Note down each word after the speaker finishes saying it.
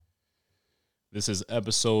This is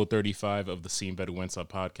episode 35 of the Sin Vergüenza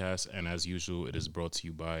podcast, and as usual, it is brought to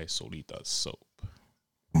you by Solitas Soap.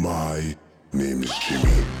 My name is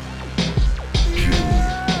Jimmy. Jimmy.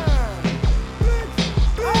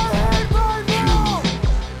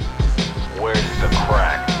 Where's the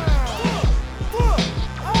crack?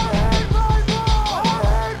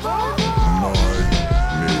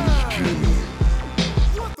 My name is Jimmy.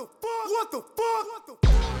 What the fuck?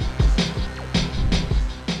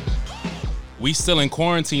 We still in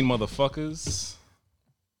quarantine, motherfuckers.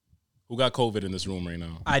 Who got COVID in this room right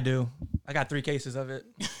now? I do. I got 3 cases of it.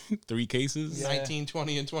 3 cases? Yeah. 19,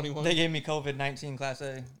 20, and 21. They gave me COVID-19 Class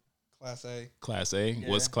A. Class A. Class A? Yeah.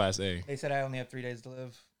 What's Class A? They said I only have 3 days to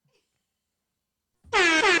live.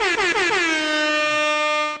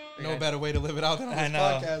 No better way to live it out than on I this know.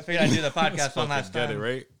 podcast. Figured I'd do the podcast Let's one fucking last get time. it,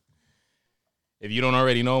 right? If you don't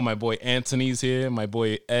already know, my boy Anthony's here. My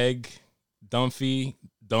boy Egg, Dumphy,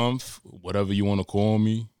 Dumph, whatever you want to call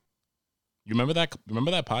me. You remember that?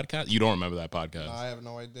 Remember that podcast? You don't remember that podcast? No, I have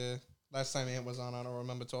no idea. Last time Ant was on, I don't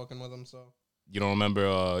remember talking with him, so. You don't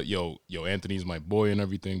remember? Yo, Anthony's my boy and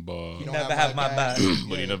everything, but You don't never have my back.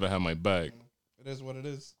 but he never had my back. It is what it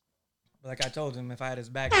is. But like I told him, if I had his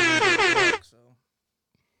back, he wouldn't do it, so.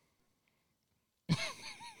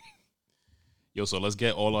 Yo, so let's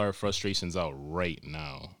get all our frustrations out right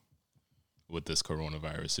now with this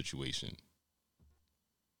coronavirus situation.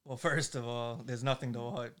 Well, first of all, there's nothing to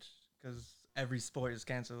watch because every sport is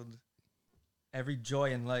canceled. Every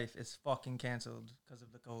joy in life is fucking canceled because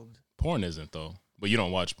of the cold. Porn isn't though, but you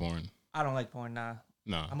don't watch porn. I don't like porn, nah.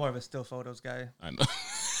 No, I'm more of a still photos guy. I know.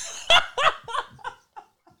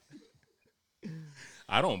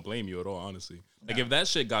 I don't blame you at all, honestly. Like if that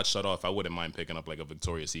shit got shut off, I wouldn't mind picking up like a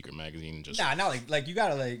Victoria's Secret magazine and just Nah, not like you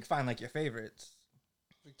gotta like find like your favorites.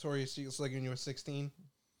 Victoria's Secret, like when you were 16.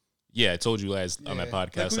 Yeah, I told you last on that Yeah.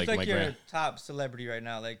 Like podcast. who's Like, like my your grand top celebrity right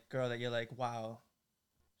now? Like girl that you're like, wow,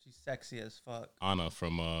 she's sexy as fuck. Anna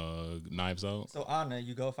from Knives Out. So Anna,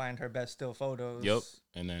 you go find her best still photos. Yep,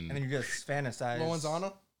 and And then then you just fantasize. What one's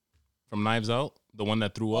Anna? from Knives Out, the one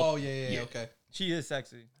that threw up. Oh, yeah, okay. She is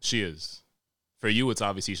sexy. She is. For you, it's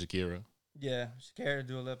obviously Shakira. Yeah, Shakira,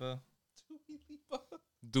 Dua Lipa,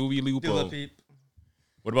 Dua Dua Lipa. Peep.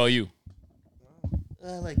 What about you?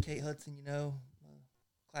 I like Kate Hudson, you know,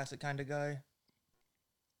 classic kind of guy.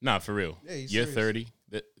 Nah, for real. Yeah, he's You're serious.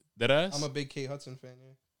 30. That ass? I'm a big Kate Hudson fan,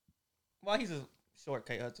 yeah. Well, he's a short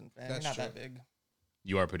Kate Hudson fan. That's He's not true. that big.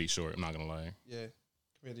 You are pretty short. I'm not gonna lie. Yeah,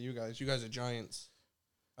 compared to you guys. You guys are giants.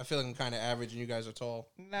 I feel like I'm kind of average and you guys are tall.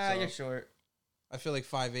 Nah, So- you're short. I feel like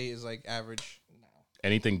 5'8" is like average. No.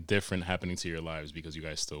 Anything different happening to your lives because you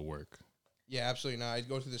guys still work? Yeah, absolutely not. I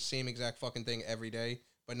go through the same exact fucking thing every day,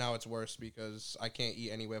 but now it's worse because I can't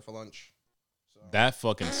eat anywhere for lunch. So. That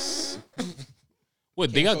fucking.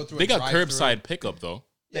 What they Can't go got? through They a got drive-thru. curbside pickup though.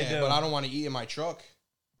 They Yeah, do. but I don't want to eat in my truck.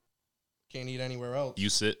 Can't eat anywhere else. You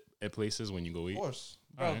sit at places when you go Of eat. course.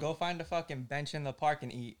 Bro, Alright. go find a fucking bench in the park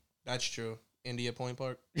and eat. That's true. India Point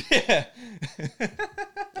Park. Yeah.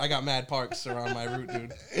 I got mad parks around my route,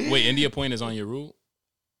 dude. Wait, India Point is on your route?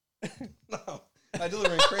 No, I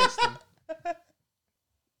deliver in Cranston.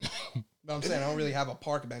 No, I'm saying I don't really have a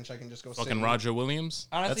park bench. I can just go sit Fucking in. Roger Williams.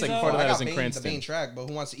 Honestly, That's like though, part of I that got is in the Cranston. main track, but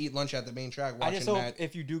who wants to eat lunch at the main track I watching just hope that?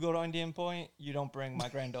 if you do go to Indian Point, you don't bring my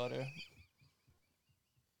granddaughter.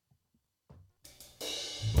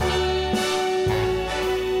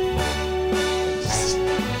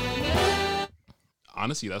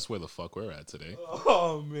 Honestly, that's where the fuck we're at today.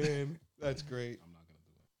 Oh, man. That's great. I'm not gonna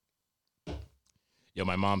do it. Yo,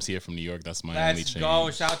 my mom's here from New York. That's my only Let's change. go.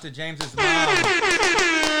 Shout out to James's mom.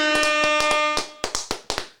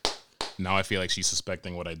 Now I feel like she's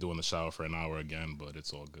suspecting what I do in the shower for an hour again, but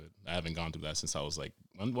it's all good. I haven't gone through that since I was like,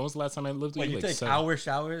 when was the last time I lived with Wait, you? you Like take 7. hour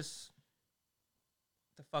showers?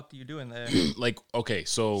 What the fuck do you do in there? Like, okay,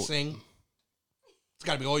 so Sing. It's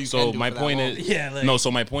got to be all you can so do my for that point long. is Yeah, like- no. So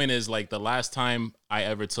my point is like the last time I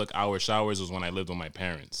ever took hour showers was when I lived with my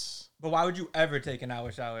parents But why would you ever take an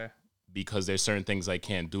hour shower? because there's certain things I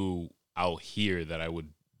can't do out here that I would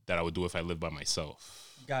do if I lived by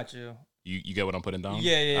myself. Got you. You get what I'm putting down?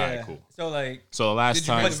 Yeah. All right, cool. So like, So the last Did you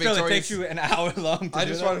time, but the still, it Victoria's- takes you an hour long. To I do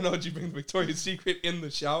just that? want to know, did you bring the Victoria's Secret in the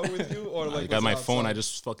shower with you? Or I like got was my it phone. I outside?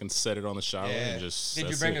 just fucking set it on the shower Yeah. and just. Did you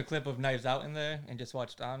that's bring it. a clip of Knives Out in there and just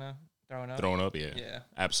watch Donna throwing up? Throwing up? Yeah. Yeah.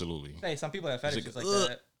 Absolutely. Hey, some people have fetishes like,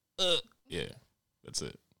 like that. Yeah. That's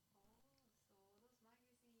it.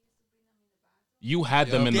 You had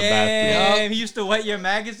them in the bathroom. Damn, he used to wet your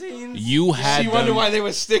magazines. You had She them. wondered why they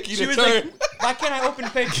were sticky She to was turn. like, "Why can't I open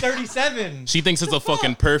page 37?" She thinks it's a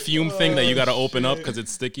fucking perfume thing that you got to open up shit. because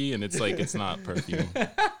it's sticky, and it's like it's not perfume.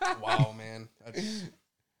 Wow, man. That's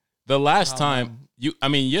The last Oh, time man. I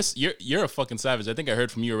mean, yes, you're a fucking savage. I think I heard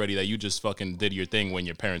from you already that you just fucking did your thing when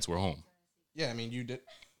your parents were home. Yeah, I mean, you did.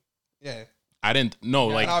 Yeah. I didn't know,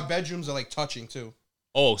 Yeah. like, And our bedrooms are like touching too.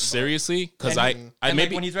 oh, seriously? Because I And like,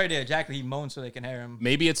 maybe when he's ready to ejaculate, he moans so they can hear him.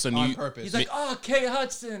 maybe it's a On new. purpose. He's like, "Oh, Kate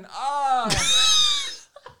Hudson, ah."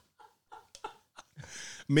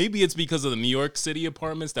 Maybe it's because of the New York City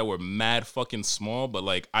apartments that were mad fucking small, but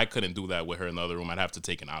like I couldn't do that with her in the other room. I'd have to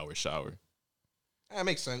take an hour shower That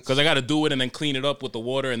makes sense. because I got to do it and then clean it up with the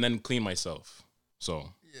water and then clean myself.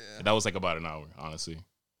 So Yeah. that was like about an hour, honestly.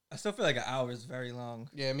 I still feel like an hour is very long.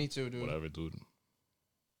 Yeah, me too, dude. Whatever, dude.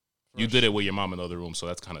 You did it with your mom in the other room, so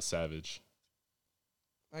that's kind of savage.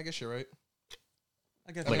 I guess you're right.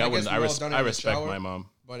 I guess. I mean, Like I guess I we've all done it I in the respect shower. my mom.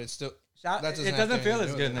 But it's still. Shower, that doesn't it have doesn't to feel do as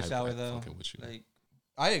with good in it. the shower I'm though. fucking with you. Like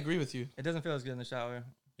I agree with you. it doesn't feel as good in the shower.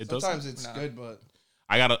 It Sometimes does. it's Nah. good, but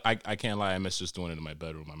I can't lie. I miss just doing it in my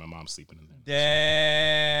bedroom. My mom's sleeping in there.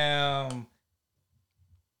 Damn.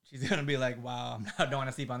 She's gonna be like, "Wow, I don't want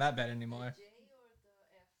to sleep on that bed anymore."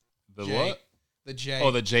 The J. what? the J.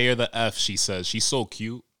 Oh, the J or the F. She says she's so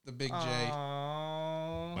cute. the big J.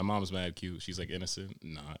 Aww. My mom's mad cute. She's like innocent.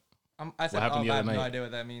 Not I said, happened the I other have no night? idea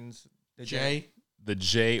what that means. The J. the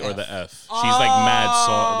J or the F. F. She's like mad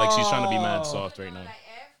soft. Like she's trying to be Oh. mad soft right now.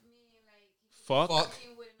 Fuck. Fuck.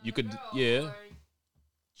 You could, yeah,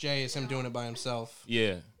 J is him doing it by himself.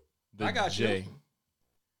 yeah. The I got you. J.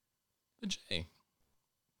 The J.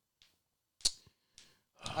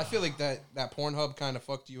 I feel like that Pornhub kind of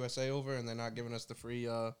fucked USA over, and they're not giving us the free.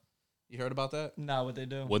 You heard about that? Nah, what they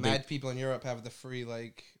do? What Mad they? people in Europe have the free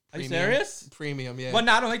like. Are you premium- serious? Premium, yeah. Well,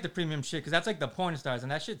 no, I don't like the premium shit because that's like the porn stars,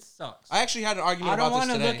 and that shit sucks. I actually had an argument I don't about want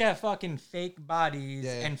this to today. look at fucking fake bodies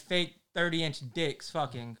Yeah. and fake 30-inch dicks.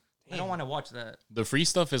 Fucking, I don't want to watch that. The free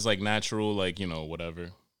stuff is like natural, like whatever.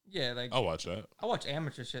 Yeah, like I'll watch that. I watch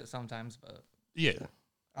amateur shit sometimes, but Yeah.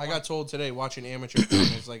 I got told today watching amateur porn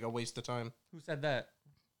is like a waste of time. who said that?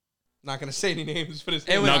 Not gonna say any names, but it's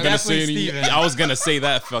It was Not gonna say definitely any. Steven. I was gonna say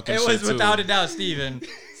that fucking. It shit was too. without a doubt Steven.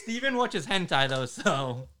 Steven watches hentai though,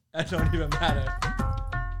 so that don't even matter.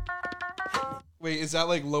 Wait, is that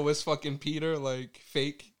like Lois fucking Peter, like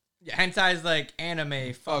fake? Yeah, hentai is like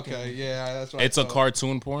anime. Fucking. Okay, yeah, that's what It's I a thought.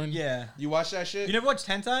 cartoon porn. Yeah. You watch that shit? You never watched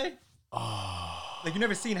hentai? Oh. Like you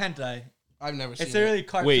never seen hentai? I've never seen It's it. literally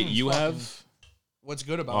cartoon. Wait, you fucking- have? What's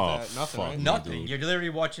good about Oh, that? Nothing, fuck. right? No. nothing. dude. You're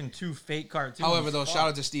literally watching two fake cartoons. However, though, Fuck. shout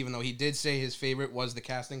out to Steven, though. He did say his favorite was the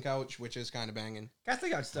casting couch, which is kind of banging.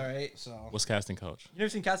 Casting Couch, alright. So What's casting couch? You never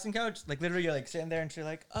seen Casting Couch? Like literally, you're like sitting there and you're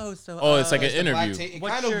like, oh, so. Oh, it's like It's an the black interview. tape. It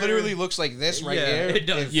What's kind of your- literally looks like this right Yeah, here. it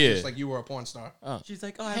does. If Yeah. it's like you were a porn star. She's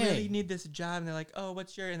like, oh, I Hey. really need this job, and they're like, oh,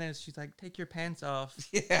 what's your? And then she's like, take your pants off.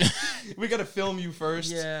 Yeah, we gotta film you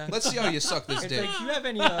first. Yeah. Let's see how you suck this It's dick. like, do you have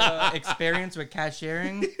any experience with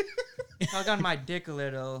cashiering? Tug on my dick a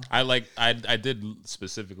little. I did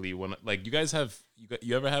specifically when like you guys have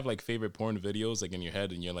you ever have like favorite porn videos like in your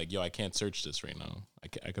head and you're like, yo, I can't search this right now.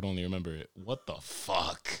 I could only remember it. What the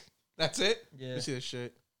fuck? That's it. Yeah. You see this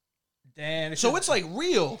shit. Damn. So it's like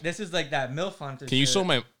real. This is like that MILF hunter. Can you shit. show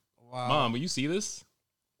my Wow. mom? Will you see this?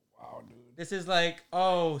 Wow, dude. This is like,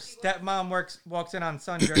 oh, stepmom walks in on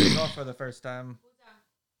son jerking off for the first time.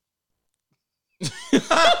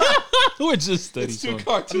 We're just study. It's too porn.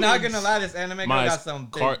 cartoons. I'm not gonna lie, this anime girl My, got some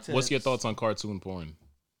big tits. what's your thoughts on cartoon porn?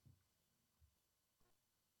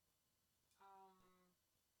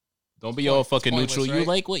 Don't be all fucking pointless, neutral. You right?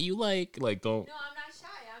 like what you like. Like don't. No, I'm not shy.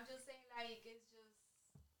 I'm just saying, like, it's just.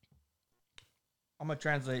 I'm gonna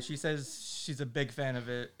translate. She says she's a big fan of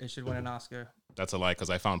it. It should win an Oscar. That's a lie because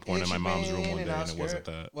I found porn in my mom's room one day and it wasn't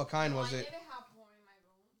that. What kind I was it? didn't have porn in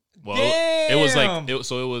my room. Well, it was like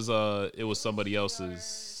Damn! it was somebody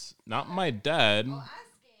else's. Not my dad. Oh, asking.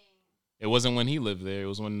 It wasn't when he lived there. It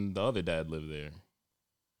was when the other dad lived there.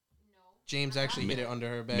 No. James actually hid it under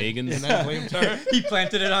her bed. Megan's- And then blamed her. He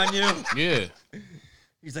planted it on you. Yeah.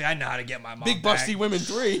 He's like, I know how to get my mom. Big back. busty women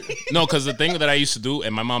 3. No, because the thing that I used to do,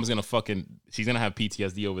 and my mom's gonna she's gonna have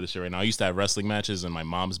PTSD over this shit right now. I used to have wrestling matches in my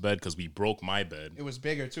mom's bed because we broke my bed. It was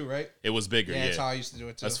bigger too, right? It was bigger. Yeah, Yeah, that's how I used to do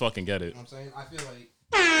it too. let's fucking get it. You know what I'm saying? I feel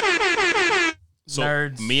like So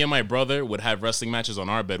Nerds. me and my brother would have wrestling matches on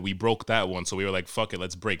our bed. We broke that one, so we were like, "Fuck it,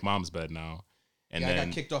 let's break mom's bed now." And yeah, I then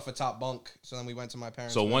got kicked off a top bunk, so then we went to my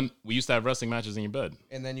parents. so bed. we used to have wrestling matches in your bed.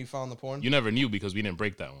 And then you found the porn. You never knew because we didn't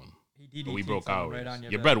break that one, He but we DDT'd broke someone ours. right on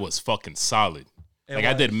your bed. bed was fucking solid. It Like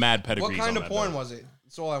I was. did mad pedigrees. What kind on of that porn bed. was it?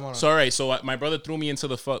 That's all I want. So all right, so my brother threw me into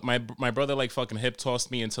the my brother like fucking hip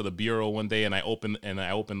tossed me into the bureau one day, and I opened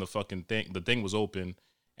the fucking thing. The thing was open,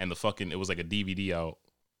 and it was like a DVD out.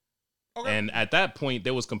 Okay. And at that point,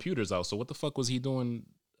 there was computers out. So what the fuck was he doing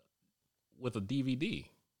with a DVD?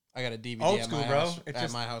 I got a DVD Old at school, my bro. house. It's At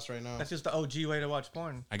just- my house right now. That's just the OG way to watch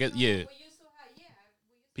porn. I guess No, yeah. we used to have, we used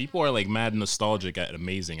to People are like mad nostalgic at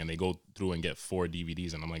Amazing, and they go through and get 4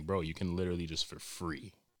 DVDs, and I'm like, bro, you can literally just for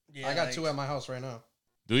free. Yeah, I got 2 at my house right now.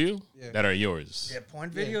 Do you? Yeah. That are yours. Yeah, porn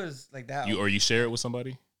videos like that. You or you share it with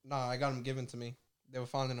somebody? Nah, I got them given to me. They were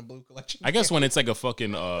found in a blue collection. I guess when it's like a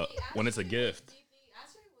fucking have. when it's a gift.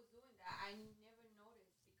 Actually was doing that. I never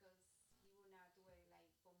noticed because he would not do it like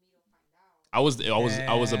for me to find out.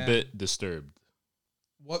 I was a Yeah. bit disturbed.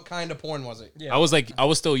 What kind of porn was it? Yeah. I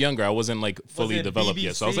was still younger. I wasn't like fully it developed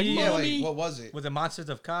yet. So I was like, BBC? Yeah, mommy. like what was it? Was it Monsters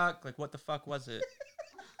of Cock? Like, what the fuck was it?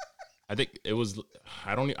 I think it was.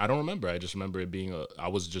 I don't remember. I just remember it being a. I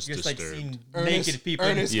was just Just like disturbed. seeing Ernest, naked people.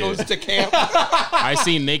 Ernest Yeah. goes to camp. I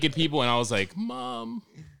seen naked people and I was like, Mom.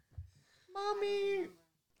 Mommy.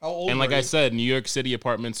 How old And like were I you? said, New York City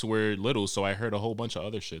apartments were little, so I heard a whole bunch of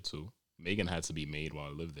other shit too. Megan had to be made while I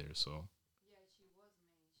lived there, so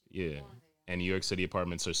yeah. And New York City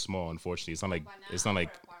apartments are small. Unfortunately, it's not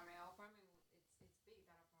like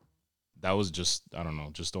that was just I don't know.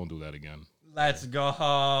 Just don't do that again. Let's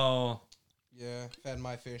go. Yeah, I've had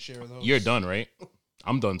my fair share of those. You're done, right?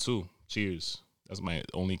 I'm done too. Cheers. That's my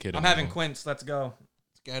only kid. I'm in having the home. Quince. Let's go.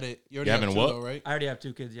 Get it. You already having have 2 what? though, right? I already have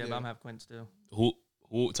 2 kids, yeah, but Yeah. I'm having Quince too.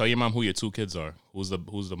 Who? Tell your mom who your 2 kids are. Who's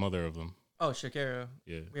the mother of them? Oh, Shakira.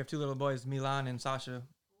 Yeah. We have 2 little boys, Milan and Sasha.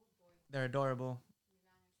 They're adorable.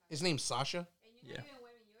 His name's Sasha. Yeah.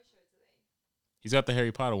 He's got the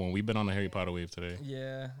Harry Potter one. We've been on the Harry Potter wave today.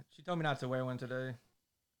 Yeah. She told me not to wear one today.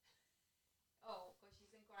 Oh, because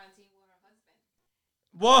she's in quarantine with her husband.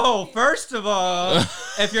 Whoa, first of all,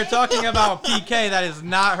 if you're talking about PK, that is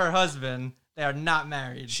not her husband. They are not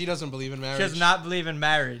married. She She doesn't believe in marriage. does not believe in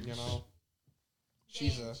marriage. You know.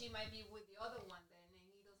 She's Then a she might be with the other one then, and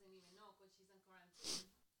he doesn't even know because she's in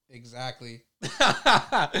quarantine.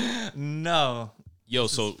 exactly. No. Yo,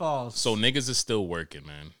 This is false. so niggas is still working,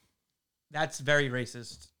 man. That's very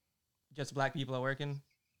racist. Just black people are working.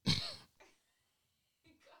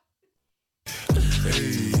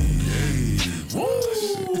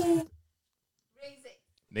 Raise it.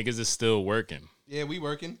 Niggas is still working. Yeah, we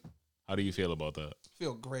working. How do you feel about that?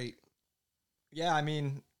 Feel great. Yeah, I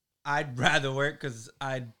mean, I'd rather work because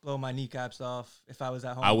I'd blow my kneecaps off if I was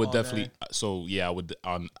at home. I would all definitely. day. So yeah, I would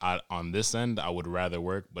on this end. I would rather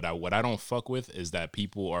work, but what I don't fuck with is that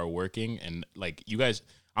people are working and like you guys.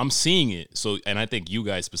 I'm seeing it. So and I think you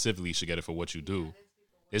guys specifically should get it for what you do.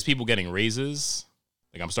 There's people getting raises.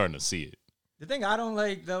 Like I'm starting to see it. The thing I don't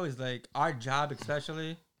like though is like our job,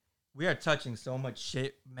 especially, we are touching so much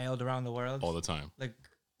shit mailed around the world. All the time. Like,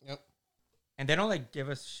 Yep. and they don't like give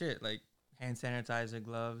us shit like hand sanitizer,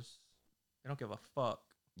 gloves. They don't give a fuck.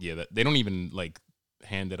 Yeah, that they don't even like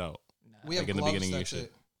hand it out. Nah. We Like have in the gloves, beginning of that's your shit.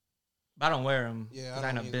 it. But I don't wear them. Yeah, because I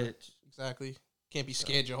I'm a don't either. bitch. Exactly. Can't be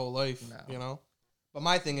scared your whole life. No. You know. But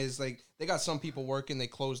my thing is like they got some people working. They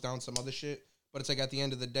close down some other shit. But it's like at the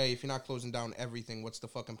end of the day, if you're not closing down everything, what's the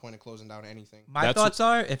fucking point of closing down anything? My That's- thoughts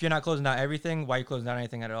are, if you're not closing down everything, why are you closing down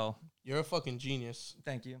anything at all? You're a fucking genius.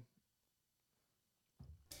 Thank you.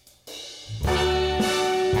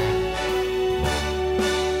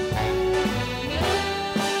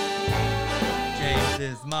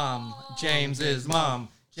 James's mom. James's mom.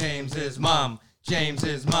 James's mom.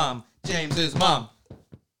 James's mom. James's mom.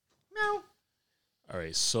 Meow. All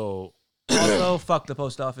right, so Also, fuck the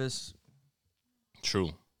post office.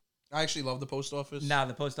 true. I actually love the post office. Now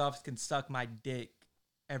the post office can suck my dick.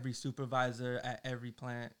 Every supervisor at every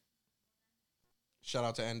plant. Shout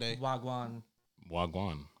out to Ende. Wagwan.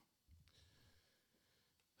 Wagwan.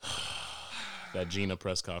 That Gina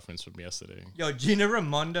press conference from yesterday. Yo, Gina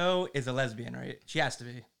Raimondo is a lesbian, right? She has to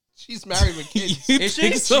be. She's married with kids. Is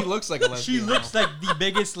she? She looks like a lesbian. She looks like the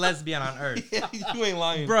biggest lesbian on earth. Yeah, you ain't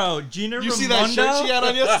lying. Bro, Gina You Raimondo. see that shirt she had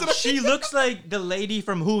on yesterday? She looks like the lady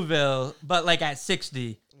from Whoville, but like at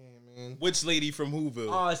 60. Yeah, man. Which lady from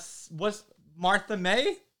Whoville? What's Martha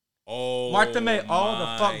May? Oh, Martha May, all the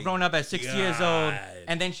my fuck grown up at 60 years old, God.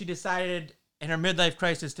 and then she decided in her midlife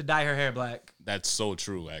crisis to dye her hair black. That's so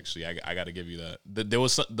true. Actually, I got to give you that. There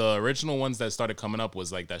was the original ones that started coming up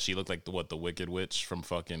was like that. She looked like the Wicked Witch from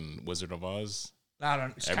fucking Wizard of Oz. I don't.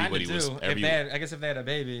 Kind of Everybody do. was- If they had, I guess if they had a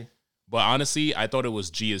baby. But honestly, I thought it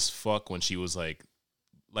was G as fuck when she was like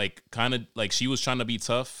kind of like she was trying to be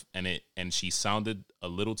tough and she sounded a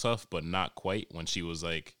little tough, but not quite when she was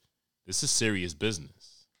like, "This is serious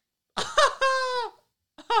business."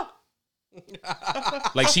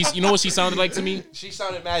 Like she's, you know what she sounded like to me? She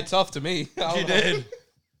sounded mad tough to me. I She don't know. did.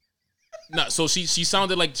 No, so she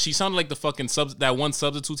sounded like the fucking that one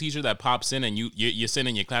substitute teacher that pops in and you're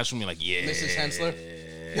sitting in your classroom, you're like, yeah, Mrs. Hensler.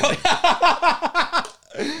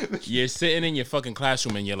 You're sitting in your fucking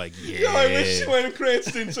classroom and you're like, Yo, I wish yeah, you went to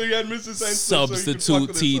Cranston so you had Mrs. Henson. so you could fuck substitute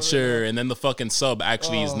with teacher, and then the fucking sub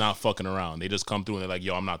actually is Oh. not fucking around. They just come through and they're like,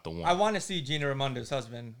 yo, I'm not the one. I want to see Gina Raimondo's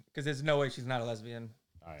husband because there's no way she's not a lesbian.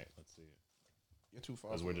 All right, let's see it. You're too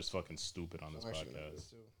far. Because we're just fucking stupid on this Actually, no, podcast. this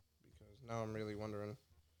too, because now I'm really wondering.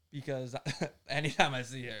 Because anytime I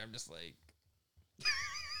see her, I'm just like,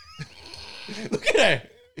 look at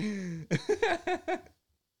her.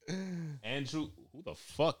 Andrew, who the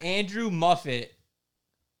fuck? Andrew Muffet.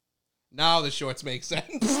 Now the shorts make sense.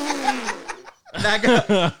 That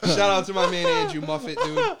guy, Shout out to my man Andrew Muffet,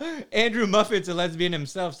 dude. Andrew Muffet's a lesbian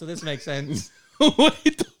himself, so this makes sense.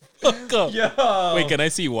 Wait the fuck up. Yo. Wait, can I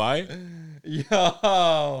see why?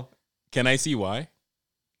 Yo. Can I see why?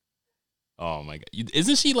 Oh my god,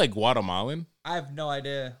 isn't she like Guatemalan? I have no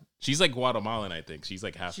idea. She's like Guatemalan, I think. She's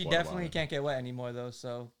like half. She Guatemalan. definitely can't get wet anymore, though.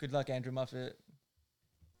 So good luck, Andrew Muffet.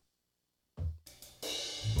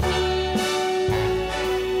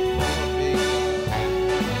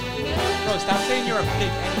 Bro, stop saying you're a big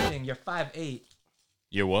anything. You're 5'8".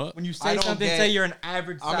 You're what? When you I say don't something, get- say you're an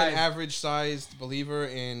average I'm size. an average sized believer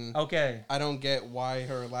in. Okay. I don't get why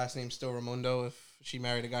her last name's still Raimondo if she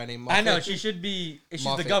married a guy named Muffet. I know she should be. She's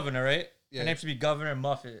Muffet. the governor, right? Yeah. Her name should be Governor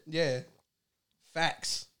Muffet. Yeah.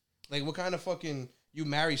 Facts. Like, what kind of fucking. You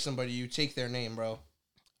marry somebody, you take their name, bro.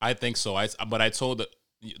 I think so. But I told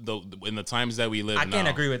the in the times that we live I can't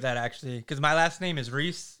now- agree with that actually, because my last name is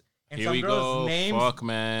Reese, and Here some we girls' go. names. Fuck,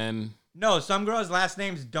 man. No, some girls' last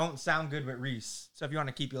names don't sound good with Reese. So if you want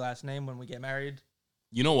to keep your last name when we get married,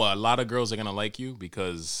 You know what? A lot of girls are gonna like you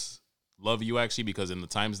because love you actually because in the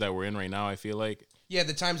times that we're in right now, I feel like Yeah,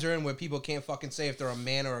 the times are in where people can't fucking say if they're a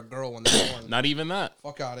man or a girl when they're born. not even that.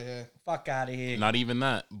 Fuck out of here. fuck out of here. Not even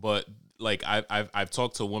that. But like I've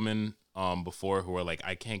talked to women before who are like,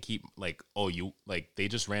 I can't keep like, oh, you like they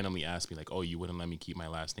just randomly ask me like, oh, you wouldn't let me keep my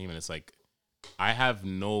last name, and it's like I have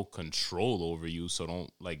no control over you, so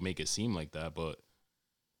don't like make it seem like that. But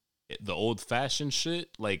the old fashioned shit,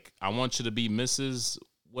 like I want you to be Mrs.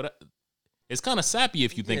 What? It's kind of sappy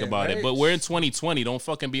if you think Yeah, about it. right? But we're in 2020. Don't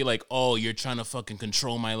fucking be like, oh, you're trying to fucking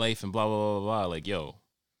control my life and blah blah blah blah blah. Like, yo,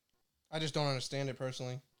 I just don't understand it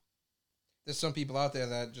personally. There's some people out there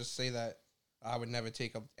that just say that I would never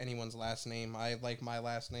take up anyone's last name. I like my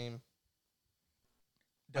last name.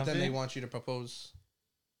 But then Dumpy? they want you to propose.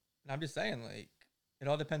 And I'm just saying, like, it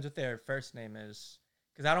all depends what their first name is.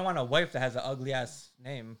 Because I don't want a wife that has an ugly ass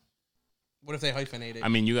name. What if they hyphenate it? I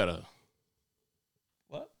mean, you gotta.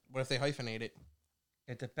 What? What if they hyphenate it?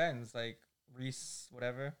 It depends. Like Reese,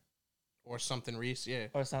 whatever, Or something Reese, yeah.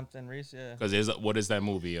 or something. Reese, yeah. Because what is that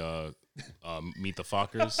movie? Meet the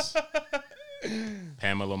Fockers.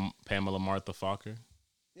 Pamela Martha Fokker.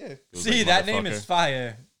 Yeah. It was See, like that name motherfucker. is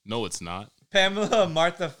fire. No, it's not. Pamela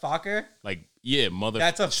Martha Fokker. Like, yeah, mother.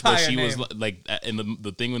 That's a but fire she was name. like, and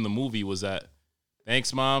the thing in the movie was that,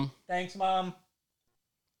 thanks, mom. Thanks, mom.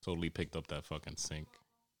 Totally picked up that fucking sink.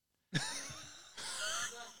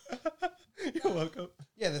 You're welcome.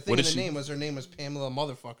 Yeah, the thing What in is the she- name was her name was Pamela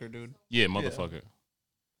Motherfucker, dude. Yeah, motherfucker.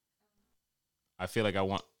 I feel like I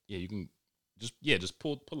want. Yeah, you can just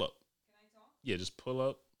pull up. Yeah, just pull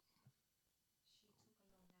up.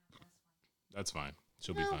 That's fine.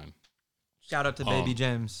 She'll be fine. Shout out to Baby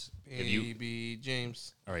James. If you- Baby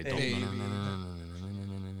James. All right, Baby. don't. No.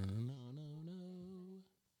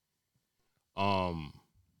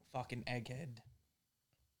 Fucking egghead.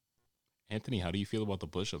 Anthony, how do you feel about the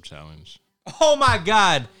push-up challenge? Oh my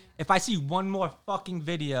god! If I see one more fucking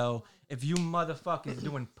video, if you motherfuckers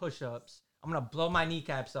doing push-ups, I'm gonna blow my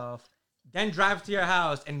kneecaps off, then drive to your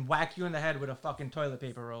house and whack you in the head with a fucking toilet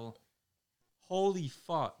paper roll. Holy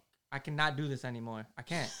fuck. I cannot do this anymore. I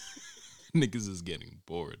can't. Niggas is getting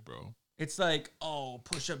bored, bro. It's like, oh,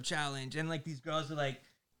 push-up challenge. And like these girls are like,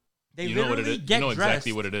 they You know what it literally is. get You know dressed.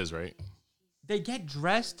 exactly what it is, right? They get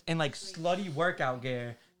dressed in like slutty workout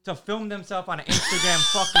gear to film themselves on an Instagram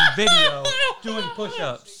fucking video doing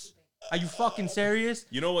push-ups. Are you fucking serious?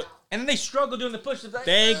 You know what? And then they struggle doing the push-ups. Like,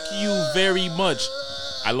 Thank you very much.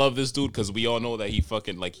 I love this dude because we all know that he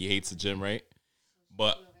fucking like he hates the gym, right?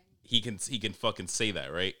 But he can fucking say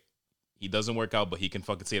that, right? He doesn't work out, but he can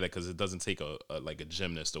fucking say that because it doesn't take a like a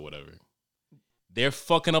gymnast or whatever. They're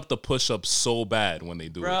fucking up the push-ups so bad when they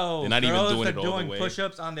do bro, it. They're not even girls doing are it all doing the way.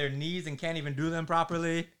 push-ups on their knees and can't even do them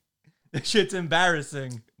properly. This shit's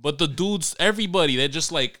embarrassing. But the dudes, everybody, they're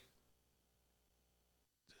just like,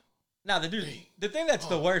 Now, the thing that's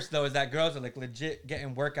the worst though is that girls are like legit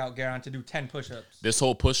getting workout gear on to do 10 push-ups. this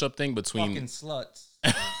whole push-up thing between Fucking sluts.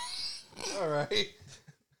 All right.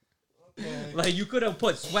 Like you could have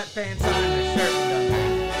put sweatpants on and a shirt and done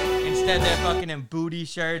that. Instead, Instead, they're fucking in booty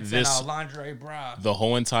shirts This- and a lingerie bra. The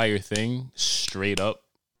whole entire thing, straight up,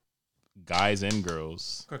 guys and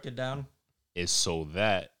girls, Crooked down. is so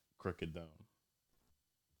that crooked down.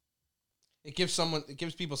 It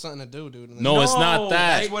gives people something to do, dude. No, it's not No,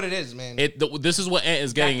 that. That's what it is, man. This is what Ant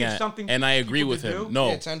is getting gives at, something and I agree people with to him. do? No,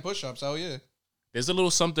 Yeah, 10 push-ups. Oh yeah. there's a little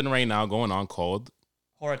something right now going on called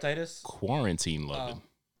Horatitis. quarantine loving. Oh.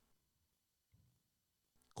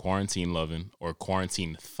 Quarantine loving or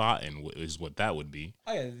quarantine thoughtin' is what that would be.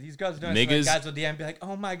 Oh yeah, these girls doing Niggas- it. So like guys will DM be like,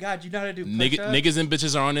 "Oh my god, you know how to do Niggas push-ups?" and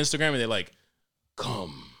bitches are on Instagram and they're like,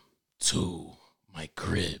 "Come to my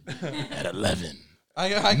crib at 11. I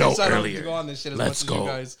No, guess I don't earlier. have to go on this shit as Let's much as go. you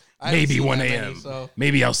guys. I haven't Maybe seen 1 that many, a.m. so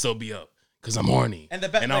Maybe I'll still be up because I'm horny And the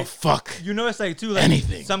best, I'll like, fuck." You notice like too, like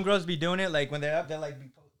Anything. some girls be doing it like when they're up, they're like,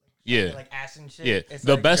 Yeah, like ass and shit. yeah. It's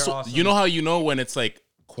The like, best. they're awesome. You know how you know when it's like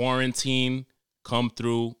quarantine, come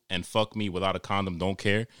through and fuck me without a condom, don't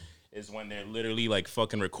care, is when they're literally like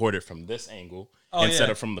fucking recorded from this angle Oh, instead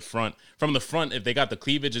yeah. of from the front. From the front, if they got the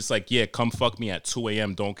cleavage, it's like, yeah, come fuck me at 2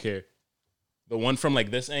 a.m. Don't care. The one from like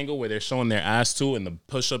this angle where they're showing their ass too, and the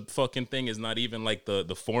push up fucking thing is not even like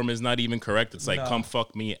the form is not even correct. It's like, No. come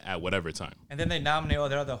fuck me at whatever time. And then they nominate all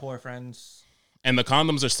their other whore friends. And the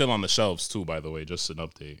condoms are still on the shelves too, by the way, just an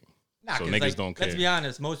update. Nah, So 'cause, niggas like, don't care. Let's be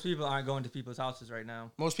honest, most people aren't going to people's houses right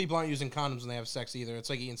now. most people aren't using condoms when they have sex either. It's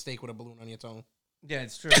like eating steak with a balloon on your tongue. Yeah,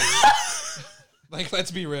 it's true. Like, let's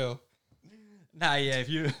be real. Nah, yeah, if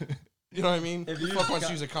you, You know what I mean? If Who you the fuck wants got-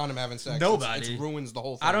 to use a condom having sex? Nobody. It ruins the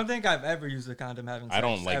whole thing. I don't think I've ever used a condom having sex I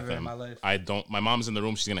don't like ever in them. my life. I don't. My mom's in the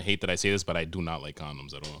room. She's gonna hate that I say this, but I do not like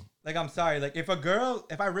condoms at all. Like, I'm sorry. Like, if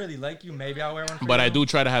I really like you, maybe I'll wear one. For But you. I do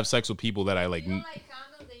try to have sex with people that I like. If you don't like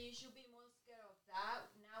condoms, then you should be more scared of that,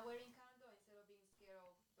 not wearing condom, instead of being scared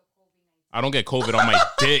of the COVID-19. I don't get COVID on my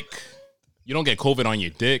dick. You don't get COVID on your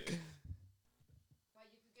dick. But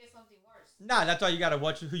you could get something worse. Nah, that's why you gotta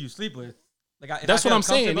watch who you sleep with. Like, if That's I what feel I'm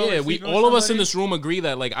saying. comfortable Yeah, with we sleeping with all of us in somebody- this room agree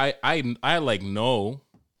that like I like know,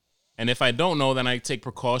 and if I don't know, then I take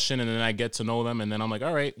precaution, and then I get to know them, and then I'm like,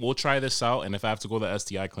 all right, we'll try this out, and if I have to go to the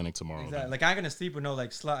STI clinic tomorrow, Exactly. then Like, I'm gonna sleep with no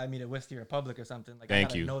like slut I meet at Whiskey Republic or something. Like, I thank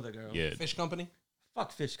gotta you. know the girl. Yeah, Fish company?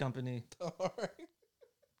 Fuck Fish Company. All right.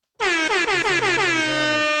 Any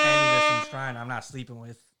that's enshrined, I'm not sleeping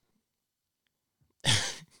with.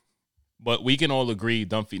 but we can all agree,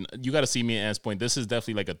 Dumpy. You got to see me at Ant's point. This is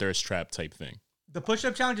definitely like a thirst trap type thing. The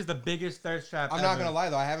push-up challenge is the biggest thirst trap. I'm not ever. gonna lie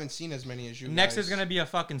though, I haven't seen as many as you. Next guys. is gonna be a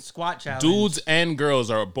fucking squat challenge. Dudes and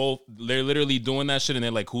girls are both. They're literally doing that shit, and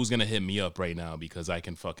they're like, "Who's gonna hit me up right now because I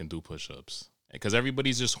can fucking do push-ups?" Because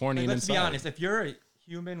everybody's just horny Like, and let's inside. be honest. If you're a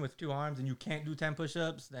human with 2 arms and you can't do 10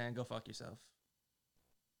 push-ups, then go fuck yourself.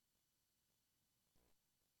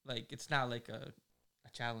 Like, it's not like a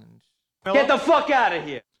challenge. Get the fuck out of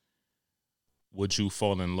here. Would you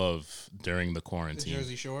fall in love during the The quarantine?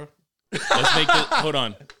 Jersey Shore. Let's make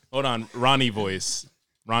it. Hold on. Ronnie voice.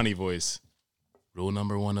 Rule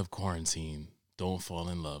number 1 of quarantine: don't fall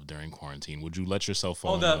in love during quarantine. Would you let yourself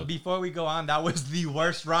fall Hold in up. love? Before we go on, that was the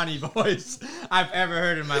worst Ronnie voice I've ever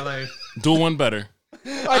heard in my life. Do one better. I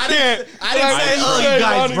can't. I didn't say, I- oh, I- you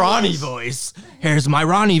guys, Ronnie voice. Here's my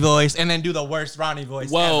Ronnie voice. And then do the worst Ronnie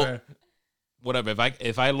voice Well, ever. Whatever.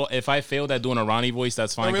 If I failed at doing a Ronnie voice,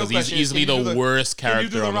 that's fine real because he's question is, easily can you the do worst Can you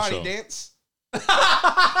do character the on the Ronnie show. dance?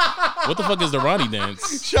 What the fuck is the Ronnie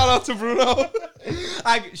dance? Shout out to Bruno.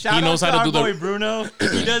 Shout He knows out how to our do the- boy Bruno.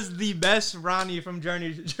 He does the best Ronnie from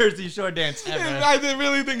Jersey Shore dance ever. I didn't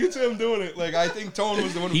really think it's him doing it. Like I think Tone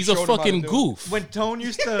was the one. Who He's a showed him how to fucking do it. goof. When Tone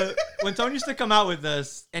used to come out with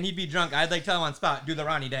us and he'd be drunk, I'd like tell him on spot, do the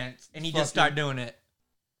Ronnie dance, and he'd just start doing it,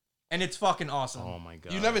 and it's fucking awesome. Oh my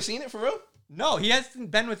god. You never seen it for real? No, he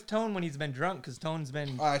hasn't been with Tone when he's been drunk because Tone's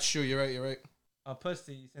been Ah, that's true. You're right. You're right. a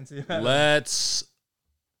pussy since he. Let's.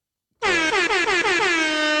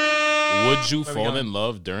 Would you Where we fall going? in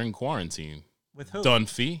love during quarantine? With who?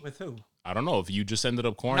 Dunphy? With who? I don't know. If you just ended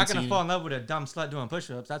up I'm not quarantining. gonna fall in love with a dumb slut doing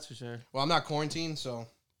push-ups. That's for sure. Well, I'm not quarantined, so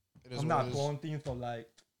it is I'm what not it is. quarantined for like.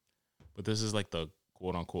 But this is like the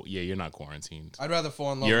quote unquote. Yeah, you're not quarantined. I'd rather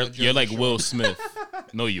fall in love. You're with a Jersey you're like Shore. Will Smith.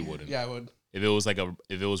 No, you wouldn't. Yeah, I would. If it was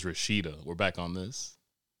Rashida, we're back on this.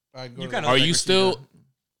 I'd go You to kinda Are look you like still? Rashida.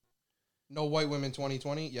 no white women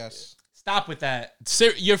 2020. Yes. Stop with that.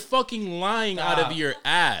 Sir, you're fucking lying out of Stop. your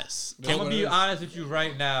ass. That's I'm what gonna it be is. honest with you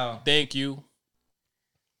right now. Thank you.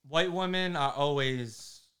 White women are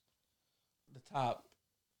always the top.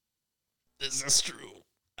 This is true.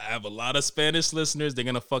 I have a lot of Spanish listeners. They're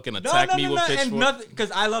gonna fucking attack me with and pitchforks. nothing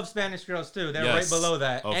because I love Spanish girls too. They're Yes. right below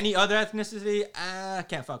that. Of- Any other ethnicity, I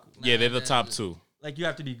can't fuck with. Yeah, they're the top 2. Like you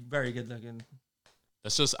have to be very good looking.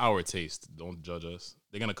 That's just our taste. Don't judge us.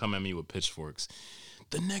 They're gonna come at me with pitchforks.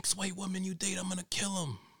 The next white woman you date, I'm gonna kill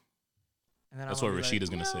him. And then That's I'm what gonna be Rashida's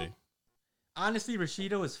like, gonna "Well, say. Honestly,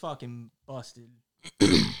 Rashida was fucking busted.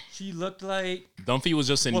 She looked like Dunphy was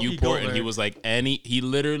just in Whoopi Newport and he Goldberg. was like, he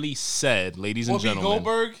literally said, ladies and Whoopi gentlemen,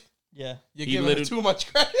 Goldberg, yeah. you're He giving her literally- too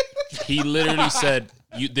much credit. he literally said,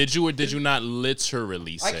 did you or did you not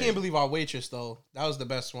literally say? I can't believe our waitress though. That was the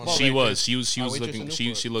best one. She was Our looking, waitress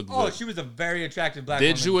in she looked Oh, good. she was a very attractive black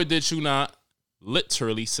Did you woman. or did you not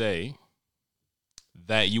literally say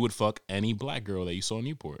that you would fuck any black girl that you saw in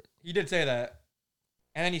Newport? He did say that.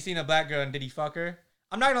 And then he seen a black girl and did he fuck her?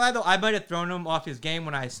 I'm not gonna lie though, I might have thrown him off his game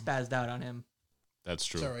when I spazzed out on him. That's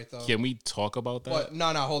true. It's all right, though. Can we talk about that? But no,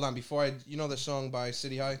 hold on. Before you know the song by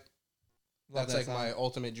City High? Love That's that like song. my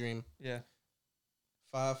ultimate dream. Yeah.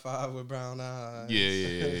 5'5" with brown eyes.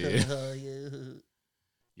 Yeah.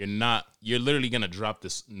 You're literally gonna drop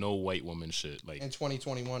this no white woman shit. Like In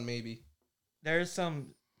 2021, maybe. There's some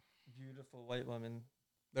beautiful white women.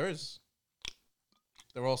 There is.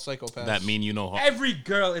 They're all psychopaths. that mean you know, Every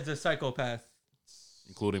girl is a psychopath.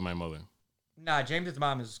 including my mother. Nah, James's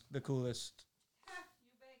mom is the coolest. You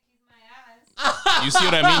better kiss my ass. You see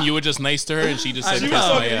what I mean? You were just nice to her and she just I said know. kiss I'm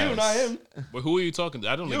my talking to ass. you, not him. But who are you talking to?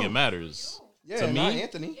 I don't think You. it matters. Yeah, To not me?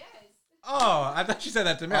 Anthony. Yes. Oh, I thought you said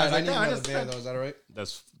that to me. All I right, was I like, need no, I another just beer, though. Is that all right?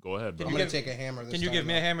 That's go ahead, bro. I'm you going to give- take a hammer this Can you time, give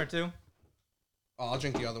me a though. hammer too? Oh, I'll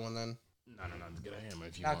drink the other one then. No, get a hammer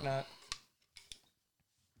if you Knock want. knock.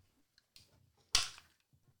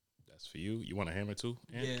 That's for you. You want a hammer too?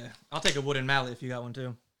 Ant? Yeah. I'll take a wooden mallet if you got one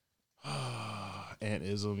too.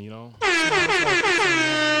 Ant-ism, you know?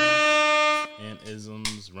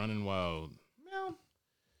 Ant-isms running wild.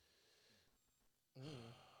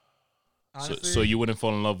 Honestly, So you wouldn't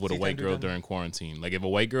fall in love with a See, white do girl that. during quarantine? Like if a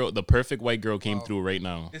white girl, the perfect white girl came through right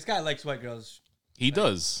now. this guy likes white girls. He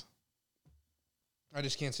does. I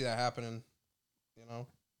just can't see that happening. You know?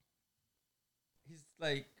 He's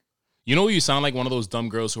like, You know, you sound like one of those dumb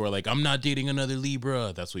girls who are like, "I'm not dating another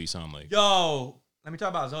Libra." That's what you sound like. yo, let me talk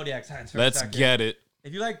about zodiac signs for a Let's second. get it.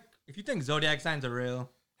 If you think zodiac signs are real,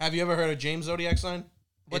 Have you ever heard of James' zodiac sign?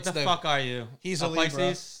 what It's the fuck are you? He's a Libra,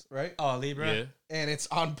 Pisces? right? Oh, Libra. Yeah. And it's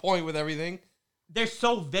on point with everything. They're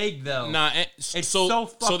so vague though. Nah. It's So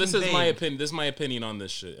so this fucking is my vague. opinion. This is my opinion on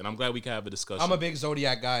this shit, and I'm glad we can have a discussion. I'm a big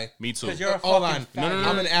zodiac guy. Me too. Because you're a Hold fucking on. faggot.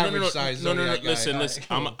 I'm an average size zodiac guy. Listen.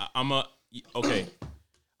 Alright, I'm a. Okay.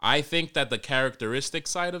 I think that the characteristic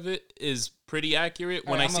side of it is pretty accurate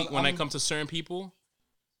when Alright, I come to certain people.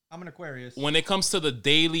 I'm an Aquarius. When it comes to the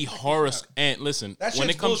daily horoscope, and listen, That when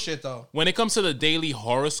shit's it comes bullshit, though. when it comes to the daily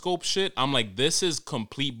horoscope shit, I'm like, this is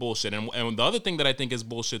complete bullshit. And the other thing that I think is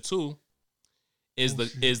bullshit too is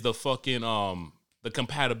the fucking the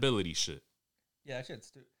compatibility shit. Yeah, that shit's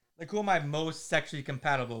stupid. Like, who am I most sexually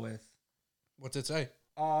compatible with? What's it say?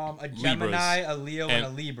 A Gemini, a Leo, and a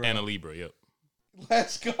Libra. And a Libra, yep.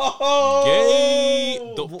 Let's go.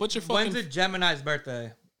 Gay. Don't put your When's fucking. it Gemini's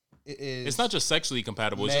birthday? It is. It's not just sexually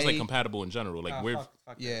compatible. It's just like May. compatible in general. Like Oh, we're.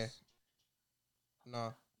 fuck Yeah. this.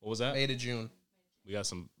 No. What was that? May to June. We got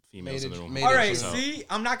some females in the room. Made All it right, June. see,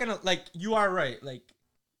 I'm not gonna like. You are right. Like,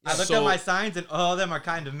 I looked So- at my signs, and all of them are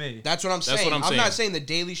kind of me. That's what I'm saying. what I'm I'm not saying. saying the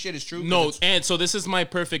daily shit is true. 'cause No, it's- and so this is my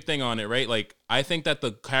perfect thing on it, right? Like I think that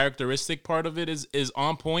the characteristic part of it is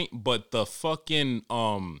on point, but the fucking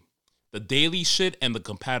the daily shit and the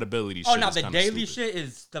compatibility Oh shit. no, is the kinda daily stupid. shit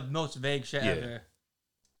is the most vague shit Yeah. ever.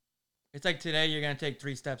 It's like today you're gonna take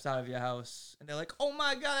 3 steps out of your house, and they're like, "Oh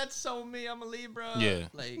my god, that's so me. I'm a Libra." Yeah.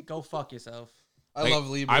 Like, go fuck yourself. I Like, love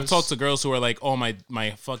Libras. I've talked to girls who are like, "Oh my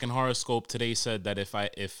fucking horoscope today said that if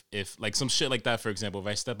like some shit like that, for example, if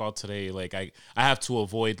I step out today, like I have to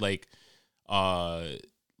avoid like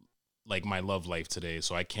my love life today,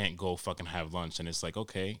 so I can't go fucking have lunch." And it's like,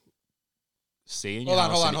 okay, stay in your Hold on,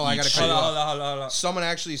 house. hold and on, I eat gotta shit. cut you off. Hold on. Someone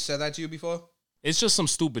actually said that to you before? It's just some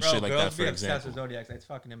stupid Bro, shit like girls that, for be obsessed with example. zodiacs. It's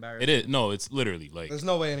fucking embarrassing. It is no, it's literally like There's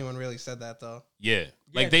no way anyone really said that, though. yeah,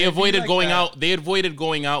 like they they be avoided like going that. out. They avoided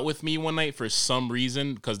going out with me one night for some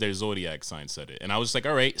reason because their zodiac sign said it, and I was like,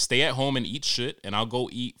 all right, stay at home and eat shit, and I'll go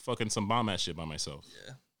eat fucking some bomb ass shit by myself.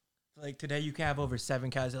 Like today, you can have over 7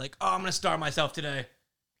 calories. They're like, "Oh, I'm gonna starve myself today.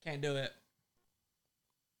 Can't do it."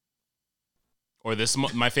 Or this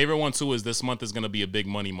month, my favorite one too is this month is gonna be a big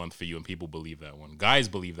money month for you, and people believe that one. Guys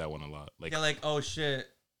believe that one a lot. Like, They're like, "Oh shit,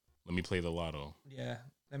 let me play the lotto. yeah.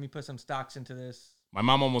 Let me put some stocks into this." My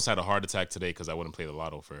mom almost had a heart attack today because I wouldn't play the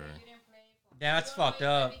lotto for her. You didn't play for Damn, that's You don't know fucked you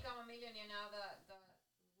up. can become a millionaire now that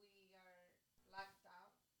we are locked out.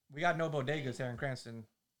 We got no bodegas here in Cranston.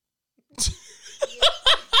 Yes,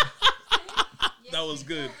 That was we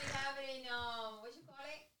do. good. We have it in what you call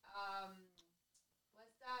it?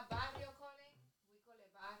 What's that barrio call it? We call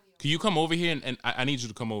Can you come over here and I need you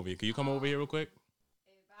to come over here. Can you come over here real quick?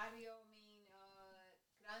 Barrio mean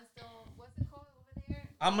Cranston. What's it called over there?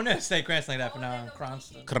 I'm gonna say Cranston like that for now.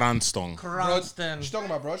 Cranston. Cranston. Cranston. You talking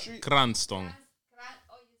about Broad Street? Cranston.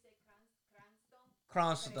 Oh, you say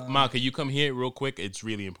Cranston? Cranston. Ma, can you come here real quick? It's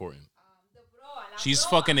really important. The broa. La She's broa,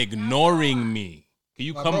 fucking la ignoring broa. me. Can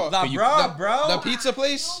you La come? broa. La Can you, bro. The pizza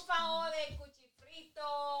place? Trufa o de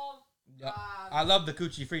cuchifrito. Yeah. I love the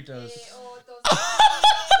coochie fritos. O tostadas.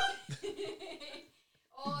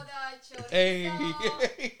 O the chorizo. Hey.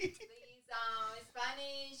 These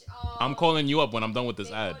Spanish. I'm calling you up when I'm done with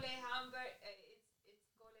this ad. It's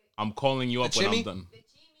I'm calling you up The when I'm chimney? done. the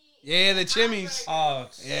chimi. Yeah, the chimmies. Oh,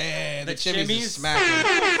 Yeah, the The chimmies chimmies? is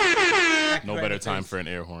smacking. No better time for an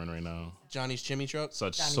air horn right now. Johnny's Chimney Truck.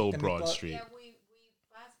 Such Johnny so Chimney Broad Truck. Street. Yeah, we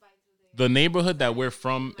passed by today. The neighborhood that we're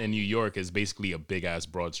from in New York is basically a big ass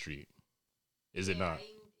Broad Street. Is it not?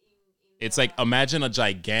 It's like imagine a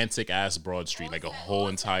gigantic ass Broad Street, like a whole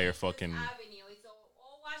entire fucking Avenue. It's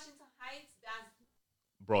all Washington Heights.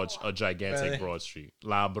 That's a gigantic Really? Broad Street.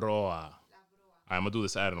 La Broa. La Broa. I'm gonna do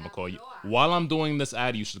this ad and I'm gonna call you. Broa. While I'm doing this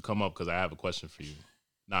ad, you should come up because I have a question for you.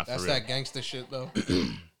 Not for That's real. that gangster shit, though.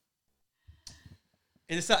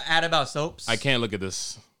 is this an ad about soaps? I can't look at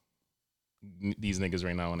this. These niggas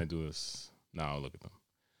right now when I do this. No, I'll look at them.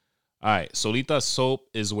 All right, Solita Soap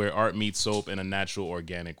is where art meets soap in a natural,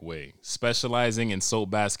 organic way. Specializing in soap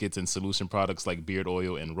baskets and solution products like beard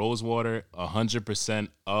oil and rose water, 100%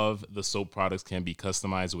 of the soap products can be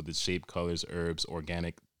customized with its shape, colors, herbs,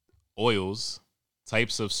 organic oils,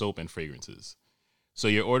 types of soap, and fragrances. So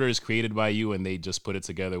your order is created by you and they just put it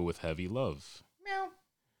together with heavy love.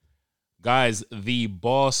 Guys, the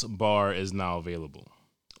Boss Bar is now available.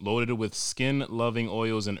 Loaded with skin-loving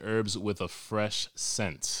oils and herbs with a fresh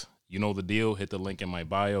scent. You know the deal. Hit the link in my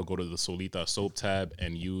bio. Go to the Solita Soap tab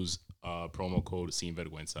and use promo code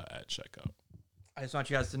Sinvergüenza at checkout. I just want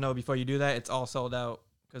you guys to know before you do that, it's all sold out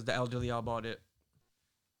because the elderly all bought it.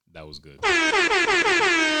 That was good. Ma,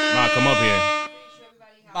 come up here. Pretty sure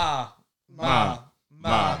everybody has. Ma.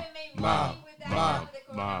 Haven't made money with that now with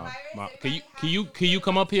the Ma. coronavirus. Can Everybody you has can you to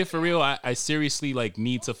come put up here for real? I seriously like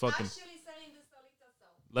need to fucking. Actually selling the Solita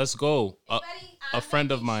soap. Let's go. Everybody, A I'm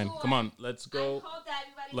friend of making mine. sure- Come on, let's I go. hope that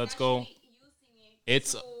everybody's Let's go. actually using it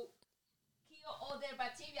It's- to kill all their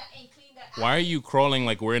bacteria and clean their Why are assets. you crawling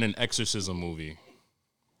like we're in an exorcism movie?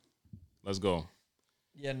 Let's go.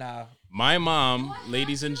 Yeah, nah. My mom,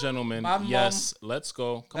 ladies and gentlemen. My mom. Yes, let's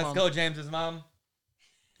go. Come Let's on. go, James's mom.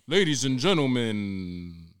 Ladies and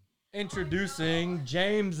gentlemen. Introducing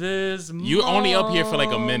James's mom. You only up here for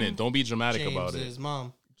like a minute. Don't be dramatic about James's it.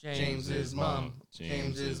 mom. James's mom.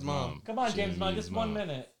 James's mom. Come on, James, mom. Just 1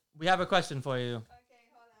 minute. We have a question for you.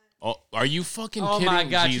 Oh, are you fucking Oh kidding? my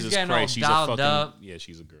God, she's Jesus getting Christ, all she's a dolled fucking up. yeah,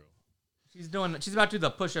 she's a girl. She's about to do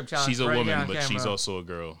the push-up challenge. She's a right here woman, on but camera. she's also a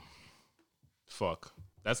girl. Fuck,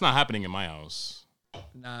 that's not happening in my house.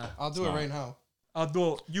 Nah. I'll do it right now. I'll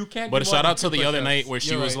do it. You can't. But do shout more out to than the 2 other push-ups. night where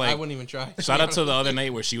she You're was right. I like, wouldn't even try. shout out to the other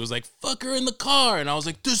night where she was like, fuck her in the car, and I was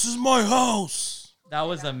like, this is my house. That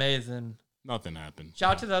was amazing. Nothing happened.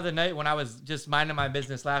 Shout out to the other night when I was just minding my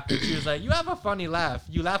business laughing. She was like, "You have a funny laugh.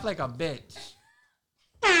 You laugh like a bitch."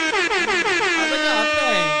 I was like, "Oh,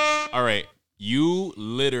 thanks." All right, you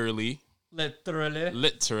literally. Literally.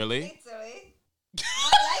 Literally.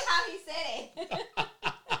 I like how he said it.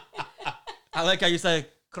 I like how you say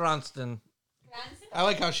Cranston. I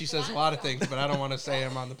like how she says a lot of things, but I don't want to say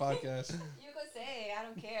them on the podcast. You could say it. I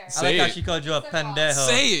don't care. I Say like how it. she called you a pendejo.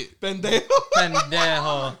 Say it. Pendejo.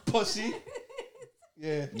 Pendejo. Pussy.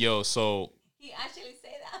 Yeah. Yo, so He actually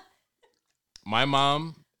said that. my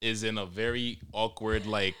mom is in a very awkward,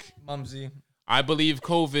 like, Mumsy. I believe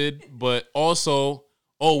COVID, but also,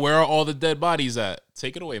 oh, where are all the dead bodies at?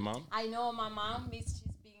 Take it away, mom. I know my mom is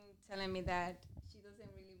just been telling me that she doesn't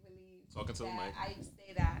really believe Talking to the that mic. I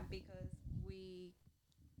say that because we.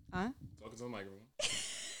 Huh? Talking to the microphone.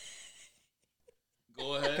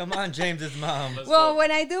 Go ahead. Come on, James's mom. Let's Well, go.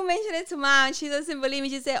 when I do mention it to mom, she doesn't believe me.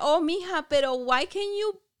 She said, "Oh, mija, pero why can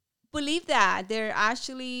you believe that? They're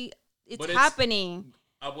actually it's But it's- happening."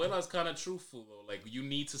 Abuela's kind of truthful though. Like you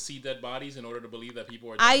need to see dead bodies in order to believe that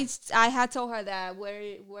people are. I Dead. had told her that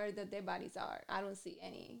where the dead bodies are. I don't see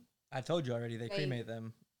any. I told you already. They Wait. cremate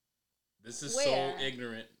them. This is Where? so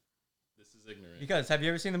ignorant. This is ignorant. Because have you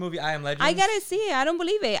ever seen the movie I Am Legend? I gotta see it. I don't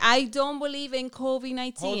believe it. I don't believe in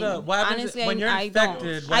COVID-19. Hold up. What happens Honestly, when you're I don't.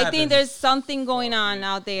 infected? What I happens? think there's something going on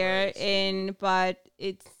out there, but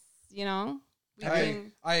it's we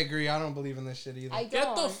can- I agree. I don't believe in this shit either. I Get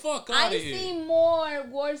don't. the fuck I outta here. see more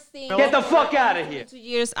worse things. Get the fuck out of here. 2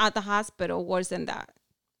 years at the hospital, worse than that.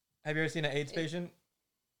 Have you ever seen an AIDS patient?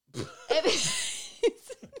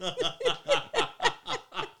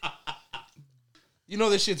 You know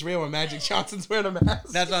this shit's real when Magic Johnson's wearing a mask.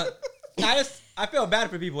 That's not. I feel bad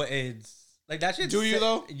for people with AIDS. Like that shit. Do you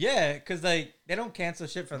though? Yeah, because like they don't cancel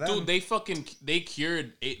shit for them. Dude, they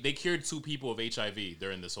cured 2 people of HIV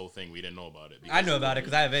during this whole thing. We didn't know about it. I know about it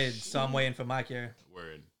because I have AIDS, so I'm waiting for my cure.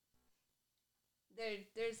 Word.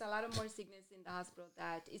 There's a lot of more sickness in the hospital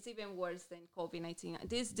that it's even worse than COVID-19.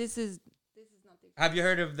 This is nothing. Have you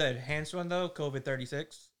heard of the enhanced one though?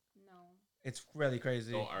 COVID-36. No. It's really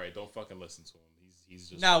crazy. All right, don't fucking listen to him. He's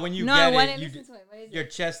just No, when you No, I get want it, to you listen to it. What is your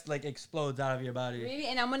it? chest like explodes out of your body. Really?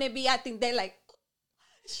 And I'm gonna be acting there like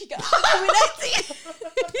she got COVID-19.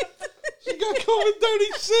 She got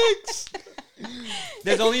COVID-36.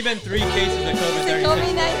 There's only been 3 cases of COVID-36.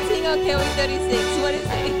 COVID-19 or COVID-36. What is it?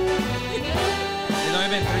 There's only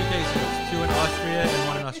been 3 cases. 2 in Austria and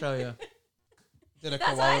 1 in Australia. Did a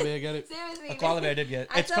That's koala why- bear get it? Seriously. A koala bear did get it.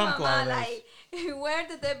 I It's told from my koala mom, bears. like, where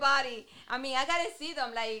did their body? I mean, I gotta see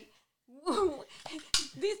them. Like,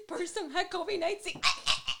 this person had COVID-19.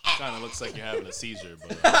 kind of looks like you're having a seizure,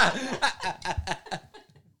 but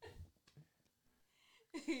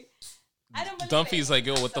I don't believe Dunphy's it. like,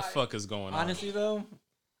 yo, I'm what the sorry. fuck is going on? Honestly, though,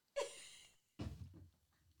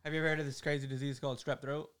 have you ever heard of this crazy disease called strep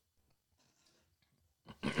throat?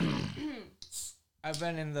 I've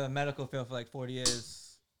been in the medical field for like 40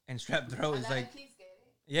 years, and strep throat A is lot like, of kids get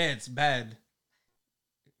it, yeah, it's bad,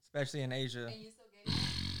 especially in Asia. and you still get it.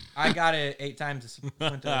 I got it 8 times this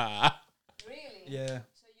winter. Really? Yeah,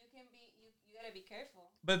 So you can be, you gotta be careful.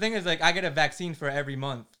 but the thing is, like, I get a vaccine for every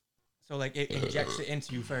month, so like it injects it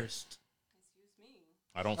into you first. Excuse me.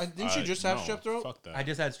 I don't. Didn't you just have strep throat? Fuck that. I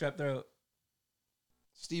just had strep throat.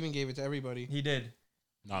 Steven gave it to everybody. He did.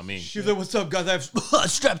 Not me. She's like, "What's up, guys? I have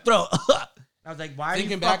strep throat." I was like, "Why are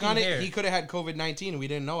Thinking you back fucking on it, here?" he could have had COVID-19 and we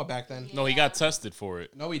didn't know it back then. No, he got tested for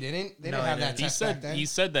it. No, he didn't. They No, didn't he have that didn't. He test back said then. he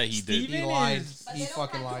said that he did. Steven He lied. is- But He they don't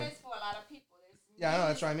fucking have lied. tests for a lot of people. Yeah, I know.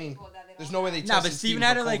 That's what I mean. people that they There's don't no way have. they Nah, tested but Steven Steven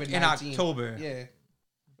had for it like in COVID-19. October. Yeah. It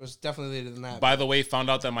was definitely later than that. By the way,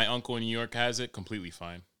 found out that my uncle in New York has it. Completely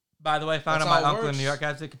fine. By the way, found That's out my how it uncle in works. New York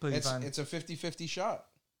has it completely it's fine. it's a 50-50 shot.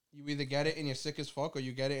 You either get it and you're sick as fuck, or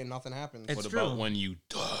you get it and nothing happens. It's What true. about when you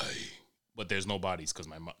die? But there's no bodies because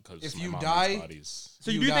If my you mom die- makes bodies.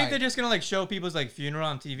 So you you think die. they're just gonna like show people's like funeral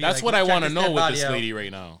on TV? That's like, what I check want to this know dead with body this out. lady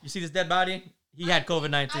right now. You see this dead body? He had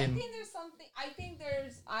COVID-19. I think there's something. I think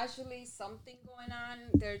there's actually something going on.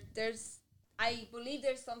 There's. I believe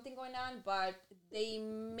there's something going on, but they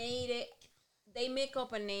made it. They make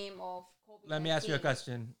up a name of COVID-19. Let me ask you a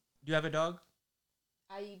question. Do you have a dog?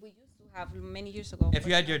 We used to have many years ago. If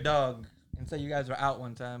you had your dog and say you guys were out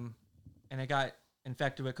one time and it got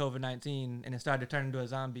infected with COVID-19 and it started to turn into a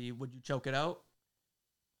zombie, would you choke it out?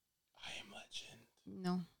 I am legend.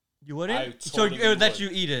 no, You wouldn't? I So totally it would let would. you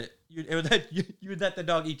eat it. It would let you would let the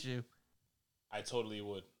dog eat you. I totally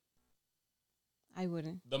would. I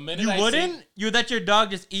wouldn't. The minute You I wouldn't? See, You would let your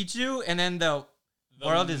dog just eat you and then the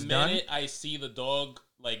world is done? minute I see the dog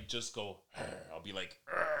like just go, I'll be like,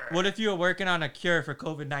 What if you were working on a cure for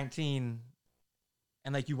COVID-19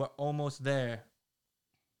 and like you were almost there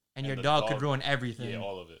and your the dog could dog- ruin everything? yeah,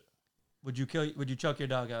 all of it. Would you choke your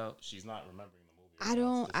dog out? She's not remembering the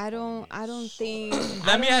movie. I don't think.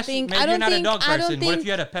 Let me ask you, maybe I you're don't not a think- dog I don't person. What if think-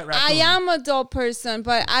 you had a pet I raccoon? am a dog person,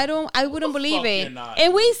 but I wouldn't believe fuck it. you're not?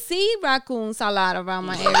 And we see raccoons a lot around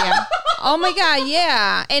my area. Oh my God,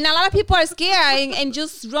 yeah. And a lot of people are scared and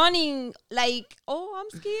just running like, oh, I'm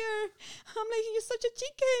scared. I'm like, you're such a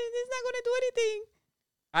chicken. It's not going to do anything.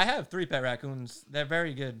 I have 3 pet raccoons. They're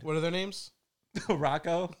very good. What are their names?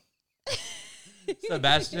 Rocco,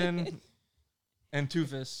 Sebastian, and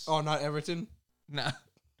Toofus. Oh, not Everton. Nah.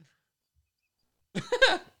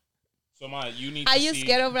 So Maya, you need. Are to you see,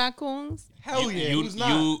 scared of raccoons? Hell yeah. Who's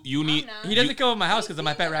not? You need. not. He doesn't come to my house because of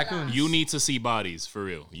my pet raccoons. You need to see bodies for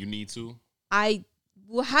real. You need to. I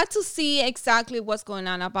will have to see exactly what's going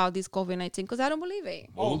on about this COVID-19 because I don't believe it.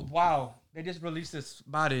 Oh, wow. They just released this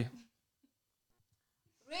body.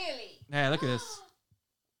 Really? Yeah, look at this.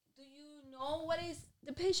 Do you know what is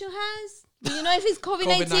the patient has? Do you know if it's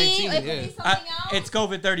COVID-19 COVID-19, or if yeah. it's something else? It's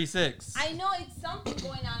COVID-36. I know it's something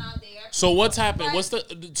going on out there. So what's happened? But- What's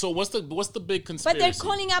the big But conspiracy? they're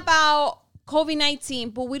calling about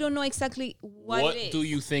COVID-19, but we don't know exactly what it is. do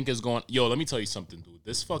you think is going? Yo, let me tell you something, dude.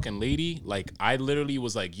 This fucking lady, like, I literally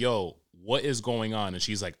was like, yo, what is going on? And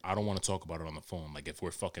she's like, I don't want to talk about it on the phone. Like, if we're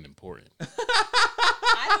fucking important.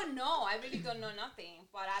 I don't know. I really don't know nothing,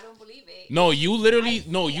 but I don't believe it. No, you literally,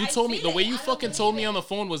 I you see- told I me see the way it. you I don't fucking told me believe on the it.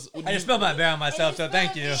 phone was. I just spilled my beer on myself, so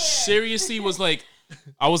thank you. Seriously was like,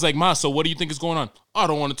 I was like, Ma, so what do you think is going on? I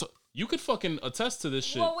don't want to talk. You could fucking attest to this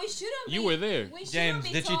shit. Well, we shouldn't. You were there. We shouldn't James,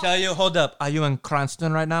 be did she talk- tell you? Hold up. Are you in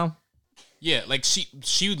Cranston right now? Yeah, like she,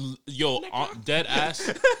 dead ass.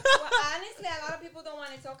 Well, honestly, a lot of people don't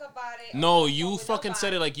want to talk about it. No, or you talk with fucking said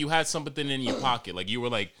it nobody. like you had something in your pocket. Like you were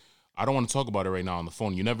like, I don't want to talk about it right now on the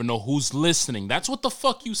phone. You never know who's listening. That's what the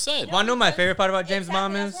fuck you said. Want to know my favorite part about James' Exactly,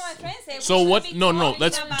 mom that's is? what I'm trying to say. We So shouldn't what- be no, talking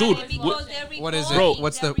let's- about dude, it because they're What is it? Bro.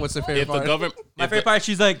 What's the recording. favorite If the part? government, My if favorite the part,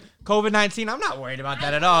 she's like, COVID-19, I'm not worried about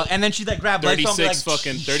that at all. And then she's like, grab lights on, 36 like,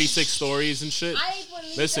 fucking 36 stories and shit. I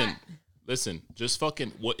believe Listen, that. listen. Just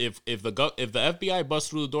fucking. What if the FBI busts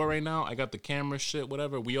through the door right now? I got the camera, shit,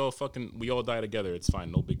 whatever. We all die together. It's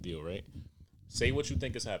fine. No big deal, right? Say what you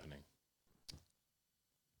think is happening.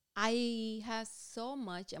 I have so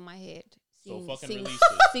much in my head So since, fucking since, release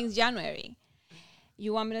it. since January.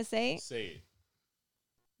 You want me to say it? Say it.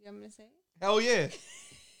 You want me to say it? Hell yeah.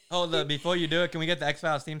 Hold up, before you do it, can we get the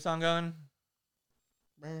X-Files theme song going?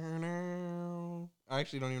 I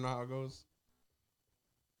actually don't even know how it goes.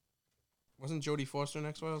 Wasn't Jodie Foster in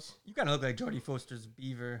X-Files? You kind of look like Jodie Foster's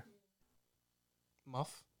beaver.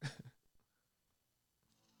 Muff?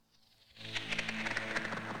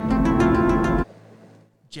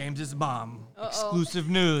 James's mom. Uh-oh. Exclusive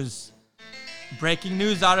news. Breaking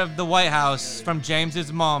news out of the White House from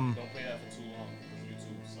James's mom. Don't play that for too long because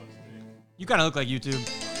YouTube sucks dick. You kind of look like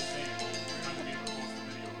YouTube.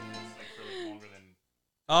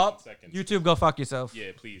 Oh, Seconds. YouTube, go fuck yourself.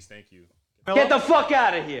 Yeah, please, thank you. Get the fuck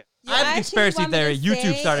out of here. I have a actually conspiracy want me to theory.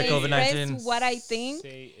 YouTube say started and COVID-19. express what I think.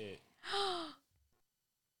 Say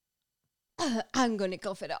it. I'm gonna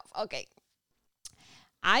cough it off. Okay.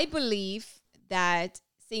 I believe that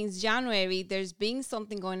since January, there's been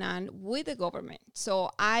something going on with the government.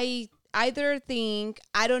 So I either think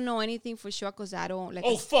I don't know anything for sure because I don't like.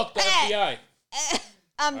 Oh fuck the FBI.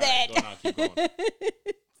 I'm All dead. right, go now, keep going.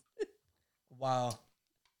 Wow.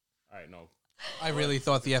 All right, no. I really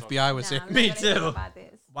thought the FBI was Nah, here. I'm not Me gonna too. talk about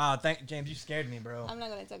this. Wow, James, you scared me, bro. I'm not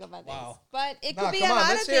gonna talk about Wow. this. But it could Nah, be come a on, lot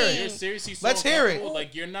let's of hear it. You're things. seriously so Let's hear it. careful,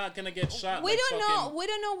 like you're not gonna get shot. We like don't fucking- know. We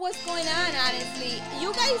don't know what's going on. Honestly,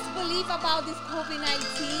 you guys believe about this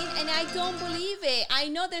COVID-19, and I don't believe it. I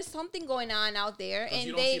know there's something going on out there, 'Cause and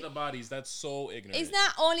you don't see the bodies. That's so ignorant. It's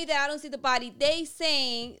not only that I don't see the body. They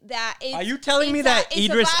saying that it's. Are you telling me it's that a- it's a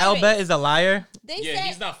Idris virus. Elba is a liar? They Yeah, say.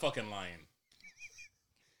 he's not fucking lying.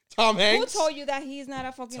 Tom Who Hanks? told you that he's not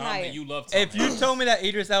a fucking Tom, liar? you love Tom If you Hanks. told me that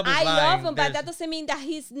Idris Elba is I lying, love him, but there's- that doesn't mean that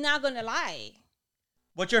he's not gonna lie.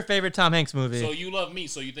 what's your favorite Tom Hanks movie? So you love me,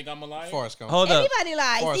 so you think I'm a liar? Forrest Gump. Hold up. Everybody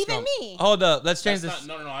lies, Forrest even Gump. me. Hold up. Let's change That's this.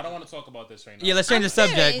 not, no, I don't want to talk about this right now. Yeah, let's change I'm the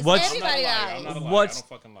subject. serious. What's I'm not a Everybody liar. lies. I'm not a liar. What's- I don't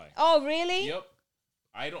fucking lie. Oh, really? Yep.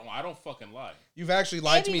 I don't fucking lie. You've actually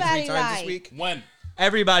lied to me 3 Everybody times lied. this week. When?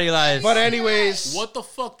 everybody lies? But anyways, What the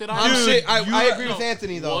fuck did I I'm do? saying, I you- agree with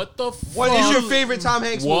Anthony though. What the fuck? What is your favorite Tom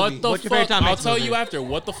Hanks What movie? the What's your fuck? favorite Tom I'll Hanks tell movie? you after.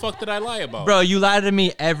 What the fuck did I lie about? Bro, you lied to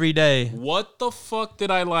me every day. What the fuck did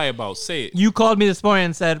I lie about? Say it. You called me this morning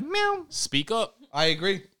and said, meow. Speak up. I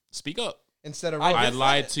agree. Speak up. Instead of I Rogan.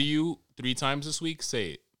 lied to you 3 times this week.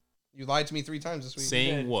 Say it. You lied to me 3 times this week.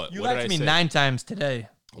 Saying what? You What lied did to I me say? 9 times today.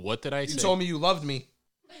 What did I You say? told me you loved me,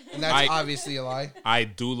 and that's obviously a lie. I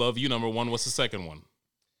do love you. Number 1. What's the second one?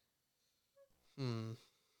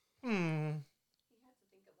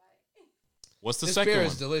 What's the This second beer one?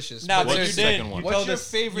 is delicious. No, but What's but you the seriously, did. second one? You What's told your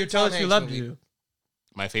us, favorite you told Tom us you Hanks loved movie? you.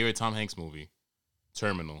 My favorite Tom Hanks movie.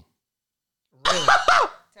 Terminal. Really?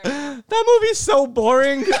 That movie's so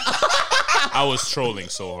boring. I was trolling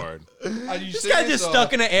so hard. Are you This guy just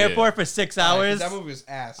stuck in an airport for 6 hours. That movie was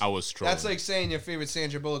ass. I was trolling. That's like saying your favorite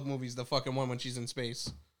Sandra Bullock movie is the fucking one when she's in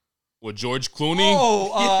space. With George Clooney.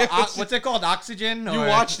 Oh, Yeah. what's it called? Oxygen? You Or-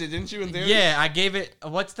 watched it, didn't you? In there? Yeah, I gave it.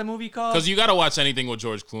 What's the movie called? Because you got to watch anything with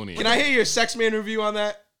George Clooney. Can I hear your Sex Man review on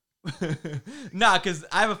that? Nah, because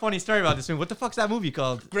I have a funny story about this movie. What the fuck's that movie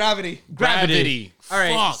called? Gravity. Gravity. All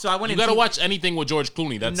right, Fuck. so I went You and got to seen- watch anything with George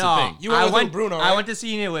Clooney. That's no, the thing. You went I with went. Bruno, I right? went to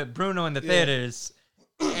see it with Bruno in the theaters,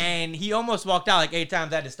 and he almost walked out like 8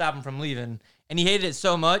 times. I had to stop him from leaving, and he hated it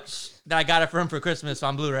so much that I got it for him for Christmas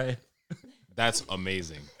on Blu-ray, That's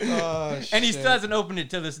amazing. and he still hasn't opened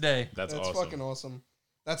it to this day. That's That's awesome. fucking awesome.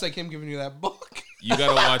 That's like him giving you that book. You got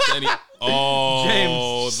to watch any. Oh,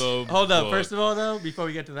 James, the hold up. book. First of all, though, before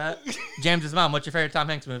we get to that, James's mom. What's your favorite Tom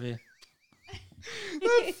Hanks movie?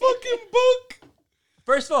 That fucking book.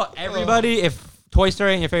 First of all, everybody, if Toy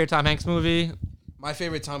Story ain't your favorite Tom Hanks movie, My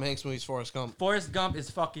favorite Tom Hanks movie is Forrest Gump. Forrest Gump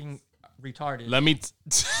is fucking retarded. Let me.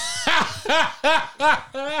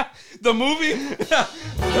 The movie?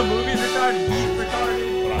 The movie's retarded. He's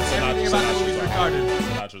retarded. Hold on, Everything about the movie's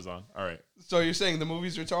retarded. Nacho's on. All right. So you're saying the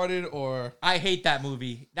movie's retarded, or I hate that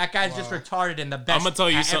movie. That guy's just retarded and the best. I'm gonna tell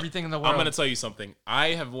you everything in the world. I'm gonna tell you something. I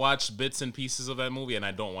have watched bits and pieces of that movie, and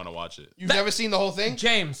I don't want to watch it. you've never seen the whole thing?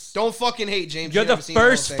 James, Don't fucking hate James. you're You've the never seen whole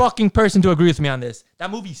first thing. fucking person to agree with me on this. That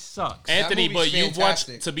movie sucks. Anthony, movie's but you've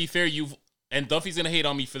fantastic. watched. To be fair, and Duffy's gonna hate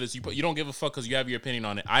on me for this. You don't give a fuck because you have your opinion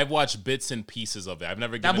on it. I've watched bits and pieces of it. I've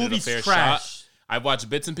never That given it a movie's fair trash. shot. I've watched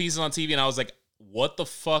bits and pieces on TV, and I was like, "What the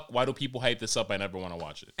fuck? Why do people hype this up? I never want to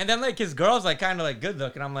watch it." And then like his girl's like kind of like good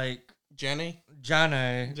looking. I'm like, Jenny.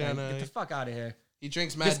 Johnny, like, Johnny. get the fuck out of here. He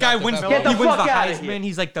drinks mad. This guy Dr. wins. Pepper. Get the He wins the fuck outta here. Heisman.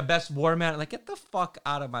 He's like the best war man. Like, get the fuck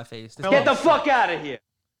out of my face. This Get the guy- fuck out of here.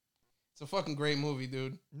 It's a fucking great movie,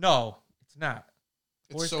 dude. No, it's not.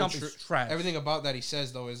 It's Forrest so Gump true. is trash. Everything about that he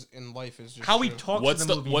says though is in life is just How he true. talks What's in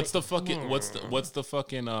the the movie. what's the fucking what's the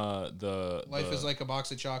fucking the Life the- is like a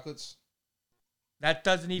box of chocolates. That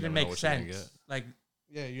doesn't even Never know make what you're gonna sense. get. Like,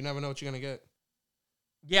 Yeah, you never know what you're gonna get.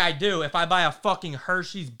 yeah, I do. If I buy a fucking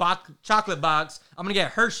Hershey's chocolate box, I'm gonna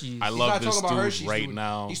get Hershey's. I He's love not this talking about dude Hershey's right dude.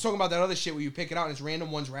 now. He's talking about that other shit where you pick it out and it's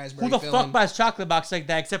random ones raspberry. Who the filling. fuck buys chocolate box like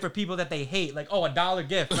that except for people that they hate? Like, oh, $1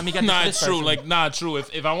 gift. Let me get Nah, this it's true. person. Like, nah, true.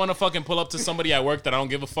 If I want to fucking pull up to somebody at work that I don't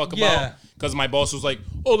give a fuck Yeah. about, because my boss was like,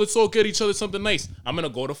 "Oh, let's all get each other something nice," I'm gonna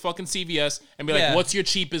go to fucking CVS and be like, Yeah. "What's your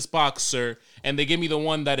cheapest box, sir?" And they give me the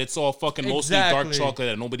one that it's all fucking mostly dark Exactly. chocolate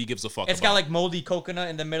that nobody gives a fuck It's about. got like moldy coconut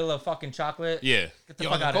in the middle of fucking chocolate. yeah. Get the Yo,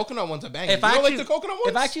 fuck the out of coconut ones are banging. If You I don't actually, like the coconut ones?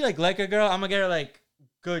 if I actually like a girl, I'm gonna get her like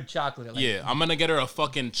good chocolate. Like, Yeah, I'm gonna get her a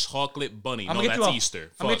fucking chocolate bunny. I'm No, gonna get that's you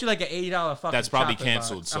Easter. I'm gonna get Fuck. you like an $80 fucking. That's probably chocolate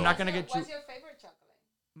canceled, box. so- I'm not gonna get you. What's your favorite chocolate?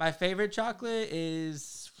 My favorite chocolate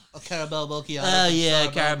is. a caramel macchiato. Oh from yeah,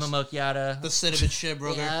 Starbucks. caramel macchiato. The cinnamon shit,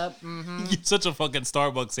 brother. Yep. Mm-hmm. You're such a fucking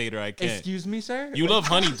Starbucks hater. I can't. Excuse me, sir. You love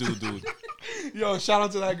honeydew, dude. Yo, shout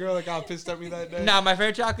out to that girl that got pissed at me that day. Nah, my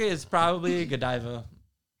favorite chocolate is probably Godiva.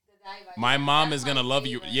 My mom is gonna love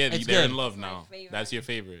you. Yeah, It's they're good. in love My now. favorite. That's your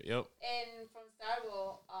favorite. Yep. And from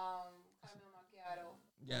Starbucks, caramel macchiato.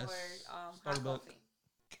 Yes. Or hot Starbucks. coffee.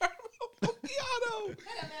 Macchiato.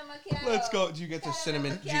 Caramel macchiato. Let's go. Did you get the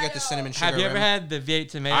cinnamon? Did you get the cinnamon sugar? Have you ever rim? had the V8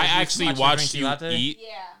 tomato? I juice actually matcha watched green you tea latte? eat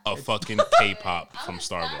Yeah. a fucking K-pop from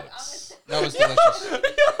Starbucks. That was delicious.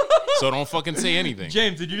 So don't fucking say anything.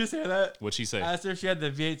 James, did you just hear that? What'd she say? I asked her if she had the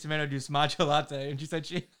V8 tomato juice matcha latte, and she said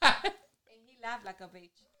she. And he laughed like a bitch.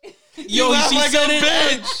 Yo, laugh she like said a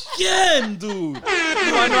it again, dude.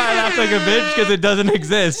 You wanna know why I laughed like a bitch? Because it doesn't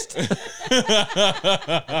exist.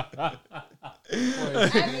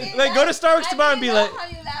 Like, go to Starbucks tomorrow and be like- How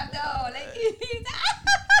you laugh though? Like,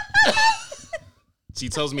 She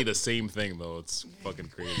tells me the same thing though. It's fucking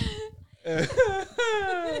crazy.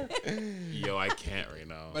 Yo, I can't right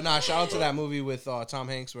now. But nah, shout out to that movie with Tom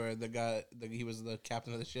Hanks where he was the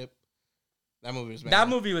captain of the ship. That movie was bad. That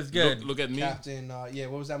movie was good. Look at me. Captain. Yeah,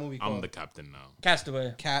 what was that movie called? I'm the captain now.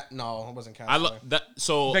 Castaway. No, it wasn't I Captain. love that.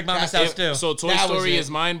 So Big Mama's Cast- House too. So Toy That was Story it. is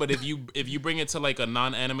mine, but if you bring it to like a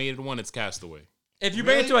non-animated one, it's Castaway. If you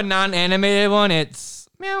bring it Really? to a non-animated one, it's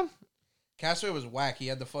meow. Castaway was whack. He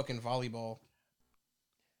had the fucking volleyball.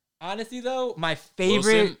 Honestly, though, my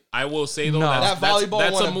favorite. Wilson, I will say though, No. That volleyball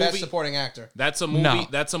that's won a the best movie. supporting actor. That's a movie. No.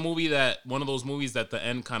 That's a movie that one of those movies that the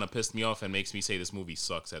end kind of pissed me off and makes me say this movie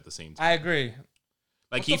sucks at the same time. I agree.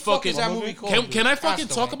 Like What he the fuck fucking is that movie called? Can I fucking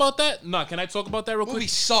Castaway. talk about that? No, can I talk about that real Movie quick?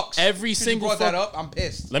 sucks. Every Since single you brought that fuck- up, I'm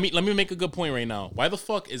pissed. Let me make a good point right now. Why the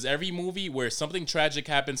fuck is every movie where something tragic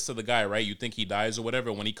happens to the guy, right? You think he dies or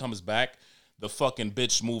whatever. When he comes back, the fucking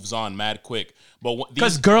bitch moves on mad quick. But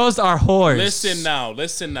Because girls are whores. listen now.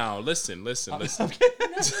 Listen.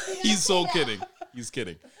 He's so kidding. He's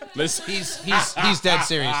kidding. Listen. He's dead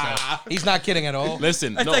serious though. He's not kidding at all.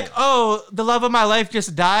 Listen. It's No. like, oh, the love of my life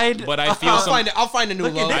just died. But I feel I'll find a new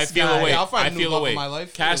Look at love. I this feel guy. away. Yeah, I'll find I a new feel love away. of my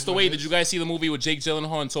life. Castaway. It is what it Did is. you guys see the movie with Jake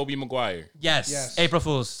Gyllenhaal and Tobey Maguire? yes. Yes. April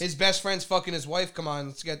Fools. His best friend's fucking his wife. Come on,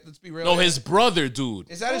 let's be real. No, here. his brother, dude.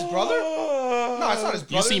 Is that his brother? No, it's not his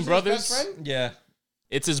brother. You seen Is it his Brothers? best friend? Yeah.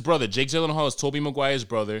 It's his brother. Jake Gyllenhaal is Tobey Maguire's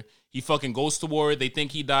brother. He fucking goes to war. They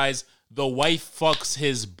think he dies. The wife fucks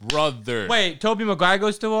his brother. Wait, Tobey Maguire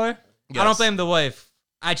goes to war? I Yes. don't blame the wife.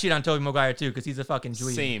 I cheat on Tobey Maguire too because he's a fucking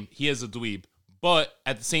dweeb. Same. He is a dweeb. But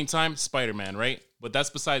at the same time, Spider-Man, right? But that's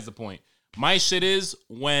besides the point. My shit is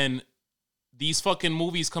when these fucking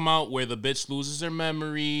movies come out where the bitch loses her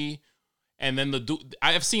memory and then the dude,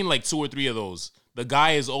 I've seen like 2 or 3 of those. The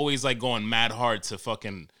guy is always like going mad hard to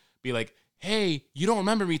fucking be like, hey, you don't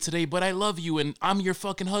remember me today, but I love you and I'm your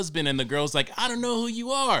fucking husband. And the girl's like, I don't know who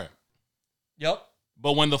you are. Yep.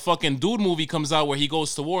 But when the fucking dude movie comes out where he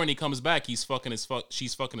goes to war and he comes back, she's fucking his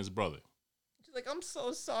brother. She's like, I'm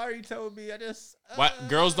so sorry, Toby. I just. Why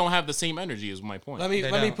girls don't have the same energy is my point. Let me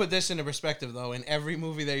They let me don't. put this into perspective though. In every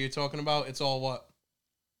movie that you're talking about, it's all what?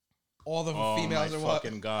 All the Oh females my are what?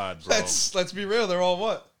 fucking god, bro. Let's be real. They're all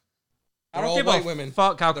what? I They're don't all give white a women.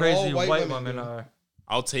 fuck how They're all crazy white white women, women dude. are.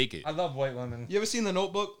 I'll take it. I love white women. You ever seen The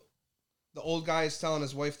Notebook? The old guy is telling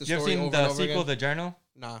his wife the You ever story seen over the and over sequel, again. The Journal?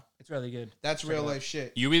 Nah, It's really good. that's Check real it out. life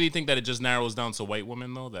shit. You really think that it just narrows down to white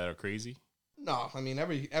women though that are crazy? No, I mean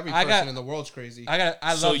every I person got- in the world's crazy.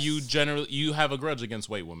 I So love. you have a grudge against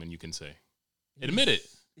white women, you can say. Admit it,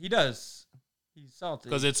 He does. He's salty.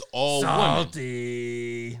 because it's all women.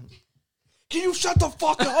 salty. Can you shut the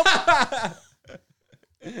fuck up?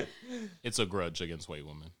 It's a grudge against white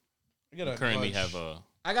women. I got a Currently grudge. have a.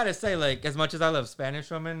 I gotta say, like, as much as I love Spanish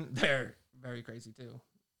women, they're very crazy too.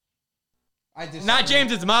 I disagree. Not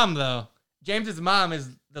James's mom though. James's mom is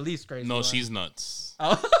the least crazy. No, one. she's nuts.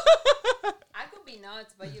 Oh. I could be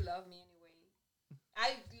nuts, but you love me anyway.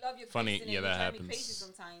 I love your Funny, crazy, and yeah, you that drive me happens. crazy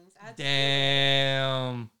sometimes. I have to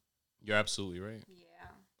Damn. You're absolutely right. do it. Yeah.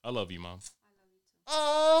 I love you, mom.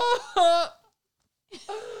 Oh.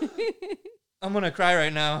 I'm gonna cry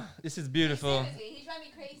right now. This is beautiful. Seriously, he drives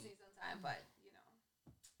me crazy sometimes, but you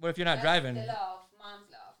know. What if you're not that's driving? The love, mom's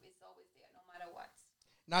love, is always there, no matter what.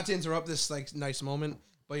 Not to interrupt this like nice moment,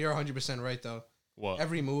 but you're 100% right though. What?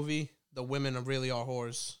 Every movie, the women really are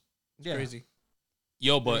whores. It's Yeah. crazy.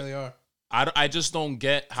 Yo, They but really are. I just don't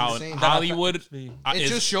get how insane. Hollywood It is,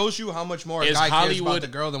 just shows you how much more a is guy cares about Hollywood- the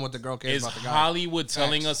girl than what the girl cares is about the guy. Hollywood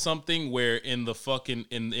telling Facts. us something where in the fucking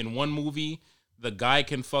in one movie the guy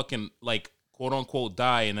can fucking like quote unquote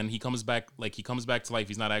die and then he comes back to life.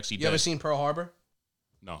 He's not actually You dead. ever seen Pearl Harbor?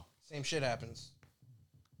 No. Same shit happens.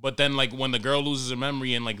 But then like when the girl loses her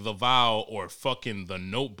memory in like The Vow or fucking The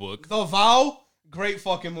Notebook. The Vow, great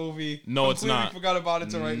fucking movie. No, it's Completely not. forgot about it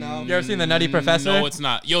till right now. You ever seen The Nutty Professor? No, it's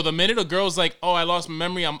not. Yo, the minute a girl's like, "Oh, I lost my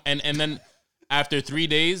memory," and then after 3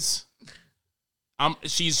 days,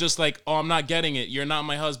 she's just like, "Oh, I'm not getting it. You're not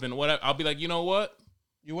my husband." Whatever. I'll be like, you know what?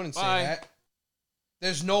 You wouldn't Bye. say that.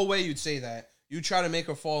 There's no way you'd say that. You try to make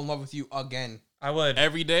her fall in love with you again. I would.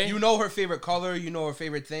 Every day. You know her favorite color. You know her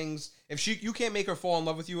favorite things. If you can't make her fall in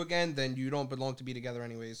love with you again, then you don't belong to be together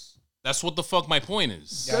anyways. That's what the fuck my point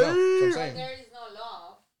is. Yeah, I know. That's what I'm But saying. there is no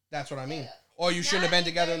love. That's what I mean. Or you shouldn't have been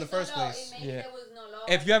together in the first place. Yeah. There was no love.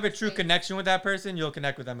 If you have a true Crazy. connection with that person, you'll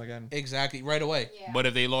connect with them again. Exactly, right away. Yeah. But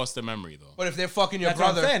if they lost their memory though. But if they're fucking your That's what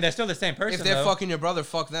I'm brother, saying. They're still the same person. if they're though. fucking your brother,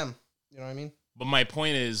 fuck them. You know what I mean? But my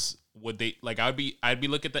point is, would they like? I'd be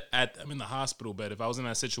looking at them in the hospital bed. If I was in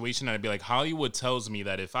that situation, I'd be like, Hollywood tells me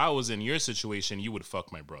that if I was in your situation, you would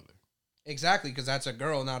fuck my brother. Exactly, because that's a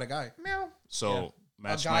girl, not a guy. So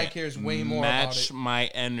match A guy my, cares way more about match it. my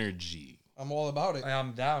energy. I'm all about it.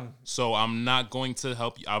 I'm down. So I'm not going to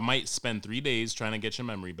help you. I might spend 3 days trying to get your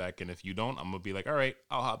memory back, and if you don't, I'm gonna be like, all right,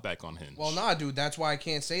 I'll hop back on Hinge. Well, nah, dude, that's why I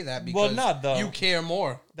can't say that Well, because not though. you care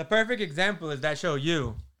more. The perfect example is that show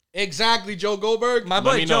You. Exactly, Joe Goldberg. My Let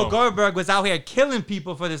boy me Joe know. Goldberg was out here killing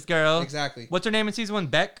people for this girl. Exactly. What's her name in season 1?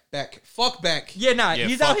 Beck? Beck. Fuck Beck. Yeah, nah, Yeah,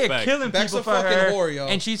 he's fuck out here Beck. killing Beck's people a for fucking her, whore, yo.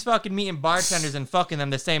 and she's fucking meeting bartenders and fucking them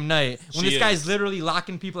the same night. When She this guy's is. literally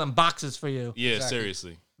locking people in boxes for you. yeah, Exactly.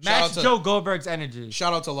 seriously, Shout Match out to- Joe Goldberg's energy.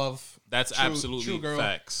 Shout out to Love. that's True- absolutely true girl.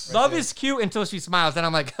 facts. Right Love there. is cute until she smiles. Then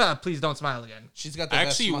I'm like, huh, please don't smile again. She's got the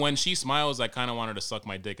Actually, best when she smiles, I kind of want her to suck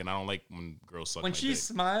my dick, and I don't like when girls suck When my she dick.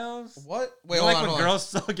 smiles, What? Wait, you hold like on, when hold on. girls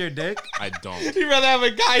suck your dick? I don't. You'd rather have a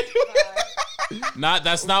guy do it?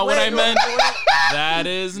 That's not what I meant. That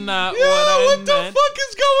is not Yo, what I what the meant. fuck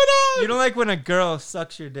is going on? You don't like when a girl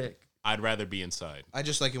sucks your dick? I'd rather be inside. I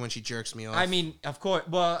just like it when she jerks me off. I mean, of course.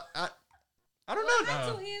 Well, I don't I know. had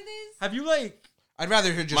though. to hear this. Have you like? I'd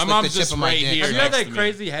rather her just My lick mom's the tip just of my right dick. here. Have you had next like to me.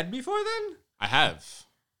 crazy head before then? I have.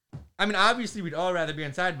 I mean, obviously we'd all rather be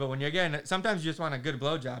inside, but when you're getting, sometimes you just want a good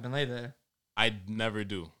blowjob and lay there. I never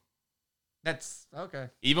do. That's okay.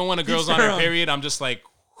 Even when a Each girl's on their her own. period, I'm just like,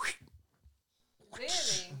 Really?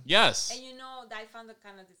 yes. And you know, I found it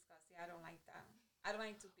kind of disgusting. I don't like that. I don't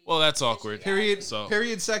like to be. Well, that's awkward. Period. So-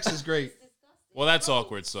 Period sex is great. Well, that's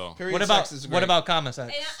awkward. So Period What about sex is great. what about common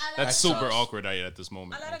sex? And a lot that's of super girls- awkward at this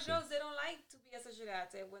moment. A lot of actually. girls, they don't like to be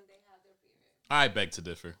exagerate when they have their period. I beg to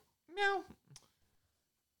differ. Meow.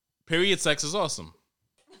 Period sex is awesome.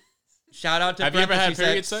 Shout out to Have you ever had parentheses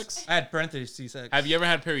period sex? I had parentheses sex. Have you ever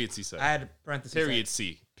had period C sex? I had parentheses Period sex.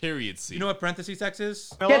 C. Period C. You know what parentheses sex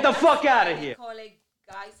is? Get the fuck out of here. Call it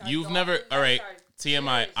guys are You've dogs, never. guys All right. are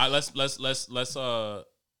TMI. killers.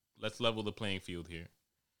 Let's level the playing field here.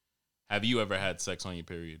 Have you ever had sex on your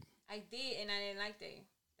period? I did, and I didn't like it.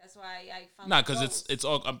 That's why I found. Nah, it because gross. it's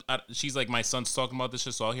all. She's like, my son's talking about this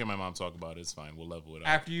shit, so I'll hear my mom talk about it. It's fine. We'll level it out.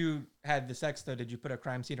 After you had the sex, though, did you put a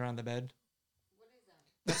crime scene around the bed?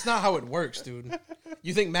 That's not how it works, dude.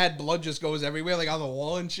 You think mad blood just goes everywhere, like on the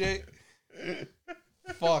wall and shit?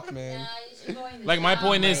 Fuck, man. Nah, you Like my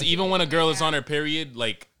point is, even when a girl is on her period,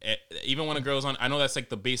 like even when a girl's on, I know that's like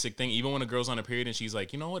the basic thing. Even when a girl's on her period and she's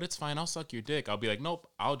like, you know what, it's fine, I'll suck your dick. I'll be like, nope,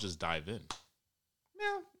 I'll just dive in.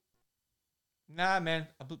 Yeah. Nah, man,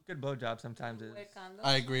 a good blowjob sometimes is.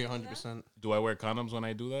 I agree 100%. Do I wear condoms when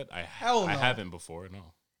I do that? Hell I no. haven't before.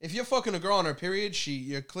 No. If you're fucking a girl on her period,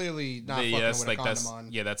 you're clearly not fucking with a condom on.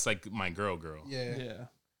 Yeah, that's like my girl. Yeah.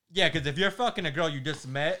 Yeah, because if you're fucking a girl you just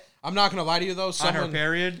met I'm not gonna lie to you though. on her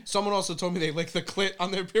period, Someone also told me they lick the clit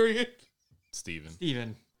on their period. Steven. Me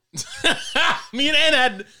and Ant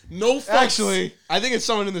had no fucks. Actually, I think it's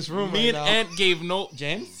someone in this room. Me right and now. Ant gave no.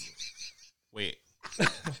 James? Wait. He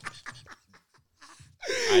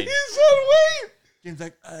said, "Wait." James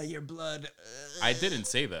like, your blood. I didn't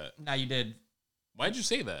say that. Nah, you did. Why'd you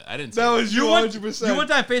say that? I didn't say That that. was you 100%. You one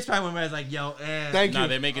time FaceTime when I was like, yo, Thank Nah, you.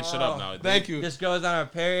 they making shit up now. Thank you. this girl's on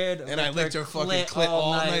her period. And I licked her fucking clit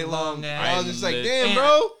all night long. and, I was just like, lit- damn,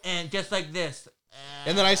 bro. and just like this.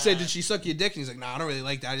 And then I said, did she suck your dick? And he's like, nah, I don't really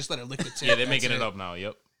like that. I just let her lick the tip. Yeah, they're That's making it up now.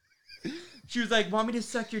 Yep. She was like, want me to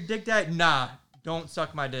suck your dick, Dad? Nah, don't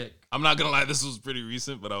suck my dick. I'm not gonna lie, this was pretty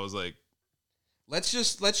recent, but I was like, Let's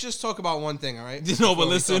just talk about one thing, all right? No, but Before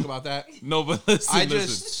we listen. talk about that. no, but listen, I listen.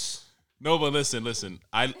 just No, but listen.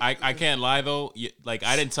 I can't lie though. Like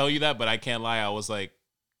I didn't tell you that, but I can't lie. I was like,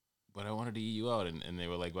 but I wanted to eat you out, and they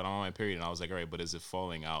were like, but I'm on my period, and I was like, all right, but is it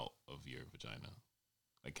falling out of your vagina?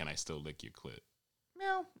 Like, can I still lick your clit?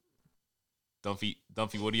 Meow. Dumpy,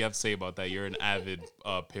 what do you have to say about that? You're an avid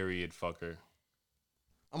period fucker.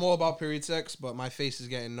 I'm all about period sex, but my face is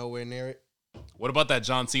getting nowhere near it. What about that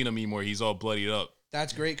John Cena meme where he's all bloodied up?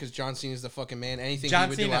 That's great because John Cena's the fucking man. Anything John he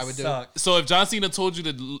would do, Cena I would do. sucks. So if John Cena told you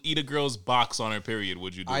to eat a girl's box on her period,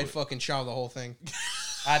 would you do I'd it? fucking chow the whole thing.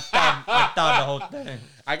 I thought the whole thing.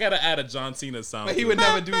 I gotta add a John Cena sound. But he to would it.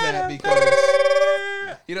 never do that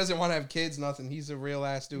because he doesn't want to have kids, nothing. He's a real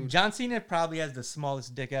ass dude. John Cena probably has the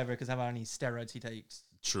smallest dick ever because how many steroids he takes.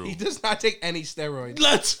 True. He does not take any steroids.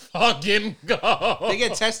 Let's fucking go. They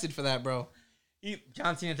get tested for that, bro.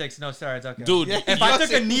 John Cena takes no steroids. Okay, Dude, Yeah, If I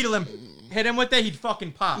took a needle and hit him with it, he'd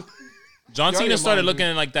fucking pop. John You're Cena your started mom,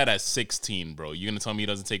 looking like that at 16, bro. You gonna tell me he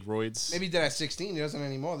doesn't take roids? Maybe he did at 16. He doesn't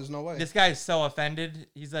anymore. There's no way. This guy's so offended.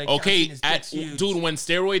 He's like, John Okay, Cena's dick's huge. dude, when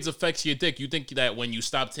steroids affects your dick, you think that when you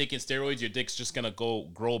stop taking steroids, your dick's just gonna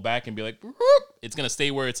grow back and be like, "Whoop." It's gonna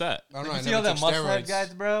stay where it's at. I don't know. You I see all never them took muscle head steroids.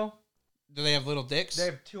 guys, bro? Do they have little dicks? They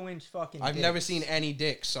have 2-inch fucking. I've dicks. never seen any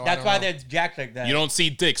dicks, so That's I why don't know. they're jacked like that. You don't see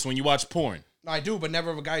dicks when you watch porn. No, I do, but never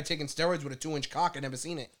of a guy taking steroids with a 2-inch cock. I never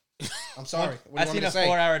seen it. I'm sorry. What do I you want seen me a to say?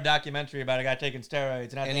 4-hour documentary about a guy taking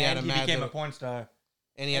steroids, and at And the he had end a he mad became a dick. porn star.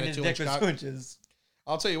 And he had And a his dick 2-inch was cock. 2 inches.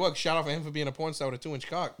 I'll tell you what. Shout out for him for being a porn star with a 2-inch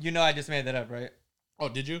cock. You know, I just made that up, right? Oh,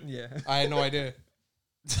 did you? Yeah. I had no idea.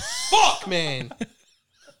 Fuck, man.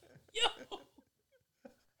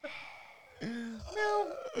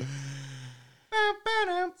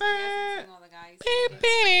 All the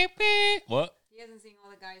guys. What? He hasn't seen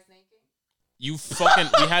all the guys naked. You fucking.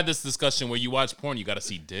 We had this discussion where you watch porn, you gotta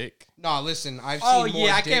see dick. No, listen. I've seen Oh more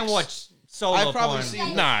yeah, I dicks. can't watch solo I've probably porn.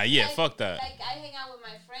 seen- Nah, yeah, fuck that. Like I hang out with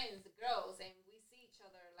my friends, the girls, and we see each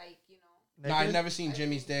other. Like No, I've never seen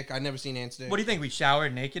Jimmy's dick. I've never seen Ant's dick. What do you think? We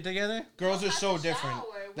showered naked together? Girls are Not so to different. shower.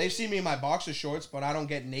 They see me in my boxer shorts, but I don't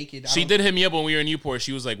get naked. I She don't- did hit me up when we were in Newport.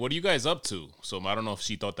 She was like, "What are you guys up to?" So I don't know if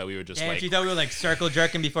she thought that we were just And like. she thought we were like circle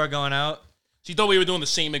jerking before going out. She thought we were doing the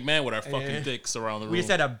Shane McMahon with our fucking Yeah. dicks around the room. We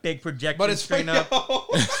just had a big projection But it's screen up.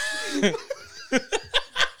 the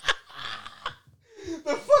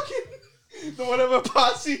fucking the whatever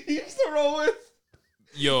posse he used to roll with.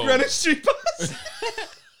 Yo, Greenwich Street posse.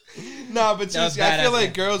 Nah, but That was seriously, I feel badass, like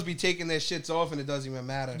man. girls be taking their shits off and it doesn't even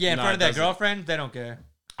matter. Yeah, in Nah, front it of their doesn't. girlfriends, they don't care.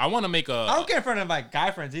 I want to make I a. don't care in front of my guy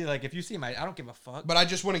friends either. Like if you see my, I don't give a fuck. But I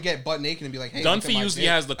just want to get butt naked and be like, hey, look at Dunphy my usually dick.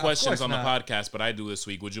 has the questions course on the not. podcast, but I do this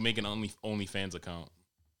week. Would you make an OnlyFans account?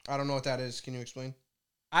 I don't know what that is. Can you explain?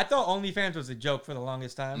 I thought OnlyFans was a joke for the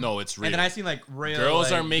longest time. No, it's real. And then I seen like real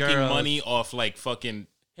Girls like, are making girls. money off like fucking.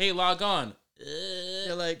 Hey, log on.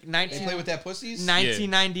 They're like They 19, play with that pussies?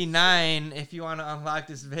 1999. If you want to unlock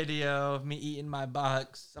this video of me eating my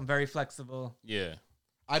box, I'm very flexible. Yeah.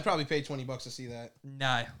 I'd probably pay $20 to see that.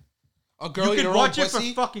 Nah, A girl you eat can her watch own it for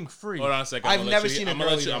pussy? fucking free. Hold on a second. I've I'm gonna never let you- seen a I'm gonna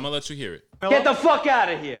girl let you. eat I'm gonna let you hear it. Get the fuck out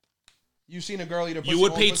of here. You seen a girl eat a pussy? You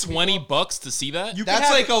would own pay pussy $20 before? to see that? You That's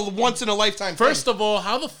can like have- a once in a lifetime First thing. of all,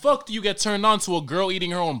 how the fuck do you get turned on to a girl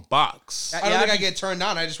eating her own box? I don't Yeah, think I that'd get turned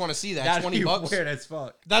on. I just want to see that. That'd $20. be weird as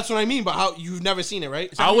fuck. That's what I mean. But how you've never seen it, right?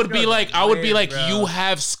 I would be girls like, are weird, bro. you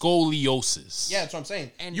have scoliosis. Yeah, that's what I'm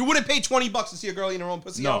saying. And- You wouldn't pay $20 to see a girl eat her own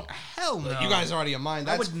pussy. No. out? Hell no. You guys are already a mind.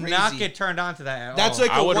 I That's would crazy. not get turned on to that at That's all.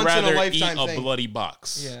 like I a would once in a rather eat lifetime a thing. bloody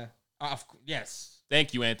box. yeah. Yes.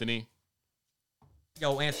 Thank you, Anthony.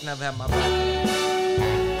 Yo, Ants never had my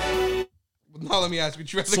back. Now let me ask you,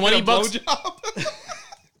 would you rather 20 get a bucks? blowjob?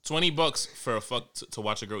 $20 for a fuck to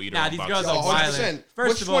watch a girl eat her Nah, own these box. girls Oh, are wild. 100%. First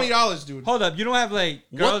What's of all, $20, dude? Hold up, you don't have like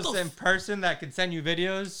What girls the in person that can send you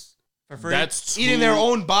videos for free? That's Eating their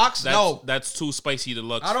own box? No. That's two spicy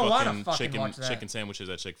deluxe I don't wanna fucking fucking watch that. chicken sandwiches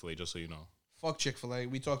at Chick-fil-A, just so you know. Fuck Chick-fil-A.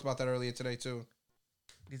 We talked about that earlier today, too.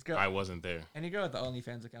 These girls. I wasn't there. Any girl with the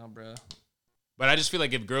OnlyFans account, bro. But I just feel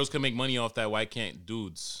like if girls can make money off that, why can't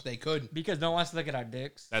dudes? They could. Because no one wants to look at our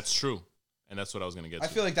dicks. That's true. And that's what I was going to get I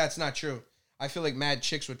to. feel like that's not true. I feel like mad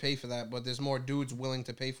chicks would pay for that, but there's more dudes willing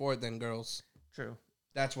to pay for it than girls. True.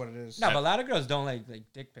 That's what it is. No, but a lot of girls don't like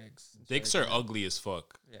dick pics. and shit Dicks like are that. ugly as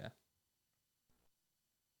fuck. Yeah.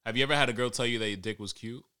 Have you ever had a girl tell you that your dick was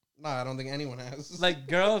cute? Nah, I don't think anyone has. Like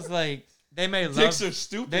girls, like they may love. dicks are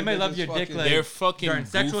stupid. They may They're love just your dick fucking- like They're fucking during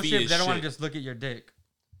sexual goofy shit. as They don't want shit. to just look at your dick.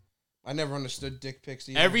 I never understood dick pics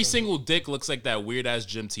either. Every single dick looks like that weird ass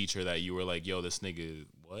gym teacher that you were like, yo, this nigga,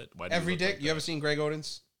 what? Why do Every look dick? like You that? ever seen Greg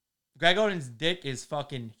Oden's? Greg Oden's dick is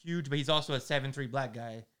fucking huge, but he's also a 7'3" black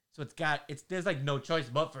guy. So there's like no choice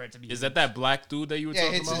but for it to be. Is huge. that black dude that you were Yeah,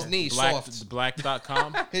 talking it's about? his knee, Black, soft.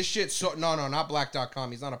 Black.com? His shit so no, not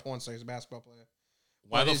black.com. He's not a porn star, he's a basketball player.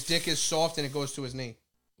 Why But the his dick is soft and it goes to his knee.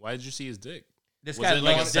 Why did you see his dick? This Was guy it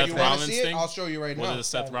like a loves Seth dick You want to Rollins see it? thing? I'll show you right Was now. it a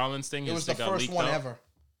Seth Rollins thing? It His was the dick got first leaked one out? ever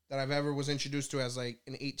that I've ever was introduced to as like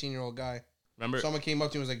an 18-year-old guy. Remember, Someone came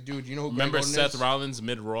up to me and was like, dude, you know who Greg remember Oden Seth is? Rollins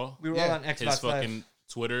mid-raw? We were Yeah. all on His Xbox fucking Live.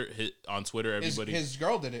 Twitter, on Twitter, everybody. His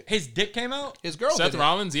girl did it. His dick came out. His girl Seth did it.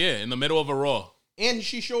 Rollins, yeah, in the middle of a Raw. And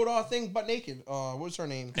she showed our thing butt naked. What was her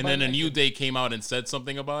name? And then a New Day came out and said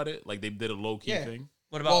something about it. Like they did a low-key Yeah. thing.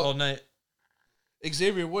 What about Well- Old Night?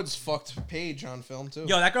 Xavier Woods fucked Paige on film too.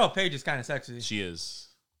 Yo, that girl Paige is kind of sexy. She is.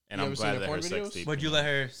 And You I'm ever seen glad her that porn her sex videos? tape. Would you let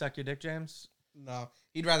her suck your dick, James? No,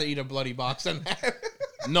 he'd rather eat a bloody box than that.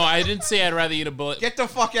 No, I didn't say I'd rather eat a bullet. Get the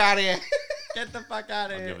fuck out of here. Get the fuck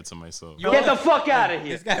out of I'll here. give it to myself. Yo, Get the fuck out of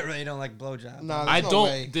here. This guy really don't like blowjobs. No, I there's no don't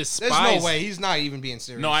way. despise- There's no way. He's not even being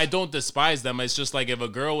serious. No, I don't despise them. It's just like if a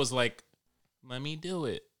girl was like, "Let me do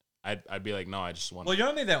it," I'd be like, "No, I just want." Well, you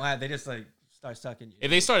don't think they don't have. They just like start sucking you.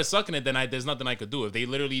 If they started sucking it, then there's nothing I could do. If they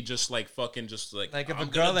literally just like fucking just like Like if I'm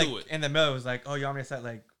a girl gonna like do it. in the middle was like, "Oh, you want me to set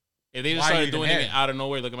like?" If they just why are you started even doing here? it out of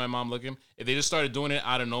nowhere, look at my mom looking. If they just started doing it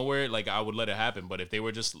out of nowhere, like I would let it happen. But if they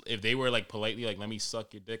were like politely like, "Let me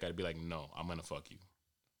suck your dick," I'd be like, "No, I'm gonna fuck you."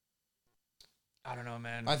 I don't know,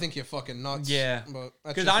 man. I think you're fucking nuts. Yeah. but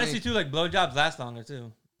Because honestly, too, like blowjobs last longer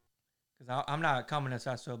too. Because I'm not coming as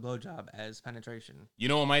fast to a blowjob as penetration. You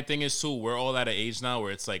know what my thing is too? We're all at an age now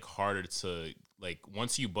where it's like harder to like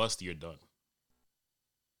once you bust, you're done.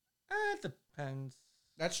 It depends.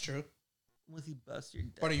 that's true. Once you bust, you're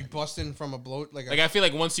dead. But are you busting from a blow like, Like I feel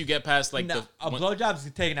like once you get past like no, a blowjob's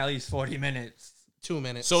taking at least 40 minutes. 2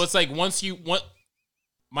 minutes? so it's like once you want.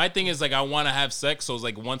 My thing is like I want to have sex, so it's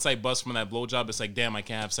like once I bust from that blowjob, it's like damn, I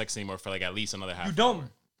can't have sex anymore for like at least another half. You don't. hour.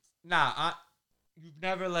 Nah, you've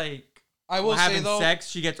never like. I will while say having though, sex,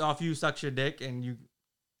 she gets off you, sucks your dick, and you.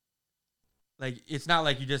 Like it's not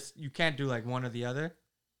like you can't do like one or the other.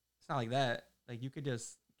 It's not like that. Like you could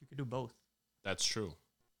do both. That's true.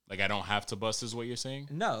 Like I don't have to bust, is what you're saying?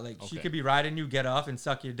 No, like she Okay. could be riding you, get off, and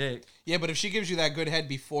suck your dick. yeah, but if she gives you that good head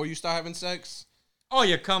before you start having sex, Oh,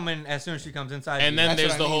 you're coming as soon as she comes inside. And you. then That's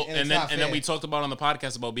there's what the I mean, whole, and it's and then not and then fair. we talked about on the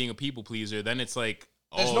podcast about being a people pleaser. Then it's like,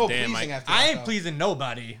 there's oh no damn, pleasing after I that, ain't though. pleasing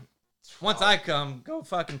nobody. Once I come, go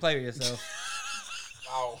fucking play with yourself.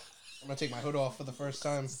 Wow. I'm gonna take my hood off for the first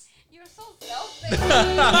time. You're so selfish.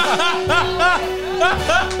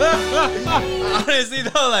 Honestly,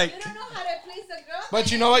 though, like You don't know how to please a girl.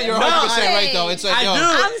 But you know what? You're 100% right though. It's like, I yo,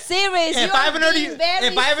 do. I'm serious. If you I haven't are already, being very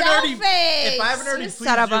if I haven't already selfish. pleased you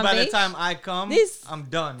by the bitch. time I come, This- I'm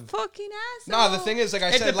done. Fucking asshole. nah, the thing is, like I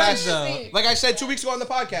It said depends, last, though. like I said 2 weeks ago on the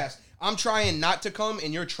podcast, I'm trying not to come,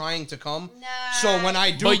 and you're trying to come. Nah. So when I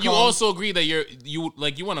do, But you come, also agree that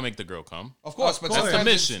you want to make the girl come. of course, but course. sometimes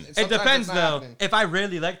That's the it's- mission. It sometimes depends it's not though. happening. If I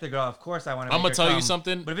really like the girl, of course I want to. I'ma tell you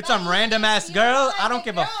something. But if it's some random ass girl, I don't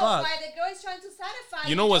give a fuck. Why the girl is trying to satisfy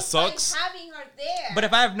You know what just by sucks? having her there. But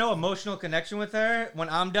if I have no emotional connection with her, when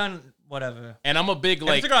I'm done, whatever. And I'm a big If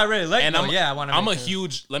like, it's a girl I really like, and though, I'm yeah, I want to. I'm a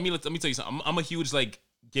huge. Let me tell you something. I'm a huge like,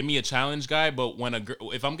 give me a challenge guy. But when a girl,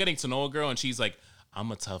 if I'm getting to know a girl and she's like, I'm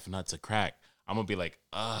a tough nut to crack, I'm gonna be like,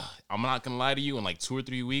 I'm not gonna lie to you. In like 2 or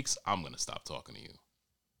 3 weeks, I'm gonna stop talking to you.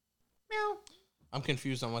 I'm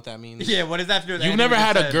confused on what that means. Yeah, what does that have to do with You've anything never you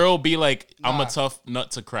had a said? girl be like, I'm Nah. a tough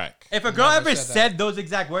nut to crack. If a girl Never ever said said, that. those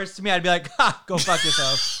exact words to me, I'd be like, ha, go fuck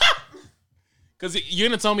yourself. Because you're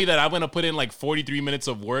gonna tell me that I'm gonna put in like 43 minutes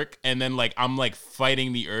of work and then like I'm like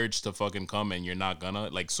fighting the urge to fucking come and you're not gonna,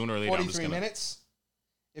 like, sooner or later I'm just 43 gonna. minutes.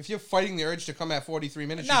 If you're fighting the urge to come at 43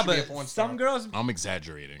 minutes, you Nah, should be a but porn star. some girls. I'm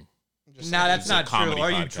exaggerating. I'm just Nah, saying. that's It's a not true. comedy Or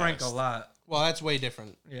you podcast. drink a lot. Well, that's way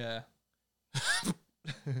different. Yeah.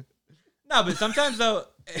 No, but sometimes though,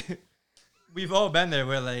 we've all been there.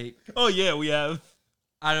 Where like, Oh yeah, we have.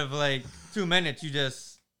 out of like 2 minutes, you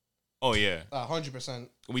just. Oh yeah, 100%.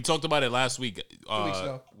 we talked about it last week. weeks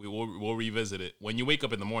ago. We'll revisit it. When you wake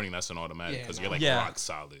up in the morning, that's an automatic Yeah, because no. you're like Yeah. rock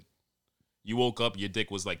solid. You woke up, your dick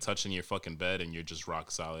was like touching your fucking bed, and you're just rock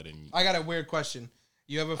solid. And I got a weird question.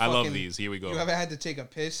 You ever I fucking, love these. Here we go. You ever had to take a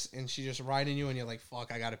piss and she just riding you and you're like,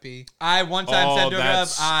 fuck, I gotta pee? I one time said to her,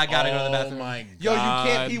 that's- I gotta go to the bathroom. Oh my god. Yo, you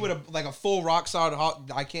can't pee with a full rock solid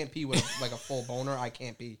hot. I can't pee with like a full boner. I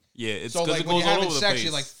can't pee. Yeah, it's So because like it when goes you're all having over the sex, place.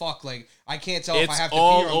 you're like, fuck, like I can't tell if I It's have to pee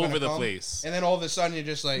all or I'm over gonna the come. place. And then all of a sudden you're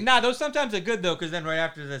just like, Nah, those sometimes are good though, because then right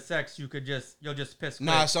after the sex, you'll just piss. Quick.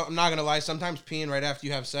 nah. So I'm not gonna lie. Sometimes peeing right after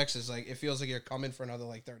you have sex is like it feels like you're coming for another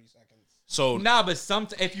like 30 seconds. So Nah, but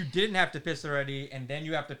if you didn't have to piss already and then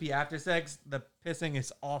you have to pee after sex, the pissing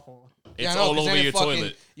is awful. it's I know, all 'cause then over it your fucking-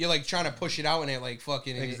 toilet. You're like trying to push it out and it like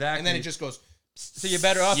fucking and then Exactly. it just goes. So you're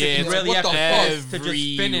better off Yeah, if you it's really like, have to what the piss to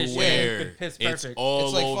just finish and you Everywhere. could piss It's perfect. all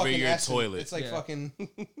It's like over fucking your essence. toilet. It's like Yeah. fucking.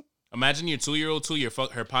 Imagine your 2-year-old too.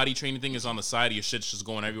 Her potty training thing is on the side. Your shit's just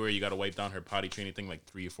going everywhere. You got to wipe down her potty training thing like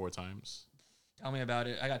 3 or 4 times. Tell me about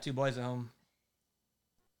it. I got 2 boys at home.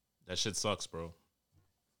 That shit sucks, bro.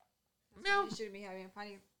 You should be having a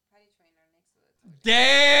potty trainer next to it.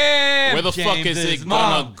 Damn. Where the fuck is it James's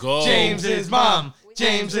gonna mom. go? James's mom. We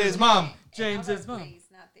James's have- mom. in James's another mom. place,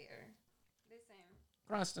 not there. Listen,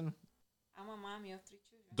 Croston. I'm a mommy of 3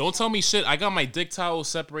 children. Don't tell me shit. I got my dick towels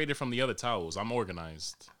separated from the other towels. I'm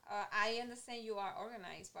organized. I understand you are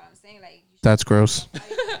organized, but I'm saying like you should That's gross. have a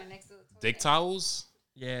potty trainer next to the toilet. Dick towels?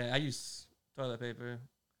 Yeah, I use toilet paper.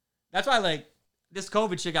 That's why, like, this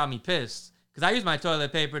COVID shit got me pissed. Because I use my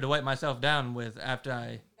toilet paper to wipe myself down with after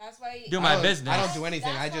I That's why do I my don't- business. I don't do anything.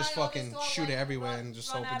 I That's just why I fucking always shoot it run- everywhere run- and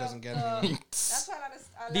just run hope it out doesn't of get the- anywhere. That's why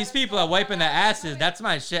a lot These of people stuff are wiping run their out of the asses. toilet. That's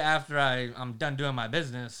my shit after I'm done doing my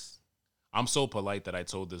business. I'm so polite that I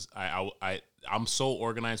told this. I'm so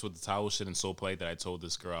organized with the towel shit and so polite that I told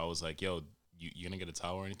this girl, I was like, yo, you gonna get a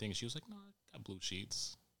towel or anything? And she was like, no, I got blue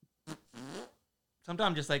sheets. Sometimes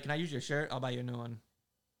I'm just like, can I use your shirt? I'll buy you a new one.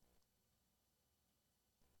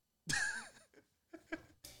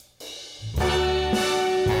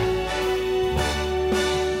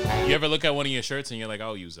 You ever look at one of your shirts and you're like,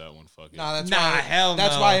 I'll use that one. Fuck it. Nah, that's Nah, why. hell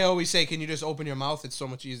That's no. why I always say, can you just open your mouth? It's so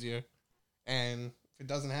much easier. And if it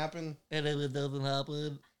doesn't happen, It doesn't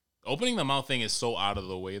happen. Opening the mouth thing is so out of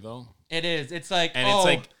the way though. It is. It's like, And oh, it's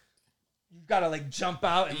like, you gotta like jump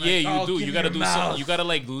out and yeah, like, you oh, do. give You me gotta your do mouth. something. You gotta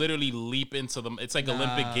like literally leap into them. It's like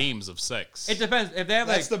Olympic Nah. games of sex. It depends if they have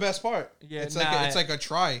like. that's the best part. Yeah, it's nah, like a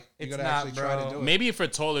try. You it's gotta not, actually try to bro. do it. Maybe for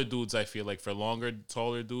taller dudes, I feel like for longer,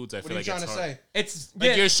 taller dudes, I What feel are you like trying it's to hard. say? It's Like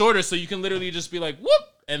yeah, you're shorter, so you can literally just be like, whoop,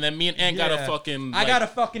 and then me and Ant gotta yeah. fucking. I like- gotta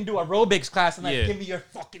fucking do aerobics class and like Yeah. give me your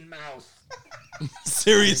fucking mouth.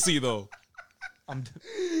 seriously though. I'm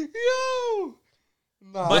Yo.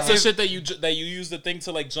 Nah, What's the shit that you use the thing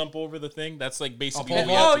to like jump over the thing? That's like basically. what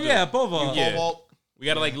we have oh to do. yeah, Bovo. Yeah. Well, We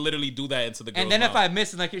gotta like literally do that into the girl's And then if mouth. I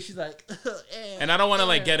miss and like she's like, And I don't want to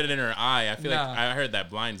like get it in her eye. I feel Nah. like I heard that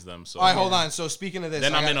blinds them. So all right, hold on. So speaking of this,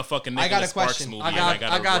 then I I'm got- in a fucking I got a Nicholas Sparks question. movie I and got- I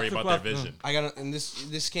gotta I got worry two about their questions. vision. I got and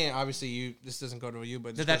this can't obviously you. This doesn't go to you, but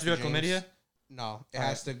does this that have to do goes with James. chlamydia? No, it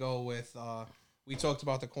has to go with. We talked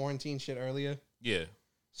about the quarantine shit earlier. Yeah.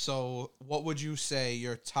 So, what would you say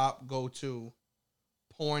your top go-to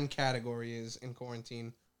porn category is in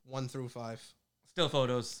quarantine? 1 through 5. Still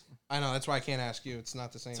photos. I know that's why I can't ask you. It's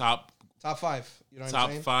not the same. Top 5. You know what I'm top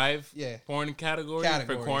saying? 5. Yeah. Porn category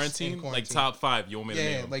Categories for in quarantine. Like quarantine. top 5. You want me to Yeah,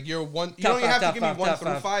 name yeah, them? like your one. You Top don't even five, have to top give me five, 1 top through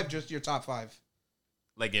five. 5. Just your top 5.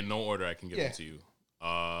 Like in no order, I can give Yeah. it to you.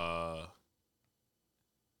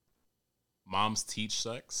 Moms teach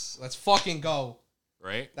sex, Let's fucking go.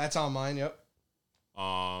 right? That's on mine. Yep. The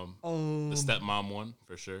stepmom one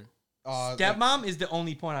for sure. Stepmom is the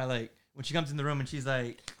only porn I like. When she comes in the room and she's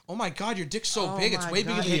like, Oh my god, your dick's so Oh big. It's my way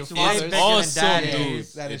bigger God, than your it's way father's. bigger than Awesome, daddy's.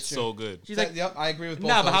 dude. That is It's true. so good. she's like, Yep, I agree with both.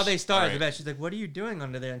 nah, but how those. they start is Alright. the best. She's like, what are you doing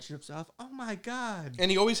under there? And she rips off. Oh my god.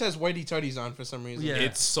 And he always has whitey tutties on for some reason. Yeah.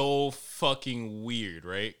 It's so fucking weird,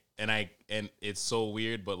 right? And it's so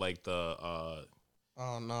weird, but like the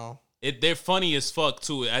Oh no. they're funny as fuck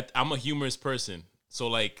too. I'm a humorous person, so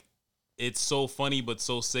like it's so funny but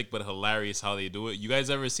so sick but hilarious how they do it. You guys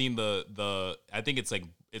ever seen the I think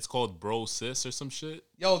it's called Bro Sis or some shit?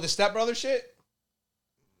 Yo, the stepbrother shit.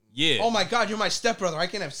 Yeah. Oh my god, you're my stepbrother. I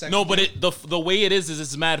can't have sex. No, with but you. the way it is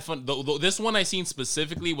it's mad fun. This one I seen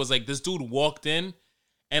specifically was like this dude walked in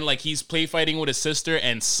and like he's play fighting with his sister,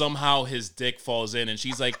 and somehow his dick falls in, and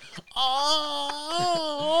she's like,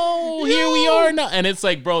 "Oh, here we are now." And it's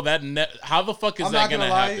like, bro, how the fuck is I'm that not gonna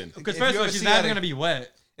gonna lie. happen? Because If first you of all, ever she's see not that gonna be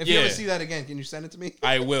wet. If you Yeah. ever see that again, can you send it to me?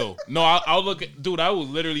 I will. No, I'll look at, dude. I will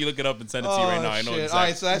literally look it up and send it to you right now. I know shit. exactly. All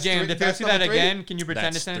right, so that's James, three. if you ever That's see that number three? again, can you pretend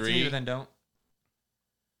to That's send it to me, three. but then don't?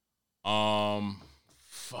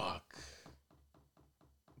 Fuck.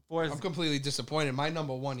 4 is I'm completely disappointed. My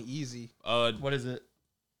number one, easy. what is it?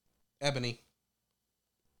 Ebony.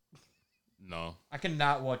 No. I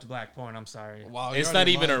cannot watch black porn. I'm sorry. Wow, It's you're not on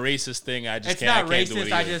your even a mind. racist thing. I just It's can't. not I can't do racist.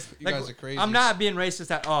 it I either. just You like, guys are crazy. I'm not being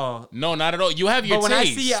racist at all. No, not at all. You have your But when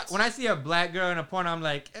taste. I see a black girl in a porn, I'm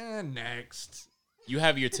like, next. You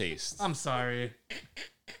have your taste. I'm sorry.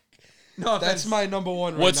 No offense. That's my number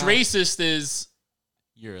one. Right What's now. racist is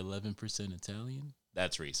you're 11% Italian.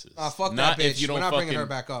 That's racist. Fuck Not that bitch. if you don't We're not bringing her fucking.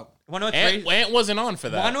 back up. Wanna know what's Ant, racist? Ant wasn't on for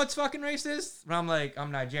that. Wanna know what's fucking racist? When I'm like,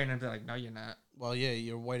 I'm Nigerian, and they're like, no, you're not. Well, yeah,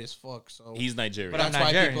 you're white as fuck. So He's Nigerian. But I'm that's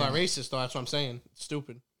why Nigerian. people are racist. Though that's what I'm saying. It's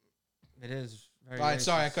stupid. It is very All right, racist.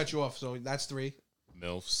 sorry I cut you off. So that's three.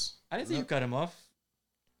 MILFs. I didn't say you cut him off.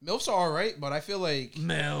 MILFs are all right, but I feel like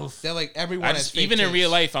MILF. they're like everyone. I has just, fake even in tits. real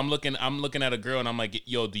life, I'm looking at a girl and I'm like,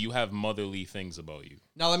 yo, do you have motherly things about you?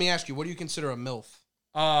 Now let me ask you, what do you consider a MILF?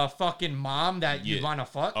 Fucking mom that you Yeah. wanna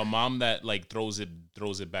fuck? A mom that like throws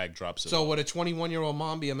it back, drops it. So off. would a 21-year-old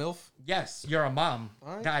mom be a MILF? Yes, you're a mom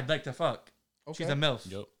All right. that I'd like to fuck. Okay. She's a MILF.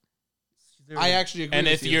 Yep. I actually agree. And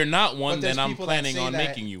with if you. you're not one, But there's then I'm people that planning say on that-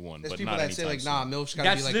 making you one, There's but people not that say anytime like, soon. nah, MILF's gotta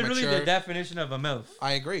That's be like literally mature. the definition of a MILF.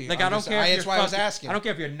 I agree. Like, I'm I don't just- care if That's you're why I was fucking- asking. I don't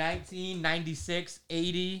care if you're 19, 96,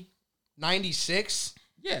 80. 96.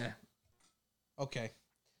 Yeah. Okay.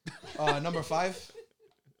 Number 5.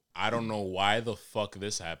 I don't know why the fuck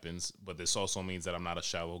this happens, but this also means that I'm not a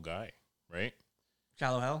shallow guy, right?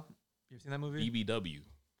 Shallow Hell. You ever seen that movie? BBW.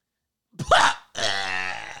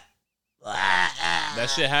 That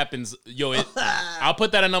shit happens. Yo, I'll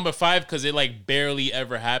put that at number 5 because it like barely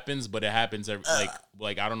ever happens, but it happens every,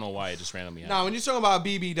 like I don't know why it just randomly Now, happens. when you're talking about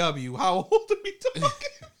BBW, how old are we talking?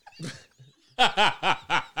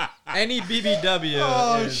 Any BBW.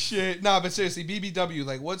 Oh is, shit! Nah, but seriously, BBW.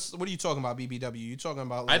 Like, what are you talking about? BBW? You talking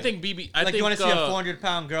about? Like, I think BB. I like think you want to see a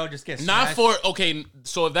 400-pound girl just get not smashed? for okay.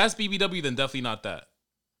 So if that's BBW, then definitely not that.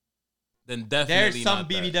 Then definitely There's some not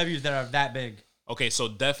that. BBWs that are that big. Okay, so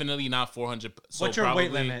definitely not 400. So What's your probably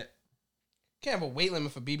weight limit? can't have a weight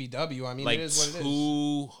limit for BBW. I mean, Like it is what it is.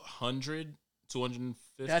 200,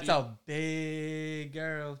 250. That's a big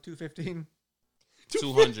girl. 215.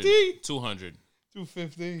 200. 200.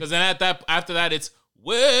 250. Because then after that, it's It's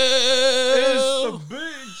well. a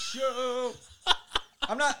big show.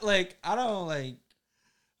 I'm not like, I don't like.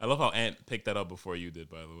 I love how Ant picked that up before you did.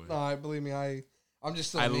 By the way, No, believe me, I'm just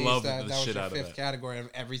still I amazed love that the that was shit your out of 5th that. category of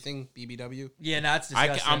everything BBW. Yeah, no, it's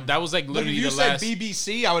disgusting. that was like Look, literally if you the said last.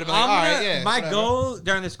 BBC, I would have been like, all right, yeah. my whatever. goal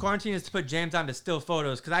during this quarantine is to put James on to still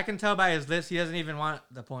photos because I can tell by his list he doesn't even want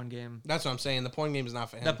the porn game. That's what I'm saying. The porn game is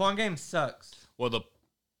not for him. The porn game sucks. Well,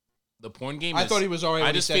 the porn game. I is- thought he was alright I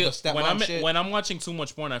when he just said feel the stepmom when I'm shit. when I'm watching too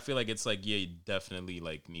much porn, I feel like it's like yeah, you definitely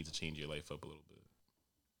like need to change your life up a little bit.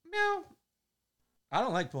 Meow. I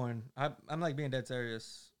don't like porn. I'm like being dead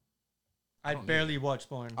serious. I don't barely watch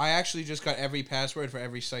porn. I actually just got every password for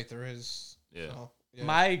every site there is. Yeah. So, yeah.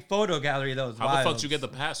 My photo gallery though is How wild. the fuck did you get the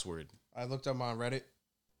password? I looked up on Reddit.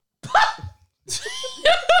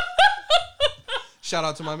 Shout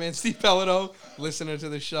out to my man Steve Pellito, listener to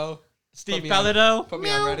the show. Steve Put me on- Pellito? Put me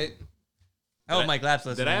on Reddit. I hope Mike Laps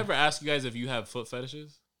listening. Did I ever ask you guys if you have foot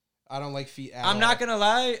fetishes? I don't like feet at I'm all. not gonna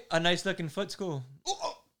lie. A nice looking foot's cool.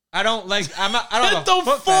 Oh, I don't like. I don't have What a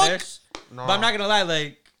the foot fuck? fetish. But I'm not gonna lie.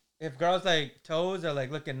 Like if girls like toes are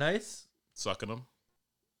like looking nice. Sucking them.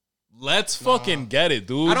 Let's fucking get it,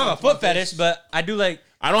 dude. I don't have a foot fetish, but I do like.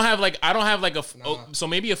 I don't have like a. Oh, so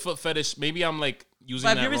maybe a foot fetish. Maybe I'm like using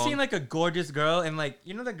Have that you ever wrong. seen like a gorgeous girl and like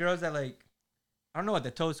you know the girls that like I don't know what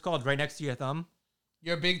the toe's called right next to your thumb.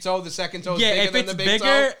 Your big toe, the second toe is Yeah, bigger if than it's the big bigger,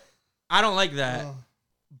 toe. I don't like that. Oh.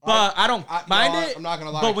 But I don't mind it. I'm not gonna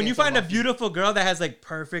lie. I But when can't you feel find a my feet. beautiful girl that has like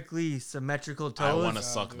perfectly symmetrical I toes, want to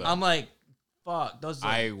suck them. I'm like, fuck those. Are,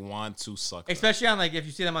 I want to suck them. especially on like if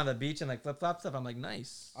you see them on the beach and like flip flop stuff, I'm like,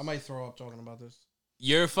 nice. I might throw up talking about this.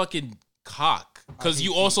 You're a fucking cock. Because hate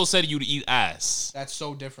you feet. also said you'd eat ass. That's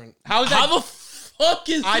so different. How's that? How the fuck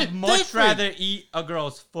is I'd it much different? rather eat a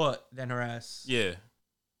girl's foot than her ass. Yeah.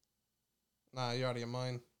 Nah, you're out of your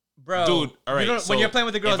mind. Bro, Dude, all right. you don't- when you're playing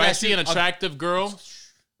with the girls, if I see an actually- attractive girl,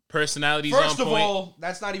 personality's First on of point. all,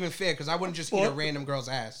 that's not even fair because I wouldn't just eat a random girl's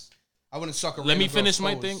ass. I wouldn't suck a Let me random finish girl's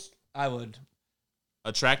my toes. thing. I would.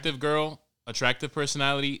 Attractive girl, attractive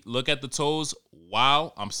personality. Look at the toes.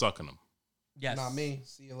 Wow, I'm sucking them. Yes. Not me.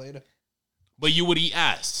 See you later. But you would eat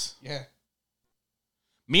ass. Yeah.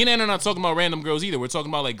 Me and Anna are not talking about random girls either. We're talking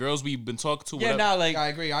about like girls we've been talking to. Yeah, whatever. no, like I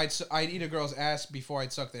agree. I'd eat a girl's ass before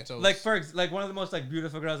I'd suck their toes. like one of the most like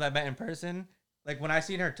beautiful girls I met in person. Like when I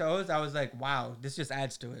seen her toes, I was like, wow, this just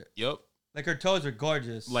adds to it. Yep. Like her toes are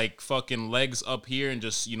gorgeous. Like fucking legs up here and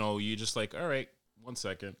just, you just like, all right, 1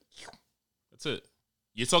 second. That's it.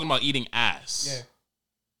 You're talking about eating ass.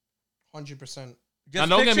 yeah. 100%. just now,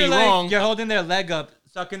 don't get picture, me like, wrong. You're holding their leg up,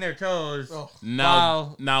 sucking their toes. Oh.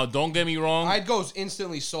 Now, Wow. don't get me wrong. I'd go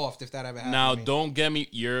instantly soft if that ever happened. Now, to me. don't get me.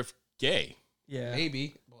 You're gay. Yeah.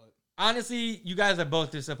 Maybe. But Honestly, you guys are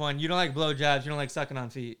both disappointing. You don't like blowjobs. You don't like sucking on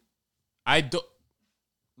feet. I don't.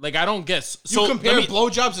 Like, I don't guess. you So compare let me-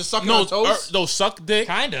 blowjobs to sucking on toes? no, suck dick.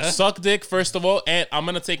 Kinda. Suck dick, first of all. And I'm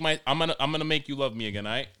gonna make you love me again,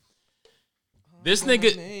 all right? This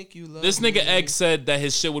nigga Egg said that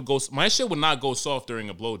his shit would go. My shit would not go soft during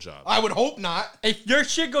a blowjob. I would hope not. If your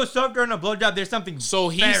shit goes soft during a blowjob, there's something. So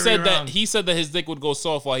he very said wrong. that his dick would go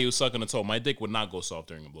soft while he was sucking a toe. My dick would not go soft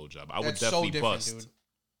during a blowjob. I would That's definitely so different, bust. dude.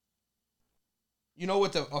 You know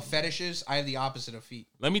what a fetish is? I have the opposite of feet.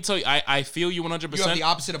 Let me tell you, I feel you 100%. You have the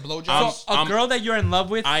opposite of blowjobs? So a girl that you're in love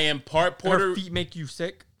with, I am part her Puerto. feet make you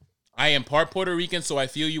sick. I am part Puerto Rican, so I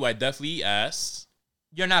feel you. I definitely eat ass.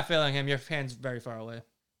 You're not feeling him. Your hand's very far away.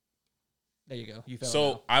 There you go. You feel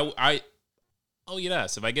So I'll eat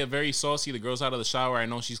ass. If I get very saucy, the girl's out of the shower. I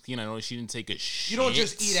know she's clean. I know she didn't take a shit. You don't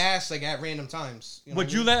just eat ass like at random times. You know Would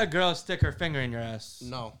what I you mean? let a girl stick her finger in your ass?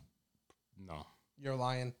 No. No. You're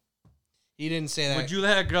lying. He didn't say that. Would you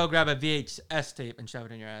let a girl grab a VHS tape and shove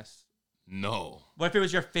it in your ass? No. What if it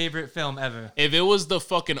was your favorite film ever? If it was the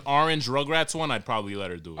fucking orange Rugrats one, I'd probably let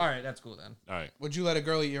her do it. All right, that's cool then. All right. Would you let a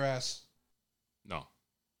girl eat your ass? No.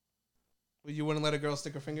 You wouldn't let a girl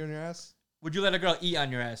stick her finger in your ass? Would you let a girl eat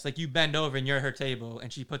on your ass? Like you bend over and you're at her table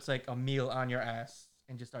and she puts like a meal on your ass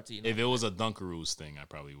and just starts eating If it was a Dunkaroos thing, I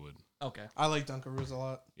probably would. Okay. I like Dunkaroos a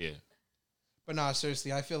lot. Yeah. But nah,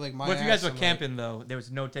 seriously, I feel like my What if you guys ass, were I'm camping though? There was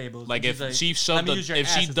no tables. Like and if she's she shoved "Let me use your if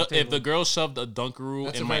ass as a if the table." girl shoved a Dunkaroo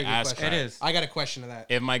That's in a my very good ass question. crack. It is. I got a question to that.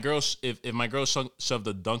 If my girl shoved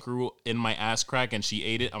a Dunkaroo in my ass crack and she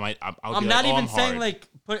ate it, I'll I'm be not like, even I'm saying hard. like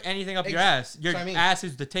put anything up your Ex- ass. Your that's what I mean. ass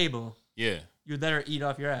is the table. Yeah. You let her eat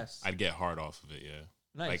off your ass. I'd get hard off of it, yeah.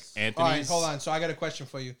 Nice. Like All Anthony's. right, hold on. So I got a question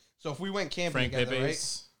for you. So if we went camping Frank together, right?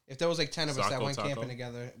 Pepe's. If there was like 10 of us that Saco went Taco. camping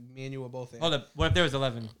together, me and you were both in. Hold up. What if there was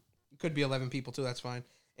 11? It could be 11 people too, that's fine.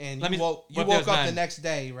 And Let you me- woke what if there was up the 9? next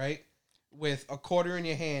day, right? With a quarter in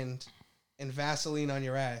your hand and Vaseline on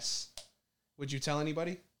your ass. Would you tell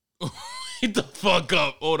anybody? Get the fuck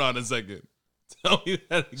up. Hold on a second. Tell me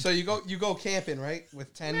that again. So you go camping, right?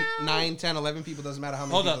 With 10, 9, 10, 11 people, doesn't matter how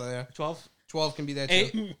many Hold people up. are there. 12? 12 can be there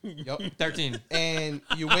too. 8? Yup. 13. And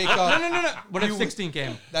you wake up. No. What if You- 16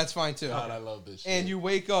 came? That's fine too. I love this shit. And you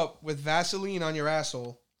wake up with Vaseline on your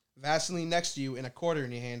asshole, Vaseline next to you, and a quarter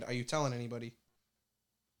in your hand. Are you telling anybody?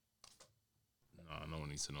 No one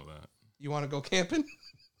needs to know that. You want to go camping?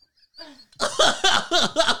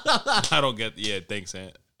 I don't get. Yeah, thanks,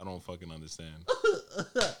 Ant. I don't fucking understand.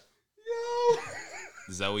 Yo.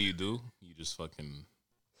 Is that what you do? You just fucking.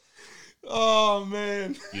 Oh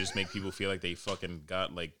man. You just make people feel like they fucking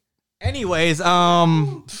got like. Anyways,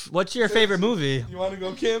 what's your favorite movie? You want to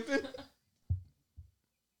go camping?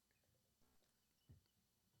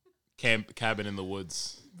 Cabin in the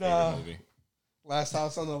Woods. Nah. Favorite movie. Last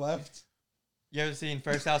House on the Left. You ever seen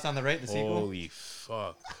First House on the Right, the sequel? Holy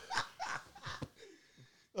fuck.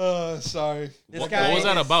 Sorry. This What guy was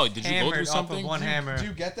that is about? Did you go hammered through off of something? one hammer. Do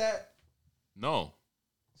you get that? No.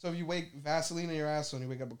 So if you wake Vaseline in your asshole and you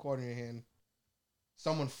wake up a quarter in your hand,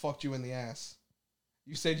 someone fucked you in the ass.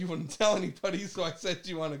 You said you wouldn't tell anybody, so I said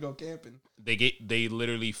you want to go camping. They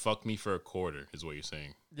literally fucked me for a quarter, is what you're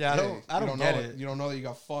saying. Yeah, I don't get know it. You don't know that you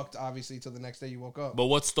got fucked, obviously, till the next day you woke up. But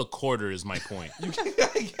what's the quarter is my point. I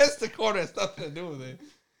guess the quarter has nothing to do with it.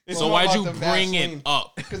 So why'd you bring it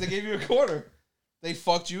up? Because they gave you a quarter. They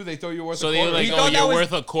fucked you. They thought you were worth So a they quarter. were like, You oh, thought that you're was-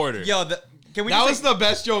 worth a quarter. Yo, can we that just, was the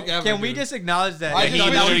best joke ever. can we dude. just acknowledge that? I And he just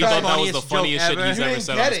literally really thought that was the funniest shit joke he's You ever didn't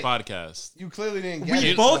said get on this it. podcast. You clearly didn't get We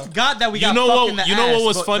it. both so- got that we You got know fucked in what? the You know ass, what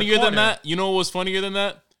was but the funnier than quarter- that? You know what was funnier than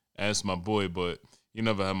that? That's my boy, but you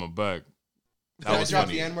never had my back. Did That I was drop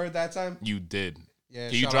funny. the N word that time? You did. Yeah.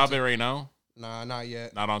 Can you shout drop out it to- right now? Nah, not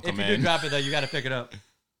yet. Not on If you do command. drop it though, you got to pick it up.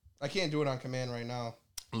 I can't do it on command right now.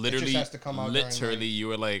 Literally, has to come out during, literally, like- you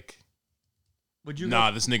were like, Would you?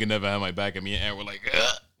 "Nah, this nigga never had my back." And me and Ant were like,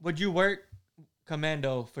 "Ugh." Would you work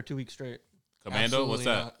commando for 2 weeks straight? "Commando, what's Absolutely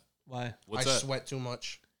that? not. Why? What's I that?" sweat too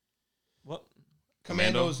much. What?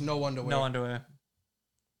 Commando? Commandos, no underwear. No underwear.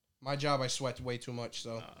 My job, I sweat way too much.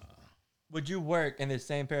 So Would you work in the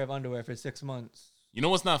same pair of underwear for 6 months You know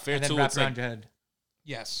what's not fair and then too? wrap It's it around like your head?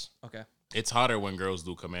 Yes. Okay. it's hotter when girls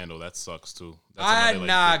do commando. That sucks too. That's another,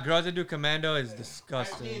 Nah, like, girls that do commando is Me and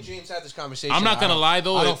disgusting. James had this conversation. I'm not gonna lie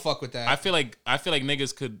though. I don't fuck with that. I feel like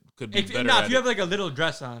niggas could be If, better. nah, at if you it. have like a little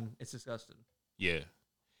dress on, it's disgusting. Yeah.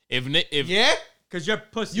 If yeah? Cause your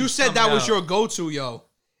pussy. You said that was your go-to, yo.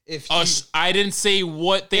 If she, I didn't say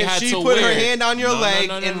what they if had she to put wear. her hand on your No, no, leg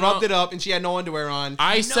no, no, and no. rubbed it up and she had no underwear on.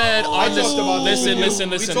 I said I on this. talked about this with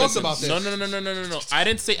Listen. you. We talked about this. No. I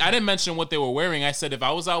didn't mention what they were wearing. I said if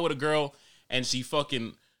I was out with a girl and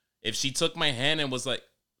if she took my hand and was like,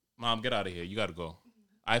 "Mom, get out of here. You gotta go."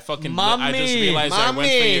 I just realized I went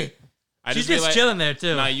for you. She's just chilling there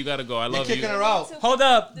too. Nah, you gotta go. I You're love you. kicking her out. Hold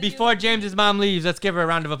up, before James's mom leaves, let's give her a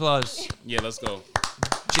round of applause. Yeah, let's go.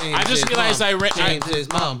 James I just is realized mom. I James's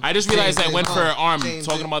mom. I just realized James I is went mom. for her arm James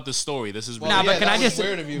talking is- about the story. This is really Nah, but can that I was just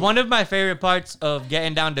weird of you. one of my favorite parts of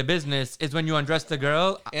getting down to business is when you undress the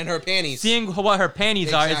girl. And her panties. Seeing what her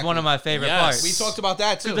panties are is Exactly. one of my favorite Yes. parts. We talked about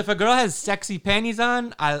that too. Because if a girl has sexy panties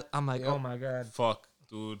on, I'm like, Yep. oh my god. fuck,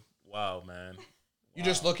 dude. Wow, man. You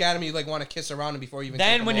just look at him, you like want to kiss around him before you even.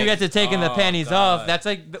 Then take when them you off. get to taking the panties God. off, that's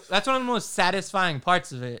one of the most satisfying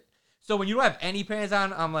parts of it. So when you don't have any panties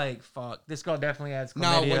on, I'm like, fuck, this girl definitely has chlamydia.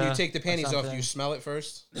 Now, when you take the or panties off, something. you smell it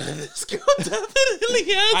first. This girl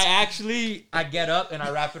definitely has I get up and I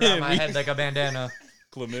wrap it around my head like a bandana.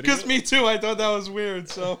 chlamydia. me too. I thought that was weird.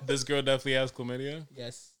 So This girl definitely has chlamydia.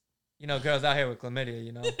 Yes. You know, girls out here with chlamydia,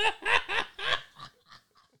 you know.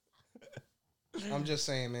 I'm just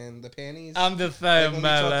saying, man. The panties. I'm the like fam, when we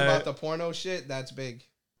talked man. about the porno shit, that's big.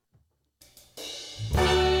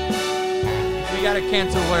 We gotta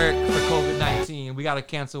cancel work for COVID-19. We gotta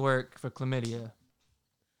cancel work for chlamydia.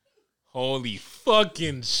 Holy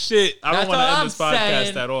fucking shit! I That's don't want to all end I'm this podcast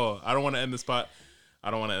saying. at all. I don't want to end this podcast.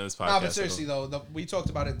 Nah, but seriously though, we talked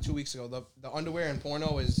about it 2 weeks ago. The underwear in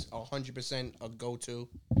porno is 100% a go-to.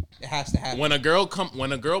 It has to happen. When a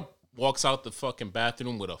girl walks out the fucking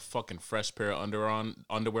bathroom with a fucking fresh pair of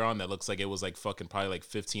underwear on that looks like it was like fucking probably like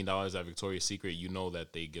 $15 at Victoria's Secret, you know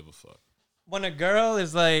that they give a fuck. When a girl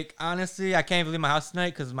is like, honestly, I can't leave my house tonight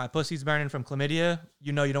because my pussy's burning from chlamydia,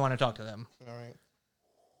 you know you don't want to talk to them. All right.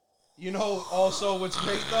 You know, also what's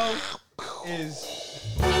great though is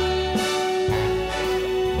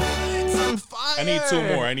it's on fire. I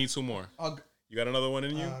need two more. You got another one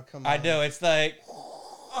in you? Come I on. do. It's like,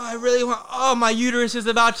 I really want. Oh, my uterus is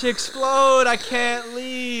about to explode. I can't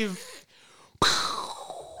leave.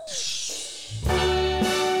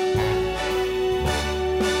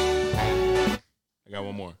 I got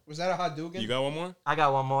one more. Was that a hot Dugan? You got one more? I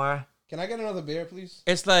got one more. Can I get another beer, please?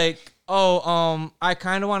 It's like, I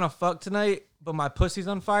kind of want to fuck tonight, but my pussy's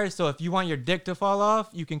on fire. So if you want your dick to fall off,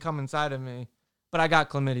 you can come inside of me. But I got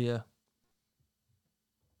chlamydia.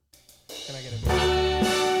 Can I get a beer?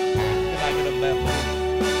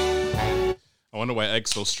 I wonder why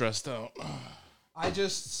Egg's so stressed out. I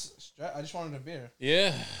just wanted a beer.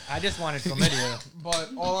 Yeah. I just wanted chlamydia. But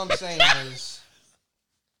all I'm saying is,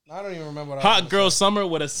 I don't even remember what I was Hot gonna girl say. summer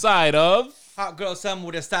with a side of. Hot girl, someone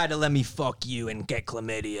would decide to let me fuck you and get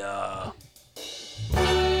chlamydia.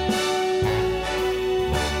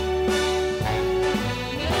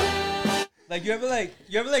 Like you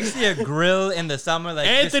ever see a grill in the summer? Like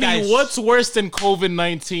this Anthony, guy's- what's worse than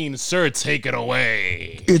COVID-19? Sir, take it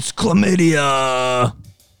away. It's chlamydia.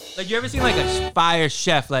 Like you ever seen like a fire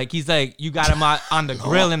chef? Like he's like you got him on the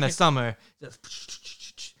grill in the summer. The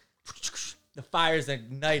fire's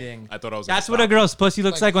igniting. I thought I was. That's gonna what a stop. girl's pussy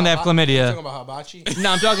looks like when they have You chlamydia. talking about hibachi?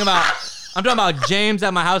 No, I'm talking about James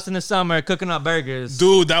at my house in the summer cooking up burgers.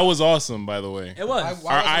 Dude, that was awesome, by the way. It was. Why Our wasn't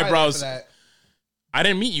I there eyebrows- for that? I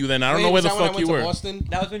didn't meet you then. I don't Wait, know where was the that when I fuck went you to were. Boston?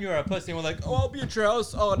 That was when you were a pussy and we're like, oh, I'll be at your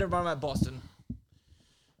house. Oh, never mind, I'm at Boston.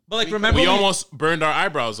 But like, remember We when almost burned our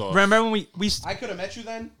eyebrows off. remember when we I could have met you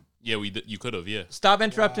then. Yeah, you could have. Yeah. stop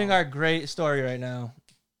interrupting our great story right now.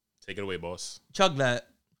 Take it away, boss. Chug that.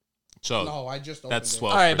 Chug. No, I just opened That's it.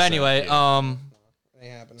 12. All right, but anyway, Ain't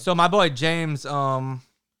happening. so my boy James,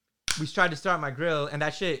 we tried to start my grill and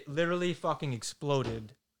that shit literally fucking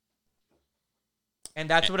exploded. And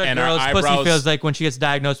that's what a And our girl's pussy eyebrows- feels like when she gets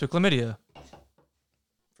diagnosed with chlamydia.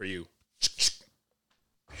 For you.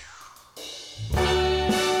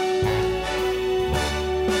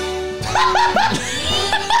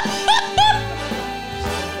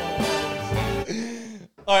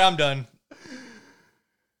 All right, I'm done.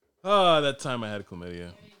 Oh, that time I had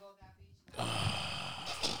chlamydia. All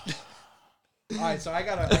right, so I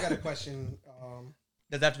got a question.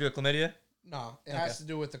 Does that have to do with chlamydia? No, it has to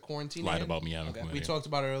do with the quarantine. Lied again. about me having chlamydia. We talked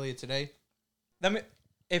about it earlier today.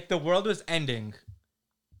 If the world was ending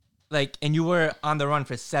like, and you were on the run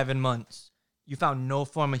for 7 months. You found no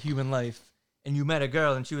form of human life, and you met a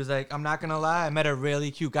girl, and she was like, I'm not gonna lie, I met a really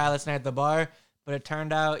cute guy last night at the bar, but it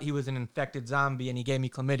turned out he was an infected zombie, and he gave me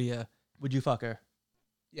chlamydia. Would you fuck her?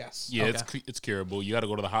 Yes. Yeah, it's curable. You got to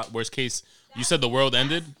go to the hot worst case. You said the world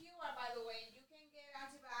ended.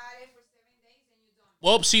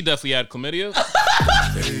 Well, she definitely had chlamydia.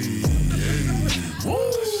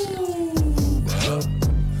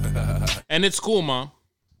 And it's cool, Mom.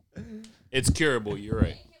 It's curable. You're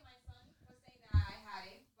right. Thank you, my son, for saying that I had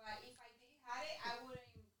it. But if I did had it, I wouldn't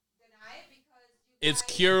deny it because It's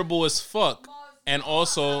curable as fuck. And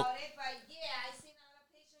also, about it. But yeah, I seen a lot of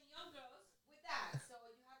patient young girls with that, so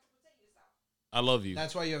you have to protect yourself. I love you.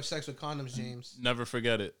 That's why you have sex with condoms, James. Never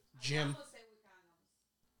forget it. Jim.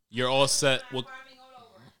 You're all set. Well,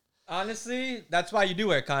 Honestly, that's why you do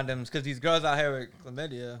wear condoms, because these girls out here with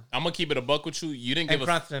chlamydia. I'm gonna keep it a buck with you. You didn't And give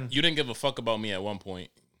Cranston. you didn't give a fuck about me at one point.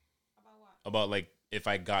 About what? About like if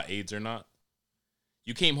I got AIDS or not.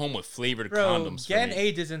 You came home with flavored Bro, condoms for getting me.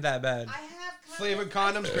 AIDS isn't that bad. I have condoms. Flavored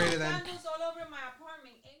condoms greater than. Condoms all over my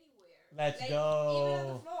apartment, anywhere. Let's Like, go. Even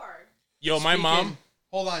on the floor. Yo, my Speaking- mom.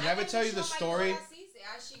 Hold on. Did I I ever tell you the story?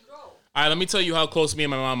 As she grow. All right, let me tell you how close me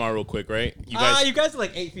and my mom are real quick, right? You You guys are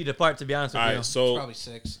like 8 feet apart, to be honest with all you. right, so Probably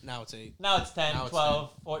 6. Now it's 8. Now it's 10, Now it's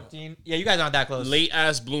 12, 14. Yeah, you guys aren't that close. late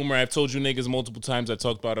ass bloomer. I've told you niggas multiple times. I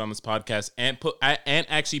talked about it on this podcast. Aunt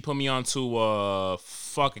actually put me on to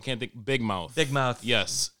I can't think. Big Mouth. Big Mouth.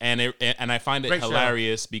 Yes, and I find it Great show.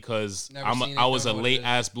 hilarious because Never seen it, I was a don't know what it late is.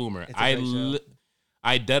 ass bloomer. It's a great show.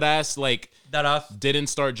 I dead ass like That off. didn't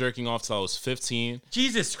start jerking off till I was 15.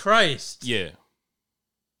 Jesus Christ. Yeah.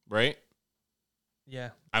 Right? Yeah.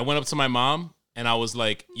 I went up to my mom and I was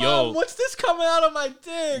like, Mom, yo, what's this coming out of my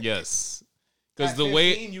dick? yes. Because At the 15,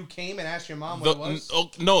 way you came and asked your mom what it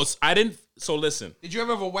was. no, I didn't. So listen, Did you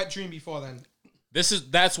ever have a wet dream before then?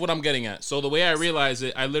 that's what I'm getting at. So the way I realized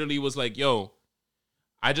it, I literally was like, yo,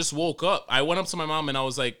 I just woke up. I went up to my mom and I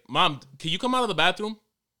was like, Mom, can you come out of the bathroom?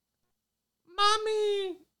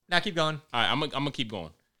 Mommy. Now keep going. All right, I'm gonna keep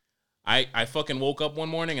going. I fucking woke up one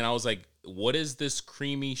morning and I was like, what is this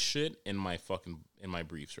creamy shit in my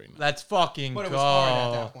briefs right now? Let's fucking But it go. was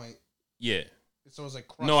hard at that point. Yeah. So it was like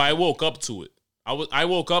crushed. No, I woke up to it. I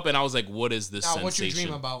woke up and I was like, what is this Now, sensation? what you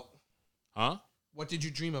dream about? Huh? What did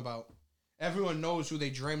you dream about? Everyone knows who they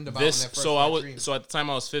dreamed about. This in their first so I wet was dream. so at the time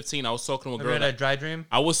I was 15, I was talking to a Ever girl. had a dry dream?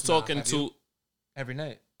 I was talking have to you? Every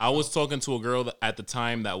night. I was talking to a girl at the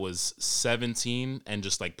time that was 17 and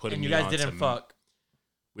just like putting And you me guys on didn't to fuck.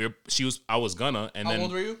 I was gonna and How then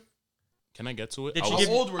old were you? can I get to it? Did I she was, give-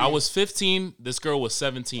 How old were you? I was 15, this girl was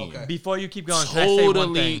 17. Okay. Before you keep going, can I say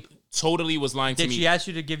one thing? Totally was lying to Did me. she ask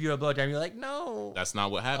you to give you a blowjob? You're like, no. That's not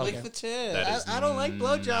what happened. Lick the tip. That is I don't like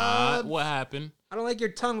not blowjobs. what happened. I don't like your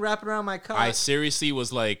tongue wrapping around my cock. I seriously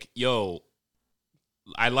was like, yo,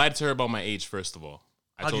 I lied to her about my age, first of all.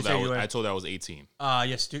 How'd you say you were? I told her I was 18.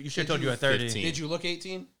 Yes, dude. You should have Did told you you at 30. 15? Did you look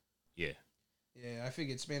 18? Yeah. Yeah, I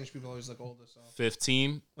figured Spanish people always look older. So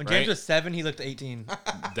 15. When right? James was 7, he looked 18.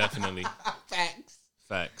 Definitely. facts.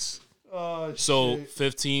 Facts. Oh, So shit.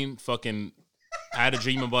 15, fucking, I had a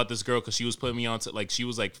dream about this girl because she was putting me on to, like, she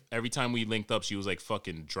was like, every time we linked up, she was like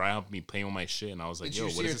fucking dry humping me, playing with my shit. And I was like, Did yo,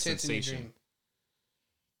 you see what her is this tits in your sensation? dream?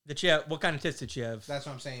 Did she have, what kind of tits did she have? That's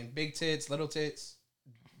what I'm saying. Big tits, little tits.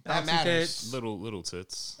 That Bouncy matters. tits. Little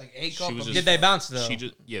tits. Like A She cup. was of- just- Did they bounce though?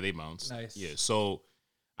 They bounced. Nice. Yeah. So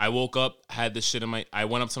I woke up, had this shit in my. I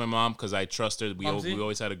went up to my mom because I trust her. We Mumsy?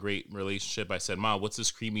 always had a great relationship. I said, "Mom, what's this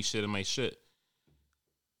creamy shit in my shit?"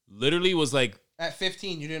 Literally was like, At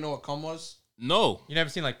 15, you didn't know what cum was? no, You never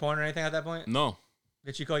seen like porn or anything at that point? no,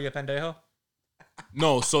 Did she call you a pendejo?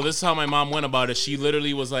 no. So this is how my mom went about it. She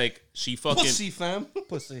literally was like, she fucking, Pussy, fam.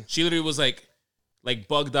 Pussy. she literally was like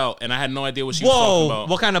bugged out, and I had no idea what she was talking Whoa! about.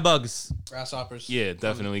 What kind of bugs? Grasshoppers. Yeah,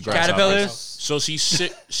 definitely Caterpillars? So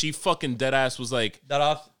she fucking dead ass was like, That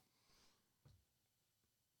off?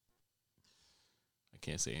 I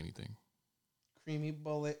can't say anything. Creamy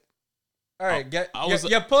bullet. All right,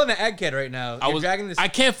 you're pulling the egg kid right now. You're dragging this. I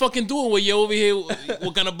can't fucking do it when you're over here.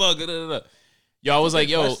 What kind of bug? Da, da, da. Yo, I was like,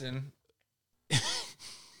 yo, Question.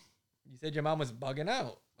 You said your mom was bugging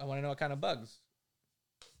out. I want to know what kind of bugs.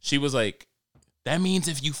 she was like, that means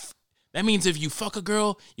if you fuck a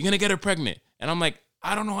girl, you're gonna get her pregnant. And I'm like,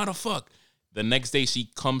 I don't know how to fuck. The next day she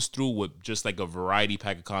comes through with just like a variety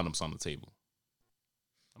pack of condoms on the table.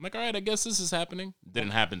 I'm like, all right, I guess this is happening. Didn't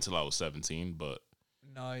happen till I was 17, but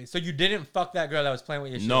Nice. So you didn't fuck that girl that was playing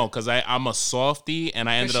with your shit? no, because I'm a softie and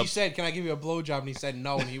I ended She up. said, "Can I give you a blowjob?" And he said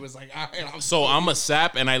no, and he was like, "All right." So I'm a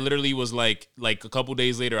sap, and I literally was like a couple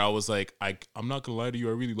days later, I was like, I'm not gonna lie to you,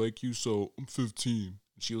 I really like you, so I'm 15.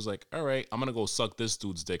 She was like, all right, I'm going to go suck this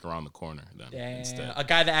dude's dick around the corner then instead. A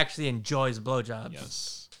guy that actually enjoys blowjobs.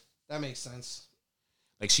 Yes. That makes sense.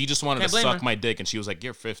 Like, she just wanted Can't to blame suck her. my dick, and she was like,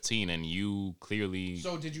 you're 15, and you clearly...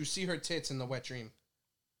 So did you see her tits in the wet dream?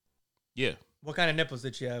 Yeah. What kind of nipples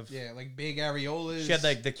did she have? Yeah, like big areolas. She had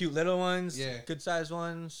like the cute little ones. Yeah. Good sized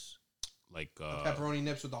ones. Like, pepperoni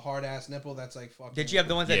nips with the hard ass nipple. That's like fucking. Did you have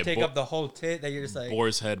the ones that Yeah, take bo- up the whole tit that you're just like?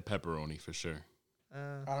 boar's head pepperoni for sure. I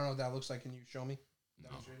don't know what that looks like. Can you show me? No,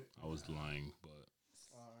 I was lying, but...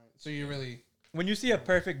 So you really When you see a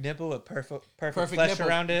perfect nipple with perfect flesh nipple,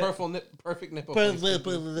 around it. perfect nipple.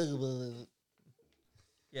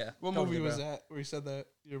 Yeah. What totally, movie was bro. that where he said that?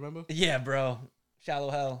 You remember? Yeah, bro.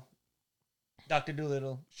 Shallow Hell. Dr.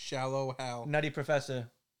 Doolittle. Shallow Hal. Nutty Professor.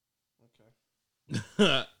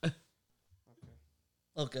 Okay.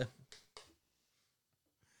 Okay.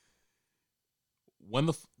 When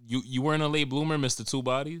you weren't a late bloomer, Mr. Two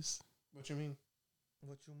Bodies? What you mean?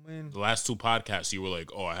 What you mean? The last two podcasts, you were like,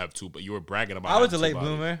 oh, I have two, but you were bragging about I was a having late two bodies.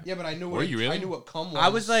 bloomer. Yeah, but I knew. Were What you really? I knew what cum was. I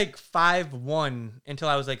was like 5'1" until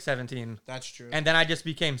I was like 17. That's true. And then I just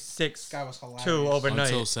became this guy was hilarious. 6'2" overnight.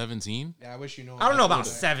 Until 17? Yeah, I wish you knew. I don't know That's about what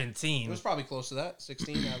 17. It was probably close to that.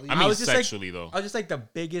 16 at least. I mean, was just like- sexually, though. I was just like the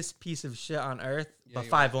biggest piece of shit on earth, but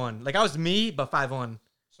you 5'1". Like I was me, but 5'1".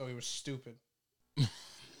 So he was stupid.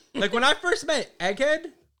 Like when I first met Egghead,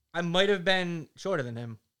 I might have been shorter than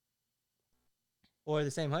him. Or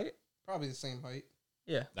the same height. Probably the same height.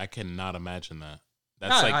 Yeah. I cannot imagine that. Nah,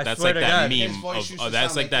 That's I that's swear like to that God. His meme voice of used to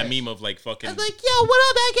that's sound like like that this. meme of like fucking. yo, what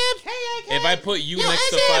up, Egghead? Hey, Egghead. If I put you next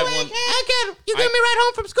to 5'1", Egghead, you I- get me right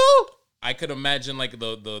home from school? I could imagine like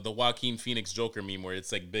the Joaquin Phoenix Joker meme where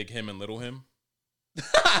it's like big him and little him.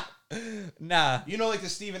 Nah. You know, like the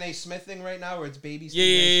Stephen A. Smith thing right now, where it's baby Yeah, Stephen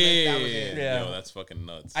A. Smith. yeah, That was it. Yeah. Yo, that's fucking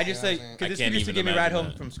nuts. I just Yeah, like, I'm saying. because I this can't kid used to even give me a ride imagine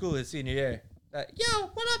home that. from school his senior year. Yo,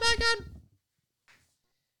 what up, Egghead?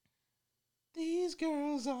 These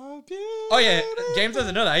girls are beautiful. Oh, yeah. James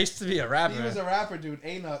doesn't know that. I used to be a rapper. He was a rapper, dude.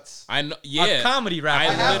 A-nuts. I know. A Yeah. comedy I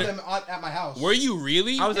rapper. have literally- them at my house. Were you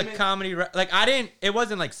really? I was a Him and- comedy like I didn't. It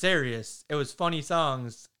wasn't like serious. It was funny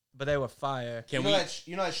songs, but they were fire. Can you we? know that?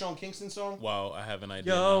 You know that Sean Kingston song? Wow, I have an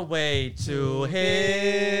idea. You're now. way too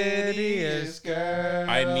hideous, girl.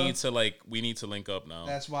 I need to like. We need to link up now.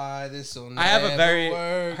 That's why this will I have a very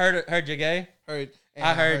work. heard you gay. Heard.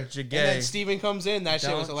 I heard you And gay. then Steven comes in. That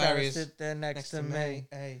shit was Don't try to hilarious. sit there next to me.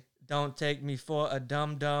 Hey. Don't take me for a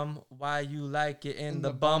dum dum. Why you like it in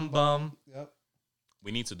the bum bum? Yep.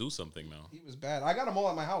 We need to do something now. He was bad. I got them all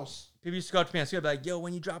at my house. People used to go up to me on Skype, be like, "Yo,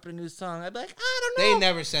 when you drop a new song," I'd be like, "I don't They know."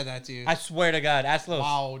 never said that to you. I swear to God, ask Los.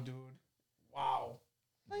 Wow, dude. Wow.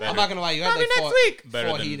 Better, I'm not gonna lie. You had Probably like next week. better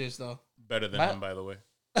four than heaters though. better than What? him, by the way.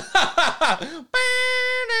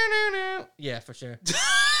 Yeah, for sure.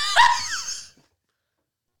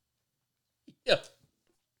 Yeah.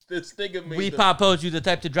 This nigga made We the- Pop Po's you the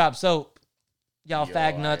type to drop soap. Y'all Yo,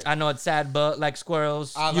 fag nuts. I know it's sad, but like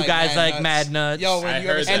squirrels. I You like guys Mad like Nuts. mad nuts. Yo, when I you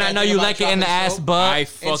ever heard said and that. I know thing you about like it in the chocolate ass soap, butt. I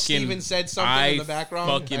fucking. Steven said something in the background.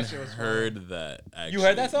 Fucking That shit was fire. heard that. Actually. You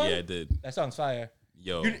heard that song? Yeah, I did. That song's fire.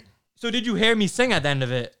 Yo, So did you hear me sing at the end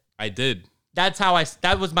of it? I did. That's how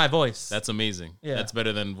that was my voice. That's amazing. Yeah. That's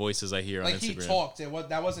better than voices I hear Like on he Instagram. talked.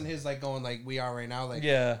 That wasn't his like going like we are right now. Like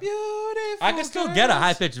yeah. beautiful. I can still get a girls.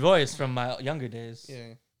 high pitched voice from my younger days.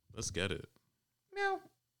 Yeah. Let's get it. Meow.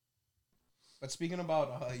 But speaking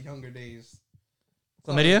about younger days,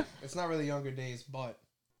 Chlamydia? it's not really younger days, but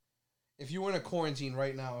if you were in a quarantine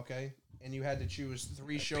right now, okay, and you had to choose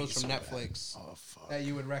 3 shows from Netflix Oh fuck. that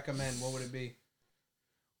you would recommend, what would it be?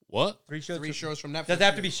 What? 3 shows. 3 shows from Netflix. Does it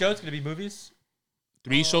have to be shows? Could it be movies?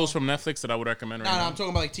 3 shows from Netflix that I would recommend right No, now. I'm talking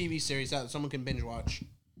about like TV series that someone can binge watch.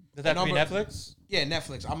 Does that have to be Number- Netflix? Yeah,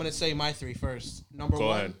 Netflix. I'm gonna say my 3 first. Number Go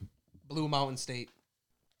 1, ahead. Blue Mountain State.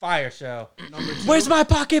 Fire show. Number 2, Where's my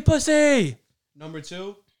pocket pussy? Number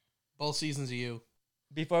 2, both seasons of You.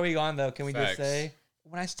 Before we go on though, can we Facts. just say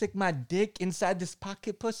when I stick my dick inside this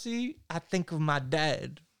pocket pussy, I think of my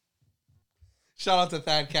dad. Shout out to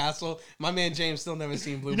Thad Castle. My man James still never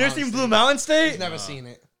seen Blue. You never Mountain seen State. Blue Mountain State? He's never seen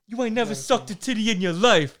it. You ain't never sucked a titty in your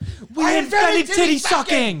life. We I invented invented titty titty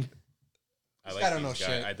sucking. I guy don't these know guys.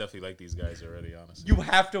 shit. I definitely like these guys already. Honestly, You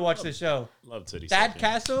have to watch the show. love titty. Thad sucking.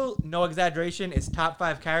 Castle, no exaggeration, is top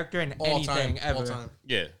 5 character in All anything time, ever. all time.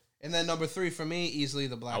 Yeah. And then number 3 for me, easily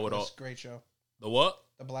The would Blacklist. Great show. The what?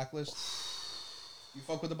 The Blacklist. You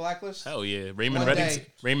fuck with The Blacklist? Hell yeah. Raymond One Reddington. day.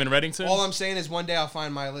 Raymond Reddington. All I'm saying is one day I'll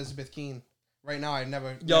find my Elizabeth Keene. Right now, I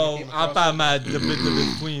never. Yo, never came I'm across about it. my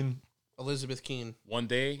the between. Elizabeth Keene. One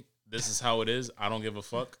day, this is how it is. I don't give a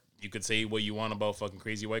fuck. You could say what you want about fucking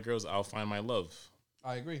crazy white girls. I'll find my love.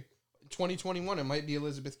 I agree. 2021, it might be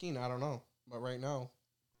Elizabeth Keene. I don't know, but right now,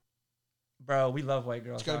 Bro, we love white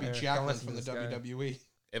girls. It's gotta out be here. Don't Jacqueline listen from the to this guy. WWE.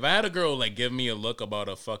 If I had a girl like give me a look about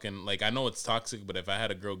a fucking like I know it's toxic, but if I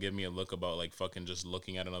had a girl give me a look about like fucking just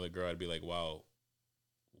looking at another girl, I'd be like, wow,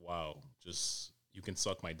 just you can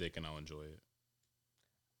suck my dick and I'll enjoy it.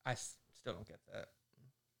 I still don't get that.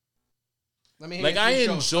 Let me Like, hear I three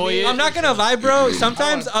shows. enjoy Let me it. hear I'm not three gonna shows. lie, bro.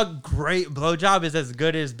 Sometimes a great blowjob is as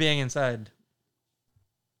good as being inside.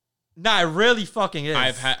 Nah, it really fucking is.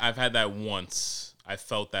 I've had that once. I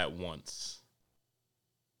felt that once.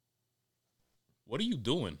 What are you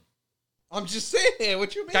doing? I'm just saying.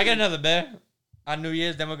 What you mean? Can I get another bear on New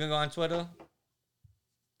Year's? Then we're gonna go on Twitter.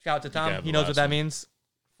 Shout out to can Tom. have He the knows last what that one. means.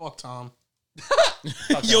 Fuck Tom.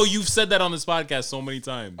 Yo, you've said that on this podcast so many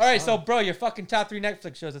times. All right, so bro, your fucking top 3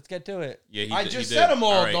 Netflix shows. Let's get to it. Yeah, I he just did. said 'em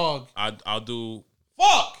all, right. dog. I'll do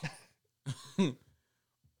Fuck.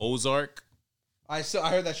 Ozark. I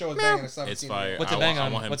heard that show was banging at 17. It's fire. What's I it bang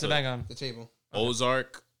want on? him What's it to- bang on? The table.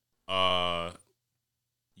 Ozark.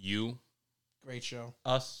 You. Great show.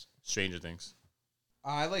 Us. Stranger Things.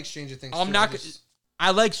 I like Stranger Things. I'm too. not.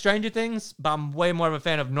 I like Stranger Things, but I'm way more of a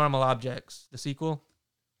fan of Normal Objects, the sequel.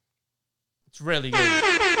 It's really good.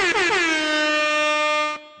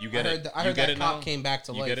 You get it. I You heard get that it cop now? came back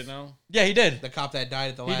to You life. get it now? Yeah, he did. The cop that died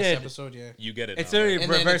at the He last did. episode. Yeah. You get it It's now. literally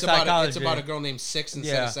And then reverse it's about psychology. it's about a girl named 6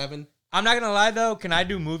 instead Yeah. of 7. I'm not gonna lie though. Can I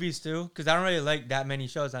do movies too? Because I don't really like that many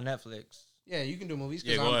shows on Netflix. Yeah, you can do movies. 'cause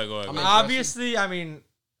Yeah, go ahead, go ahead, I'm go ahead. interested. Obviously, I mean,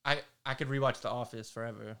 I could rewatch The Office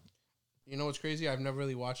forever. You know what's crazy? I've never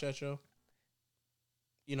really watched that show.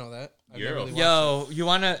 You know that. I've You're never a really watched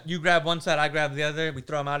Yo, you grab one side, I grab the other. We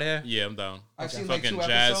throw them out of here. Yeah, I'm down. I've seen like Fucking 2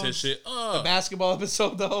 jazz episodes. his shit. The basketball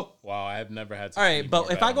episode though. Wow, I have never had to. All right, be but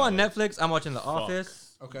more if bad I go in on my life. Netflix, I'm watching The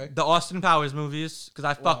Office, Okay. the Austin Powers movies, because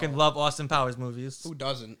I fucking love Austin Powers movies. Who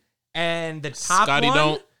doesn't? And the top Scotty one,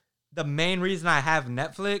 don't. the main reason I have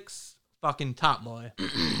Netflix, fucking Top Boy.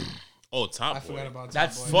 Oh, Top I Boy. forgot about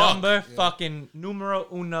That's Top Boy. Fuck. number fucking numero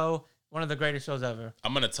uno, one of the greatest shows ever.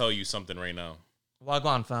 I'm gonna tell you something right now. Log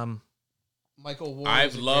on, fam. Michael Ward I've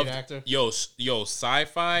is a loved great actor. yo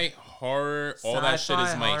sci-fi, horror, all that shit is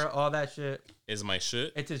Sci-fi, my horror, all that shit.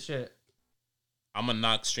 shit. It's his shit. I'm gonna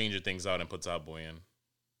knock Stranger Things out and put Top Boy in.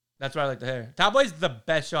 That's what I like to hear. Top Boy's the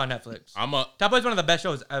best show on Netflix. Top Boy's one of the best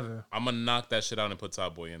shows ever. I'm gonna knock that shit out and put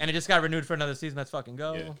Top Boy in. And it just got renewed for another season. Let's fucking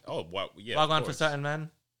go. Yeah. Oh, wow. Yeah. Log of on for course. certain,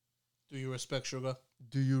 man. Do you respect Sugar?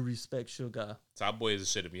 Do you respect Sugar? Top Boy is a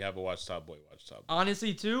shit. If you haven't watched Top Boy, watch Top Boy.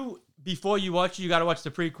 Honestly, too, before you watch it, you gotta watch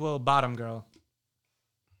the prequel Bottom Girl.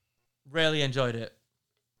 Really enjoyed it.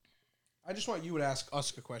 I just want you to ask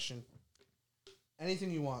us a question.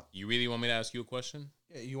 Anything you want. You really want me to ask you a question?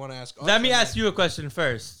 Yeah, you want to ask us? Let me ask you a question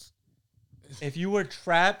first. If you were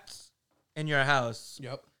trapped in your house.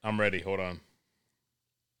 Yep. I'm ready. Hold on.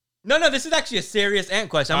 No, this is actually a serious ant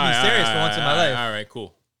question. I'm being serious for once in my life. All right,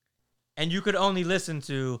 cool. And you could only listen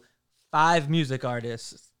to 5 music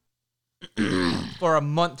artists for a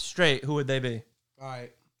month straight. Who would they be? All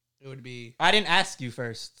right. It would be. I didn't ask you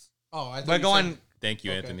first. Oh, I thought We're you going said- Thank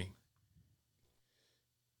you, Okay. Anthony.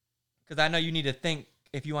 because I know you need to think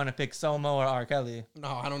if you want to pick Somo or R. Kelly. No,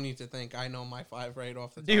 I don't need to think. I know my 5 right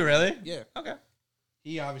off the top. Do you really? Yeah. Okay.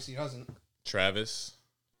 He obviously doesn't. Travis.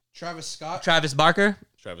 Travis Scott. Travis Barker.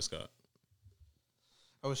 Travis Scott.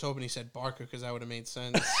 I was hoping he said Barker because that would have made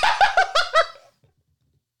sense.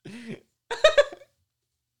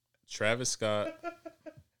 Travis Scott.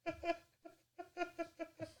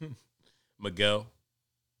 Miguel.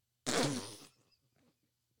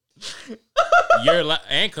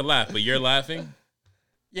 Ann could laugh, but you're laughing.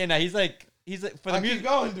 Yeah, no, he's like for the I keep music.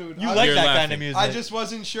 going, dude. You I, like You're that kind laughing. of music. I just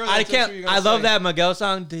wasn't sure. I That's what you were can't. gonna I love say. that Miguel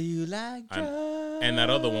song. Do you like I'm- drugs? And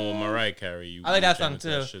that other one with Mariah Carey. You, I like you that jam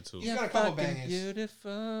song, into too. shit too. He's got a couple Fucking bangers.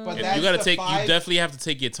 Beautiful. But Yeah, that's you gotta the take. 5. You definitely have to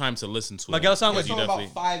take your time to listen to Miguel it. song We're with You talking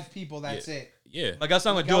definitely- about 5 people. That's Yeah. it. Yeah, Miguel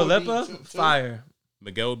song with Dua Miguel would be Lipa. two. Fire.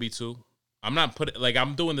 Miguel would be 2. I'm not putting like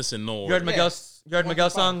I'm doing this in no You heard order. Miguel. You heard One Miguel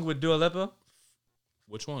to song five. with Dua Lipa.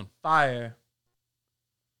 Which one? Fire.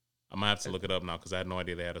 I'm gonna have to look it up now because I had no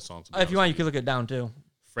idea they had a song. To be If you want, you honest can with look it down too.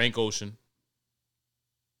 Frank Ocean.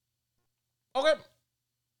 Okay.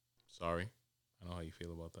 Sorry, I know how you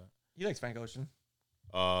feel about that. He likes Frank Ocean.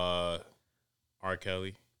 R.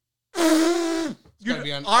 Kelly. gotta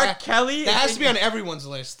be on- R. Kelly. That is has in to be on everyone's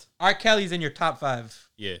list. R. Kelly's in your top 5.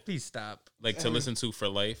 Yeah, Please stop. like to listen to for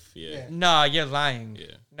life. Yeah, Yeah. No, you're lying.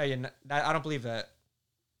 yeah. No, you're not. I don't believe that.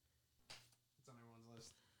 It's on everyone's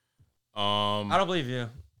list. I don't believe you.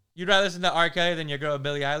 You'd rather listen to R. Kelly than your girl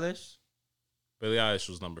Billie Eilish? Billie Eilish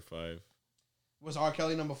was number 5 Was R.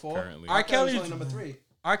 Kelly number 4? currently. R. Kelly was Kelly's only number 3.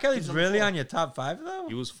 R. Kelly's number really 4. on your top 5 though?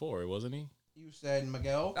 He was 4, wasn't he? You said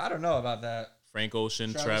Miguel. I don't know about that. Frank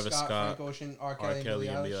Ocean, Travis Scott, Frank Ocean, R. R. Kelly, Kelly,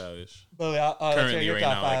 and and Billie Billie Eilish. Eilish. Currently, right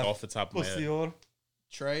now, like off the top of my head.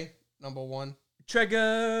 Trey, number 1.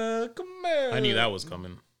 Trigger, come here. I knew that was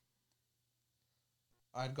coming.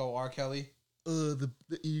 I'd go R. Kelly. The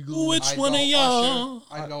Eagles. Which I'd one go of y'all?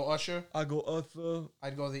 Usher. I'd go Usher. I go Arthur.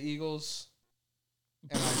 I'd go the Eagles.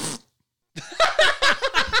 And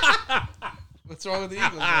what's wrong with the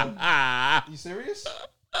Eagles, bro? You serious?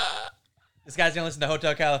 This guy's gonna listen to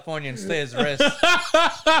Hotel California and slay his wrist.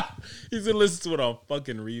 He's gonna listen to it on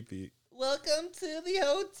fucking repeat. Welcome to the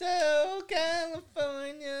Hotel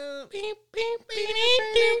California.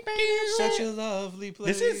 Such a lovely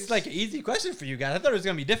place. This is like an easy question for you guys. I thought it was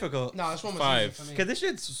gonna be difficult. No, this one was 5. easy for me. Because this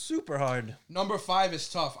shit's super hard. Number 5 is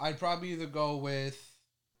tough. I'd probably either go with.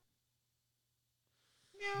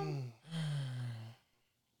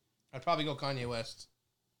 I'd probably go Kanye West.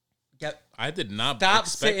 Yep. I did not Stop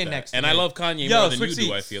expect sitting that. next to and me. I love Kanye Yo, more than you switch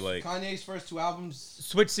do, I seats. feel like. Kanye's first 2 albums,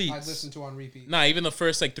 Switch seats. I'd listen to on repeat. Nah, even the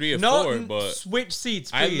first like 3 or No, 4, but switch seats.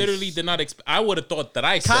 I Please. literally did not expect. I would have thought that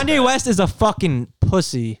I said Kanye that. West is a fucking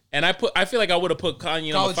pussy. And I feel like I would have put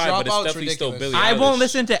Kanye number College 5, but it's Dropout's definitely still ridiculous. Billie I Eilish. won't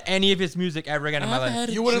listen to any of his music ever again in my life.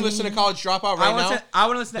 You wouldn't listen to College Dropout right now? I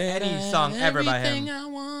wouldn't listen to any song ever by him. I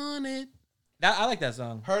wanted. I like that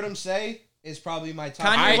song. Heard Him Say is probably my top.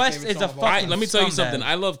 Kanye 5 West favorite is song a of all fucking time. Let me tell you scumbag. something.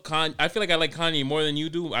 I love Kanye. I feel like I like Kanye more than you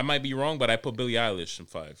do. I might be wrong, but I put Billie Eilish in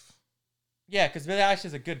 5. Yeah, because Billie Eilish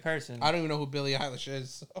is a good person. I don't even know who Billie Eilish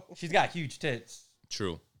is. So. She's got huge tits.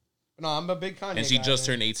 True. No, I'm a big Kanye And she guy, just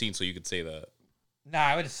man. turned 18, so you could say that. Nah,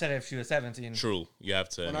 I would have said it if she was 17. True. You have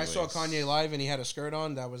to. When I saw Kanye live and he had a skirt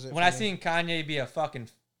on, that was it. When for I me. seen Kanye be a fucking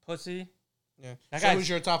pussy, Yeah. That So guy's- who's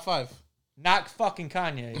your top 5? not fucking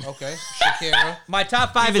Kanye. Okay. Shakira. My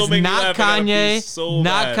top 5 He's is gonna make me not laugh. I gotta Kanye, pee so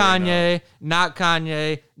not bad right Kanye, not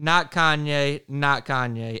Kanye, not Kanye, not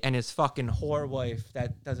Kanye, and his fucking whore wife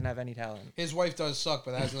that doesn't have any talent. His wife does suck,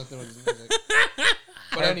 but that has nothing to do with his music.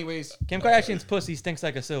 But anyways, Kim Kardashian's pussy stinks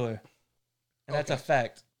like a sewer. And that's a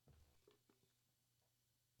fact.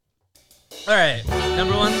 All right.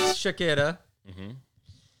 Number 1 is Shakira. Mm-hmm.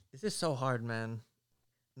 This is so hard, man.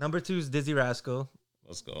 Number 2 is Dizzy Rascal.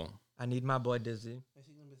 Let's go. I need my boy Dizzy. I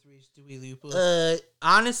think number 3 is Dua Lipa.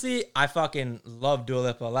 Honestly, I fucking love Dua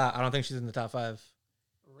Lipa a lot. I don't think she's in the top 5.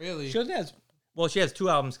 Really? She has, well, she has 2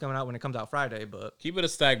 albums coming out when it comes out Friday, but Keep it a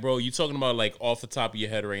stack, bro. You talking about like off the top of your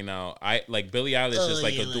head right now? I like Billie Eilish is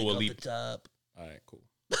like a Dua Lipa. All right, cool.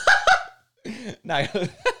 nah.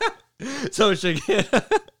 So Shakira,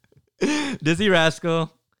 Dizzy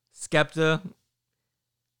Rascal, Skepta,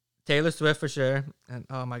 Taylor Swift for sure, and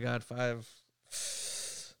oh my god, 5.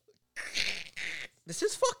 This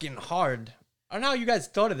is fucking hard. I don't know how you guys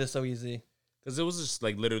thought of this so easy. Because it was just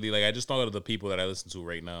like literally like I just thought of the people that I listen to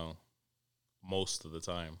right now most of the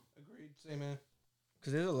time. Agreed. Same man.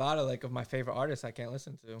 Because there's a lot of like of my favorite artists I can't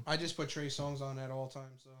listen to. I just put Trey songs on at all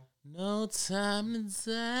times, so. No time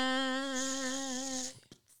inside.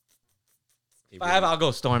 5, I'll go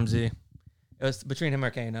Stormzy. It was between him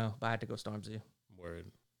or Kano, but I had to go Stormzy. Word.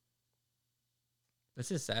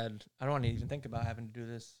 This is sad. I don't want to even think about having to do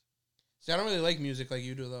this. See, I don't really like music like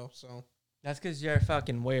you do, though, so. That's because you're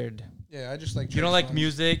fucking weird. Yeah, I just like You Trey don't like songs.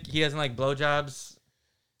 music. He doesn't like blowjobs.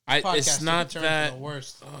 It's Podcast not took a turn for that. the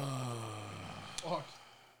worst. Fuck.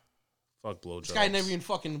 Fuck blowjobs. This guy never even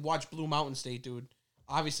fucking watched Blue Mountain State, dude.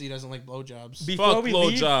 Obviously, he doesn't like blowjobs. Fuck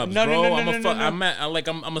blowjobs,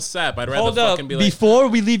 bro. I'm a sap. I'd rather Hold up. fucking be like. Before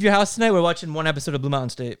we leave your house tonight, we're watching 1 episode of Blue Mountain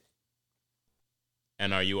State.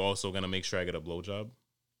 And are you also gonna make sure I get a blowjob?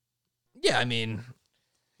 Yeah, I mean,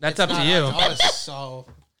 that's It's up to not you. up to us, so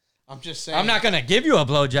I'm just saying. I'm not gonna give you a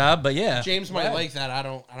blowjob, but yeah. James might Right. like that. I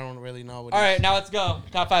don't really know. What All right, now let's go.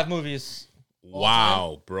 Top 5 movies.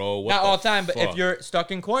 Wow, bro. What Not the all time, but if fuck? you're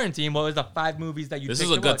stuck in quarantine, what was the 5 movies that you? This picked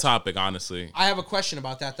is a to good watch? topic, honestly. I have a question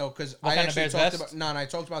about that though, because I kind of actually bears talked best? about. No, I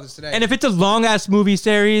talked about this today. And if it's a long ass movie We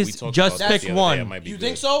series, talked just about this pick the other day. It one. might be you good.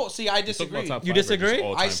 think so? See, I We talked about disagree. top You 5 versus disagree?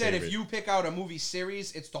 all-time I said favorite. if you pick out a movie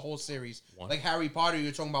series, it's the whole series. What? Like Harry Potter,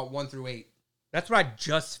 you're talking about 1 through 8. That's what I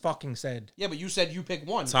just fucking said. Yeah, but you said you pick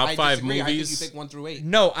one. Top I 5 disagree. I think movies? you pick 1 through 8.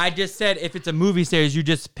 No, I just said if it's a movie series, you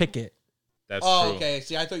just pick it. That's Oh, true. okay.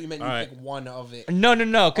 See, I thought you meant you All right. pick one of it. No,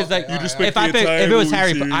 because Okay, like all right, just all right. if I the pick, entire if it was movie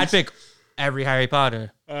Harry, series. I'd pick every Harry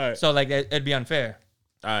Potter. All right. So like it'd be unfair.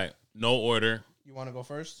 All right. No order. You want to go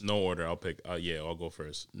first? No order. I'll pick. Yeah, I'll go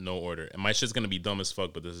first. No order. And my shit's gonna be dumb as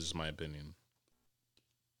fuck, but this is just my opinion.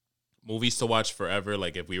 Movies to watch forever.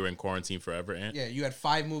 Like if we were in quarantine forever. Ant. Yeah, you had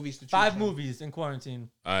 5 movies to choose 5 from. movies in quarantine.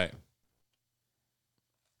 All right.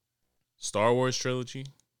 Star Wars trilogy,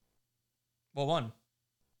 Well, 1.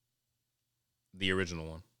 the original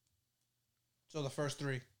one. So the first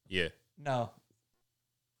 3. Yeah, No.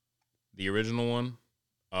 The original one.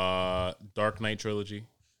 Dark Knight trilogy.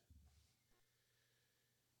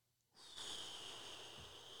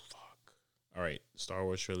 Fuck. All right. Star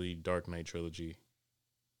Wars trilogy, Dark Knight trilogy.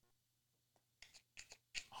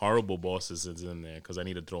 Horrible Bosses is in there because I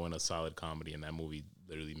need to throw in a solid comedy, and that movie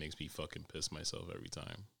literally makes me fucking piss myself every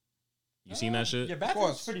time. You seen that shit? Your bathroom's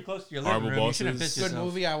course. pretty close to your living Horrible room. You shouldn't Bosses. piss Good yourself.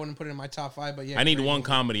 movie. I wouldn't put it in my top 5, but yeah. I need great one movie.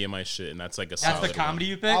 comedy in my shit, and that's like a That's solid the comedy one.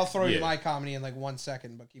 you picked? I'll throw you Yeah. my comedy in like 1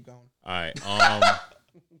 second, but keep going. All right.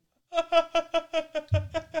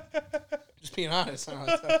 Just being honest. I don't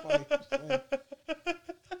know, it's that funny. Just saying.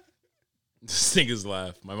 This nigga's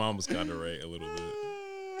laugh. My mom was kind of right a little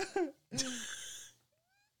bit.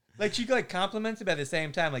 Like, she like compliments it, but at the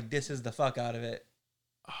same time, like, disses the fuck out of it.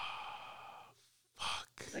 Fuck.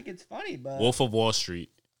 Like, it's funny, but Wolf of Wall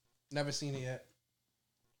Street. Never seen it yet.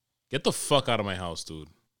 Get the fuck out of my house, dude.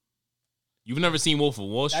 You've never seen Wolf of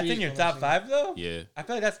Wall that's Street? in your top 5 though. Yeah. I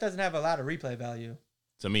feel like that doesn't have a lot of replay value.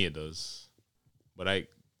 To me, it does. But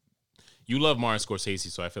you love Martin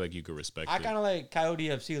Scorsese, so I feel like you could respect I it. kind of like Coyote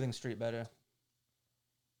of Sealing Street better.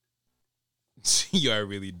 I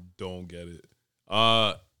really don't get it.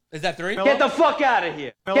 Is that 3? Get the fuck out of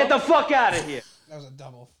here. Get the fuck out of here. That was a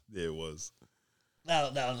double. Yeah, it was.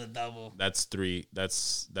 That was a double. That's 3.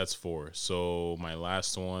 That's 4. So my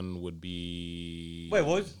last one would be. Wait,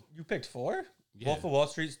 what was you picked 4? Yeah. Wolf of Wall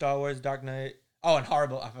Street, Star Wars, Dark Knight. Oh, and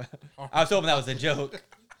Horrible. I was hoping that was a joke.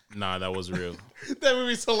 Nah, that was real. That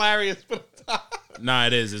movie's hilarious, but Nah,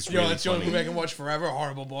 it is. It's yo, really that's the only movie I funny. can watch forever.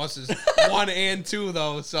 Horrible Bosses 1 and 2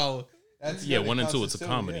 though, so that's Yeah, good. 1 and 2. It It's a counts as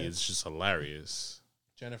comedy. yeah. It's just hilarious.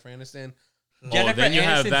 Jennifer Aniston. Jennifer then you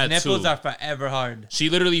have Aniston's that, nipples too. are forever hard. She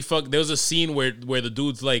literally There was a scene where the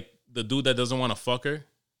dude's like the dude that doesn't want to fuck her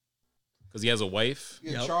because he has a wife,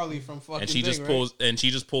 Yeah, Yep. Charlie from fucking. and she Thing, just right? pulls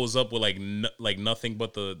she just pulls up with like nothing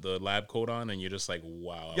but the lab coat on, and you're just like,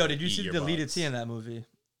 wow. I Yo, would did you eat see the your deleted box. scene in that movie?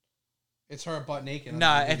 It's her butt naked.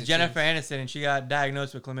 Nah, it's Jennifer Aniston, and she got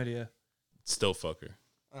diagnosed with chlamydia. Still fuck her,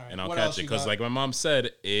 All right, and I'll what catch else it you because got? like my mom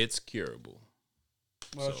said, it's curable.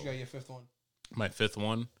 What else so- you got? Your 5th one. My 5th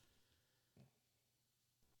one.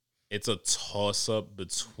 It's a toss up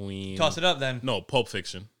between. Toss it up then. No, Pulp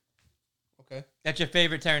Fiction. Okay. That's your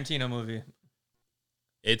favorite Tarantino movie.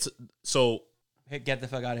 It's so. Get the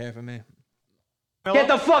fuck out of here from me. Get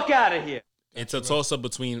the fuck out of here. It's a toss up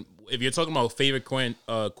between. If you're talking about favorite Quentin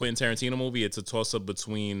Tarantino movie, it's a toss up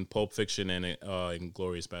between Pulp Fiction and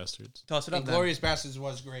Inglourious Bastards. Toss it up then. Glorious Bastards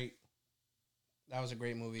was great. That was a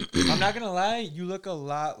great movie. I'm not gonna lie, you look a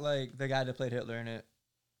lot like the guy that played Hitler in it.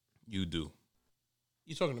 You do.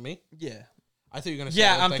 You talking to me? Yeah. I thought you were gonna say. I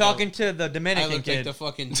Yeah, looked I'm like talking to the I Dominican looked like kid. the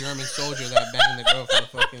fucking German soldier that banged the girl for the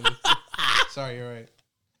fucking. Sorry, you're right.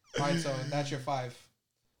 All right, so that's your 5.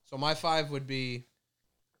 So my 5 would be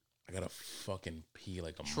I gotta fucking pee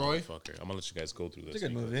like a Troy? motherfucker. I'm gonna let you guys go through this. It's a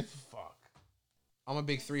good because- movie. Fuck. I'm a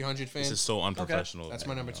big 300 fan. This is so unprofessional. That's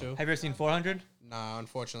my number 2. Have you ever seen 400? Nah,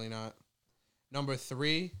 unfortunately not. Number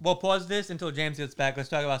 3. We'll pause this until James gets back. Let's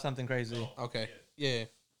talk about something crazy. Okay. Yeah.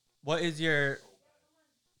 What is your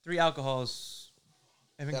 3 alcohols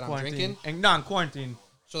in That I'm quarantine? drinking? And not in quarantine.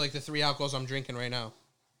 So like the 3 alcohols I'm drinking right now: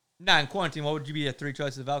 Not in quarantine. What would you be your 3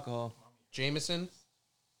 choices of alcohol? Jameson,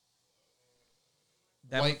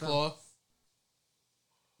 That White one? Claw,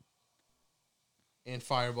 and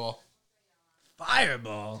Fireball.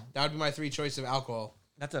 Fireball. That would be my 3 choices of alcohol.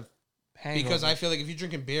 That's a hangover. Because I feel like if you're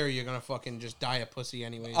drinking beer, you're gonna fucking just die a pussy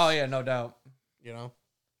anyways. Oh yeah, no doubt. You know.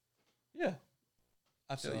 Yeah.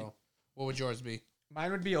 I feel you. So, what would yours be?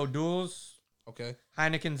 Mine would be O'Doul's, Okay.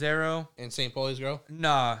 Heineken Zero, And St. Pauli's Girl.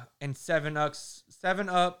 nah, and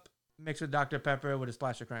 7-Up mixed with Dr. Pepper with a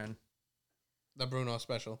splash of cran. The Bruno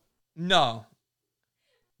special. No.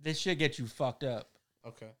 This shit gets you fucked up.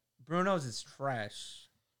 Okay. Bruno's is trash.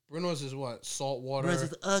 Bruno's is what? Salt water.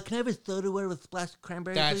 Can I have a soda water with splash of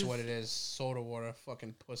cranberry? That's what it is. Soda water.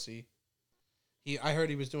 Fucking pussy. I heard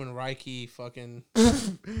he was doing Reiki fucking.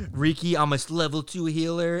 Riki, I'm a level 2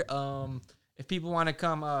 healer. If people want to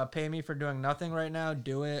come pay me for doing nothing right now,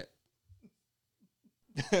 do it.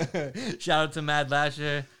 Shout out to Mad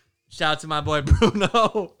Lasher. Shout out to my boy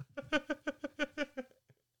Bruno.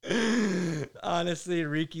 Honestly,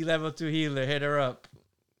 Riki level 2 healer. Hit her up.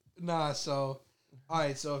 Nah, so.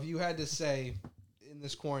 Alright, so if you had to say in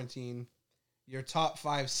this quarantine, your top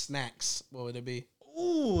 5 snacks, what would it be?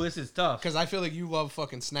 Ooh, this is tough. Because I feel like you love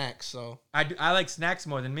fucking snacks, so. I like snacks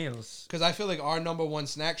more than meals. Because I feel like our number 1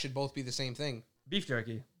 snack should both be the same thing. Beef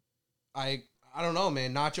jerky. I don't know,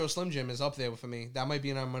 man. Nacho Slim Jim is up there for me. That might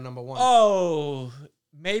be my number 1. Oh,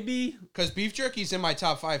 maybe Because beef jerky's in my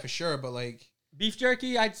top 5 for sure, but like, beef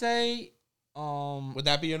jerky. I'd say. would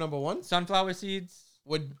that be your number 1? Sunflower seeds.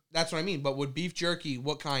 That's what I mean. But would beef jerky,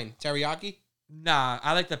 what kind? Teriyaki? Nah,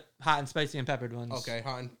 I like the hot and spicy and peppered ones. Okay,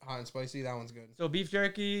 hot and spicy. That one's good. So beef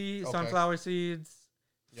jerky, Okay. sunflower seeds,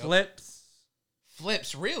 Yep. flips,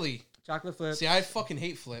 Flips, really? chocolate flips. See, I fucking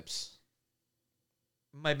hate flips.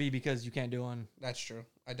 Might be because you can't do one. That's true.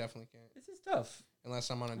 I definitely can't This is tough. unless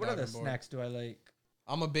I'm on a What other diving board. snacks do I like?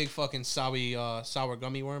 I'm a big fucking sour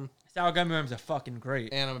gummy worm, Sour gummy worms are fucking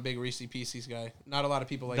great. and I'm a big Reese's Pieces guy. Not a lot of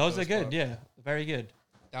people like those are good, but yeah. Very good.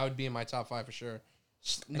 That would be in my top 5 for sure.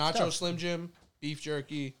 Nacho tough. Slim Jim, beef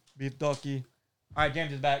jerky. Beef turkey. All right,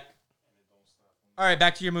 James is back. All right,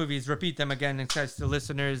 back to your movies. Repeat them again in case the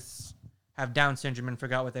listeners have Down syndrome and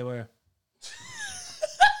forgot what they were.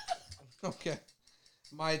 Okay.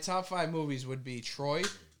 My top 5 movies would be Troy.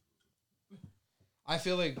 I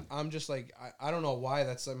feel like I'm just like, I don't know why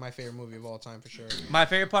that's like my favorite movie of all time for sure. My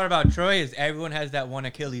favorite part about Troy is everyone has that one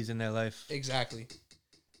Achilles in their life. Exactly.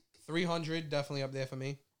 300, definitely up there for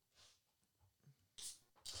me.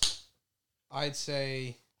 I'd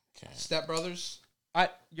say Step Brothers.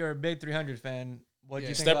 You're a big 300 fan. What do Yeah.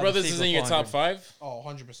 you think Step about the Brothers is sequel in your 400? top 5. Oh,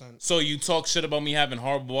 100%. So you talk shit about me having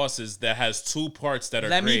horrible bosses that has 2 parts that are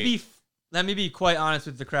Let great. me be quite honest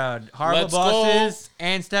with the crowd. Horrible Let's Bosses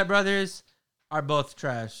and Step Brothers are both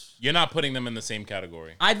trash. You're not putting them in the same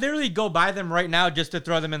category. I'd literally go buy them right now just to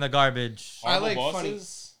throw them in the garbage. I like Horrible funny.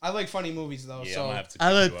 Bosses? I like funny movies though. Yeah, so I'm gonna have to. I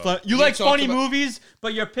kick like you out. fun. You We like talked funny about- movies,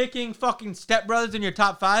 but you're picking fucking Step Brothers in your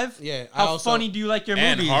top 5? Yeah, I How also- funny do you like your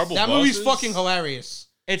And movies? Horrible that movie's Bosses? fucking hilarious.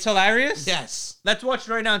 It's hilarious? Yes, Let's watch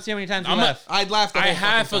it right now and see how many times we I'm a- laugh. I'd laugh. The I whole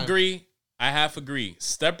half fucking time. agree. I half agree.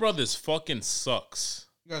 Step Brothers fucking sucks.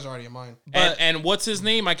 You guys are already in mine. But- And what's his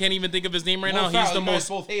name? I can't even think of his name right Will now. He's Ferrell, the you guys most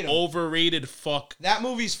both hate him. overrated fuck. That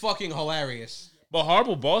movie's fucking hilarious. But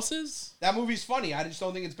Horrible Bosses? That movie's funny. I just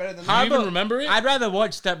don't think it's better than you that. even remember it? I'd rather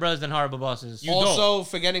watch Step Brothers than Horrible Bosses. You Also,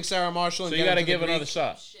 Forgetting Sarah Marshall and So you Get Him gotta to the give it another Greek.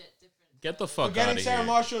 shot. Get the fuck out Forgetting of Sarah here.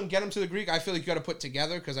 Marshall and Get Him to the Greek. I feel like you got to put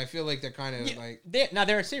together because I feel like they're kind of like. Now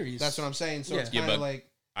they're a series. That's what I'm saying. So Yeah. it's Yeah, kind of but like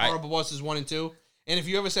I- Horrible Bosses 1 and 2. And if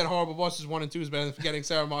you ever said Horrible Bosses 1 and 2 is better than Forgetting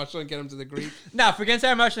Sarah Marshall and Get Him to the Greek, Nah, forget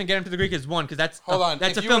Sarah Marshall and Get Him to the Greek is one because that's Hold on,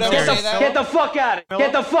 That's if a you film would ever series. say that- Get the fuck out of here.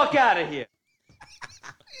 Get the fuck out of here.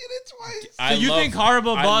 it's twice. I you love- think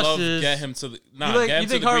Horrible I love Bosses- Get Him to the You, Nah, like, Get Him you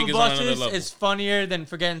to think the Greek Horrible is on another Bosses level. is funnier than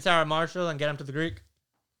Forgetting Sarah Marshall and Get Him to the Greek?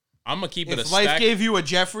 I'm gonna keep it a If life stack. gave you a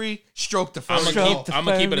Jeffrey, stroke the I'm first. gonna ball. Stroke I'm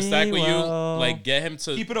gonna keep it a stack with you. Well. Like Get Him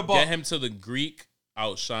to Keep it a buck. Get Him to the Greek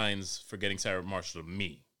outshines Forgetting Sarah Marshall to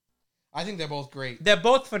me. I think they're both great. They're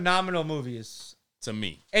both phenomenal movies. To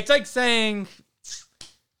me. It's like saying,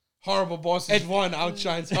 Horrible Bosses 1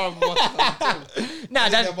 outshines Horrible Bosses 2. nah,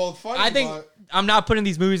 think that's they're both funny, I think but- I'm not putting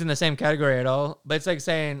these movies in the same category at all. But it's like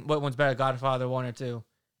saying what one's better, Godfather 1 or 2.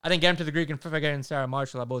 I think Get Him to the Greek and Forgetting Sarah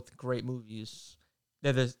Marshall are both great movies.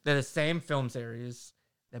 They're the same film series.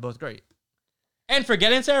 They're both great. And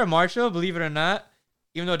Forgetting Sarah Marshall, believe it or not,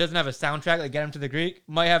 even though it doesn't have a soundtrack like Get Him to the Greek,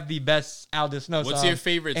 might have the best Aldous Snow song. What's your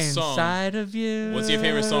favorite song? Inside of you. What's your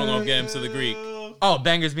favorite song on Get Him to the Greek? Oh,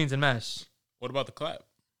 Bangers, Beans, and Mash. What about the clap?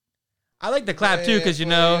 I like the clap too because, you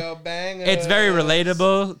know, it's very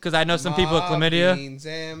relatable because I know some people with chlamydia. Beans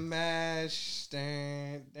and mash.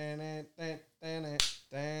 Dun, dun, dun, dun, dun,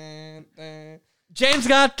 dun, dun. James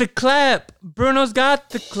got the clap. Bruno's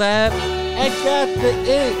got the clap. Ed's got the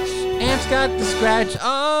itch. Ant's got the scratch.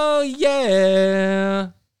 Oh, yeah.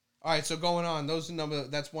 All right, so going on. Those are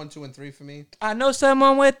that's 1, 2, and 3 for me. I know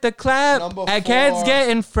someone with the clap. Number Egghead's 4.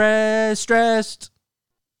 getting stressed.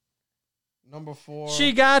 Number 4.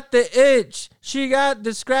 She got the itch. She got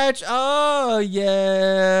the scratch. Oh,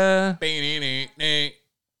 yeah.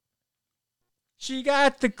 She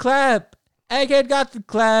got the clap. Egghead got the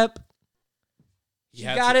clap. She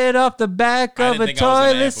got it off the back I of didn't a think I was gonna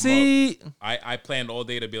amp toilet 'em seat. I planned all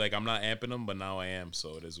day to be like, I'm not amping them, but now I am,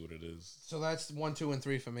 so it is what it is. So that's 1, 2, and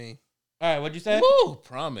 3 for me. All right, what'd you say? Woo!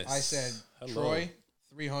 Promise. I said Hello. Troy,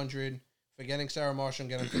 300, Forgetting Sarah Marshall, and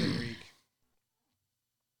Get Him to the Greek.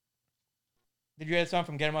 Did you hear the song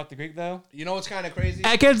from Get Him Off the Greek, though? You know what's kind of crazy?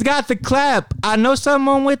 Egghead's got the clap. I know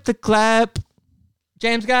someone with the clap.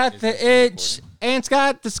 James got Is the this itch. recording? Ant's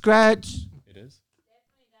got the scratch. It is?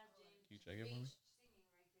 Can you check it for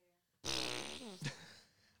me?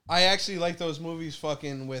 I actually like those movies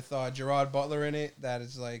fucking with Gerard Butler in it. That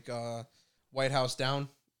is like White House Down.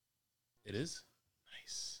 It is?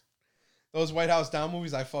 Nice. Those White House Down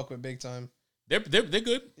movies I fuck with big time. They're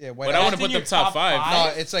good. Yeah, White But I House. wouldn't put in them your top top 5.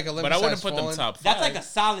 five? No, it's like a But I wouldn't put them top 5. That's like a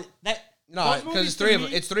solid. No, those because movies it's 3 of to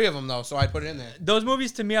them. me- It's 3 of them though, so I put it in there. Those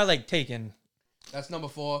movies to me are like Taken. That's number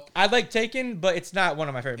 4, I like Taken, but it's not one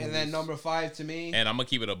of my favorite and movies. then number 5 to me. And I'm going to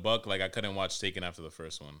keep it a buck. Like, I couldn't watch Taken after the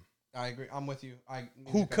first one. I agree. I'm with you.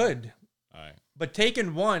 Who could? All right. But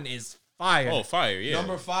Taken 1 is fire. Oh, fire! Yeah.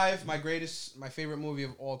 Number 5, my favorite movie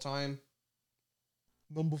of all time,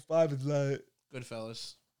 Number 5 is like...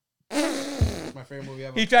 Goodfellas. It's my favorite movie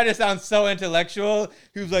ever. He tried to sound so intellectual.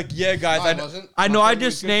 He was like, yeah, guys, No, I wasn't. I My know I favorite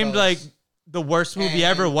just movie, named, Goodfellas. like, the worst movie And-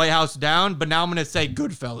 ever, White House Down, but now I'm going to say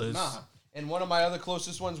Goodfellas. Nah. And one of my other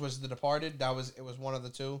closest ones was The Departed. It was one of the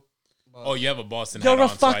two. But Oh, you have a Boston You're hat a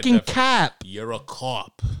on, so I fucking definitely- cap. You're a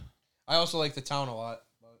cop. I also like The Town a lot.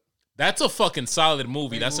 But That's a fucking solid movie.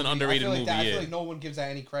 great That's an movie. underrated I feel like movie. that- I Yeah. feel like no one gives that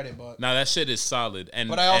any credit, but Nah, that shit is solid.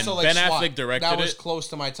 And I also and like Ben SWAT. Affleck directed That was it. close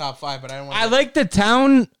to my top 5, but I don't want. I like The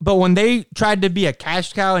Town, but when they tried to be a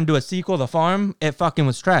cash cow and do a sequel, The Farm, it fucking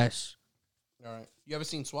was trash. All right. You ever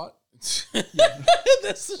seen SWAT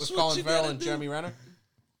That's just with what Colin you Farrell gotta and do. Jeremy Renner?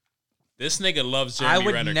 This nigga loves Jeremy I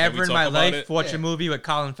would Renner. Can never we in talk my about life it? watch Yeah. a movie with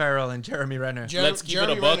Colin Farrell and Jeremy Renner. Let's keep it a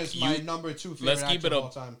Jeremy buck. Renner's my You- number 2 favorite let's keep actor it of a- all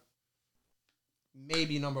time.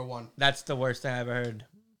 Maybe number 1. That's the worst thing I ever heard.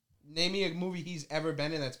 Name me a movie he's ever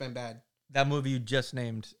been in that's been bad. That movie you just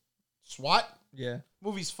named. SWAT? Yeah.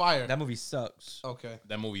 Movie's fire. That movie sucks. Okay.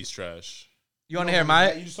 That movie's trash. You want to hear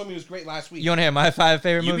my... You just told me it was great last week. You want to hear my 5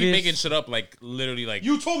 favorite You movies? be making shit up like literally like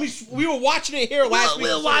You told me we were watching it here last week.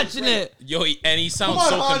 We were watching it. yo, and he sounds Come on,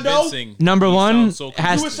 so Hondo. convincing. Number He 1 sounds so has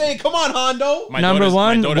convincing. You were saying, "Come on, Hondo." My Number daughter's-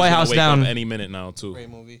 one, my daughter's White gonna House wake Down. up any minute now too. Great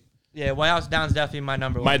movie. Yeah, White House Down's definitely my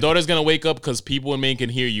number 1. My daughter's gonna wake up because people in Maine can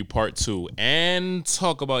hear you. Part 2 and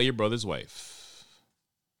talk about your brother's wife.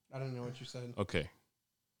 I don't know what you said. Okay,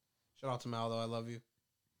 Shout out to Mal, though. I love you.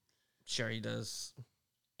 Sure he does.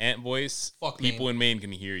 Ant voice. Fuck people Maine. in Maine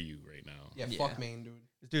can hear you right now. Yeah, Yeah. fuck Maine, dude.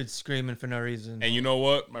 This dude's screaming for no reason. And you know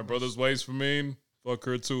what? My brother's wife's from Maine. Fuck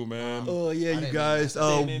her too, man. Oh, yeah, I you didn't guys.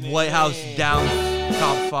 know Oh, White House Down,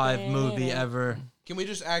 top 5 movie ever. Can we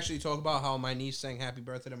just actually talk about how my niece sang "Happy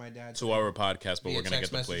Birthday" to my dad? 2-hour podcast, but Via we're gonna get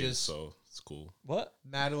text the plays, messages. so it's cool. What?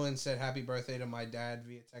 Madeline said "Happy Birthday" to my dad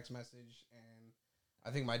via text message, and I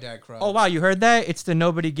think my dad cried. Oh, wow, you heard that? It's the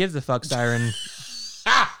Nobody Gives a Fuck siren. You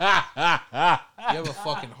have a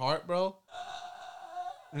fucking heart, bro.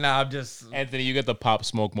 Nah, I'm just... Anthony, you get the Pop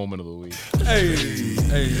Smoke moment of the week.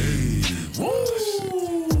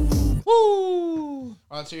 Woo!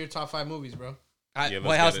 All right, so your top 5 movies, bro. Yeah, let's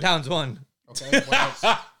White House get it. Down's 1. Okay. What else?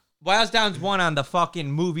 White House Down's 1 on the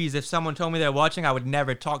fucking movies. If someone told me they're watching, I would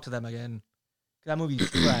never talk to them again. That movie's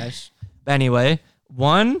trash. But anyway,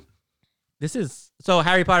 1. This is... So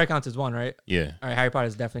Harry Potter counts as 1, right? Yeah. All right, Harry Potter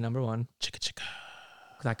is definitely number 1. Chicka chicka.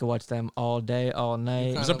 Because I could watch them all day, all night.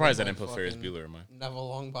 I'm Kinda surprised I look didn't like put Ferris fucking Bueller in mine. Neville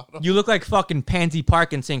Longbottom. You look like fucking Pansy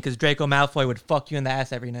Parkinson because Draco Malfoy would fuck you in the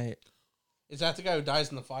ass every night. Is that the guy who dies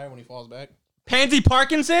in the fire when he falls back? Pansy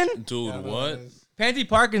Parkinson? Dude, Yeah, I don't know what? that is. Pansy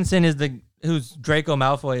Parkinson is the who's Draco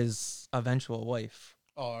Malfoy's eventual wife.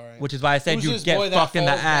 Oh, all right. Which is why I said Who's you this get boy that fucked in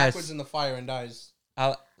the falls backwards ass. in the fire and dies?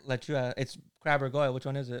 I'll let you. It's Crab or Goyle. Which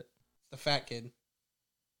one is it? The fat kid.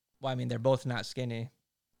 Well, I mean, they're both not skinny.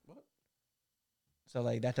 What? So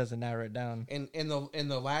like that doesn't narrow it down. In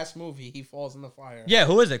the last movie, he falls in the fire. Yeah,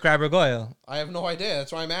 who is it? Crab or Goyle? I have no idea.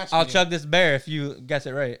 That's why I'm asking. I'll you. chug this bear if you guess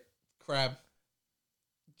it right. Crab.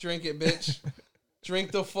 Drink it, bitch.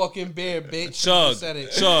 Drink the fucking beer, bitch. Chug, You said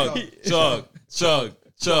it. chug, chug, chug,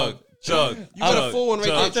 chug, chug. You got a full one right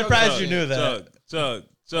there. I'm Chug surprised that you shit. knew that. Chug, chug,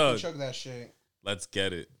 chug. Chug that shit. Let's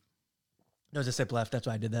get it. There was a sip left. That's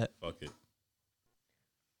why I did that. Fuck it.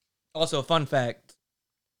 Also, fun fact.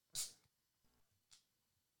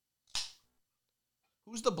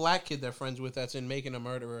 Who's the black kid they're friends with that's in Making a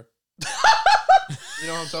Murderer? You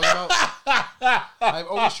know what I'm talking about? I've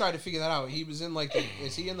always tried to figure that out. He was in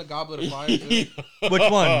is he in the Goblet of Fire too?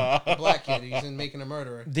 Which one? The black kid. He's in Making a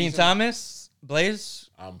Murderer. Dean He's in- Thomas? Blaze?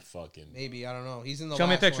 I'm fucking. Maybe, I don't know. He's in the Show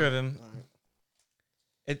me a last picture one. of him. All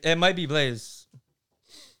right. It might be Blaze.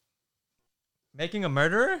 Making a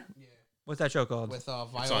Murderer? Yeah. What's that show called? With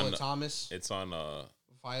Viola on- Thomas. It's on.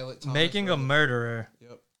 Violet Thomas. Making a whatever. Murderer.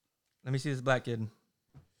 Yep. Let me see this black kid.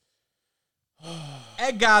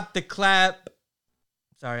 I got the clap.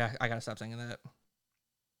 Sorry, I gotta stop saying that.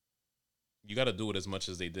 You got to do it as much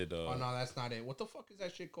as they did. Oh no, that's not it. What the fuck is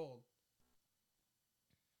that shit called?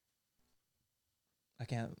 I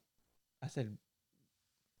can't. I said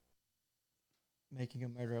making a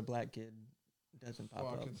murderer black kid doesn't pop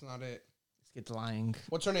Fuck, up. it's not it. This kid's lying.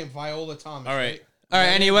 What's her name? Viola Thomas. All right. All right.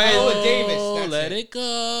 Anyway, Viola Davis. That's let it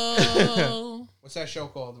go. What's that show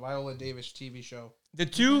called? Viola Davis TV show. the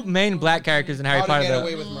two main black characters in Harry How to Potter Get though,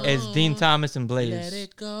 Away with Murder. is Dean Thomas and Let Blaze.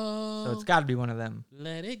 it go. So it's got to be one of them.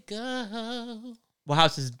 Let it go. What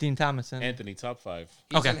house is Dean Thomas in? Anthony, top 5.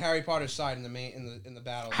 He's Okay. in Harry Potter's side in the main in the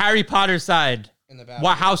battle. Harry Potter's side. In the battle.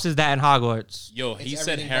 What house is that in Hogwarts? Yo, It's he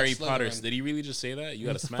said everything but Harry Potter. Slytherin. Did he really just say that? You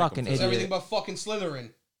got to He's a smack fucking him. For It's that. idiot. everything but fucking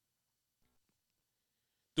Slytherin.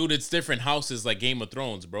 Dude, it's different houses like Game of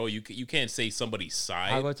Thrones, bro. You can't say somebody's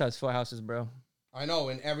side. Hogwarts has 4 houses, bro. I know,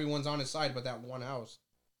 and everyone's on his side but that one house.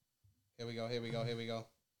 Here we go.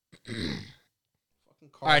 Fucking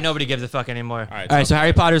All right, nobody gives a fuck anymore. All right, All right, so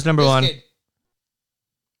Harry Potter's number This 1. kid,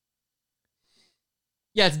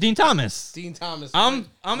 Yeah, it's Dean Thomas. Dean Thomas. I'm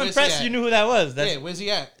Where's he impressed at? you knew who that was. That's Yeah, where's he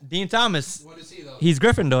at? Dean Thomas. What is he though? He's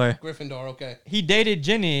Gryffindor. Gryffindor, okay. He dated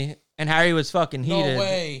Ginny, and Harry was fucking No heated.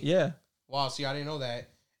 way. Yeah. Wow, see, I didn't know that.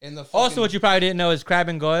 And the Also, what you probably didn't know is Crabbe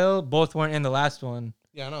and Goyle both weren't in the last one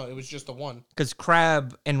Yeah, I know. It was just the one. because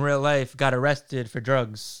Crabbe in real life got arrested for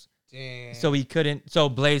drugs, Damn. so he couldn't. So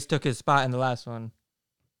Blaze took his spot in the last one.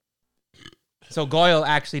 So Goyle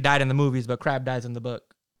actually died in the movies, but Crabbe dies in the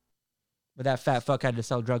book. But that fat fuck had to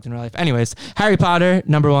sell drugs in real life. Anyways, Harry Potter,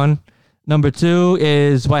 number 1. Number 2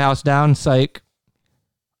 is White House Down. Psych.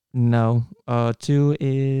 No. 2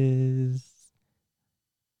 is.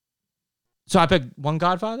 So I picked one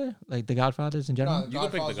Godfather, like the Godfathers in general. No, You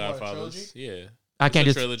can pick the Godfather's what, a Godfathers. Yeah. I can't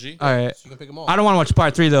It's a just. trilogy. All right. So you can pick them all. I don't want to watch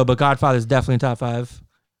part 3 though, but Godfather's definitely top 5.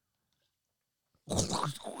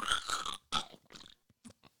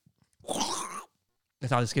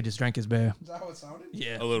 That's how this kid just drank his beer. Is that how it sounded?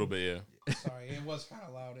 Yeah. A little bit, Sorry, it was kind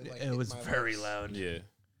of loud. Like, It hit was my very lips. loud. yeah. Yeah.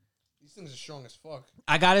 These things are strong as fuck.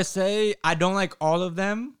 I gotta say, I don't like all of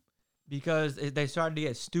them because they started to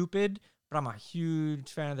get stupid. But I'm a huge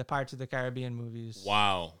fan of the Pirates of the Caribbean movies.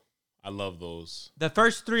 Wow. I love those. The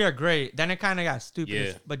first 3 are great. Then it kind of got stupid.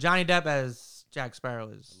 Yeah. But Johnny Depp as Jack Sparrow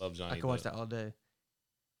is. I love Johnny I could watch Depp. that all day.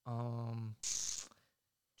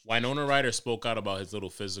 Winona Ryder spoke out about his little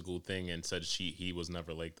physical thing and said he was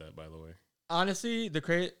never like that, by the way. Honestly,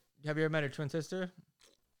 have you ever met her twin sister?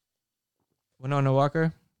 Winona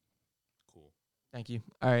Walker. Cool. Thank you.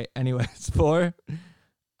 All right. Anyways, 4.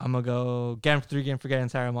 I'm gonna go Game 3. Game Forgetting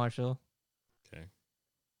Sarah Marshall. Okay.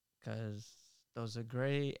 Because those are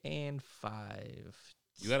great. And 5.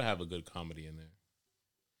 You got to have a good comedy in there.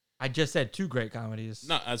 I just said 2 great comedies.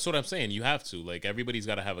 No, that's what I'm saying. You have to. Like, everybody's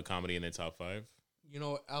got to have a comedy in their top 5. You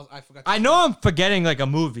know, I forgot. I know I'm forgetting like a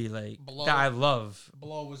movie like Blow. that I love.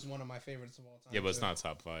 Blow was one of my favorites of all time. Yeah, but it's too. not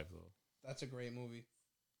top 5, though. That's a great movie.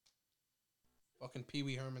 Fucking Pee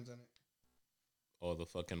Wee Herman's in it. Oh, the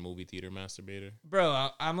fucking movie theater masturbator. Bro,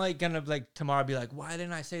 I'm like gonna like tomorrow be like, why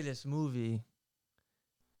didn't I say this movie?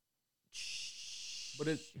 But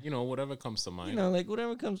it, whatever comes to mind. You know, like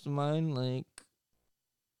whatever comes to mind, like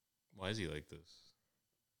Why is he like this?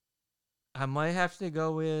 I might have to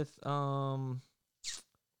go with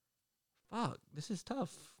fuck, this is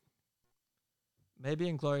tough. Maybe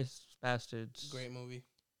Inglourious Bastards. Great movie.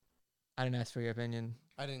 I didn't ask for your opinion.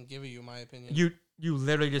 I didn't give you my opinion. You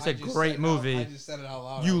literally just I said just great said it movie. I just said it out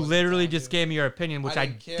loud. I You wasn't literally telling just you. gave me your opinion, which I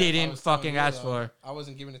didn't care if I didn't was telling fucking you, ask though. for. I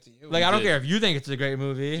wasn't giving it to you. Like, I don't did. care if you think it's a great Do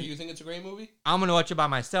movie. you think it's a great movie? I'm gonna watch it by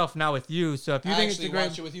myself, not with you. So if you I think it's actually a great,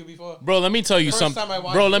 watched it with you before. Bro, let me tell you First something. time I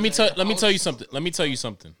watched Bro, it let was me at tell your let me tell you house. something. Let me tell you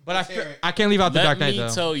something. but Let's hear it. I can't leave out the Let Dark Knight me though.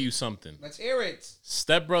 tell you something. Let's hear it.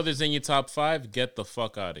 Step Brothers in your top 5. Get the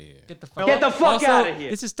fuck out of here. Get the fuck, Get the fuck Also, outta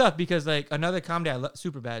here. This is tough because like another comedy I love,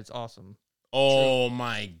 Superbad is awesome. Oh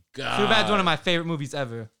my god. Superbad's one of my favorite movies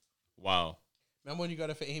ever. Wow. Remember when you got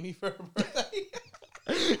it for Amy for her birthday?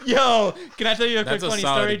 Yo, can I tell you a That's quick a funny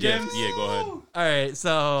solid story, gift. Jim? Yeah, go ahead. All right,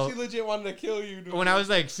 so She legit wanted to kill you, dude. when I was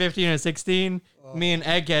like 15 or 16, me and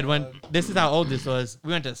Egghead went. This is how old this was.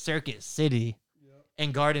 We went to Circuit City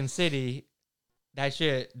in Garden City. That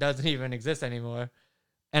shit doesn't even exist anymore.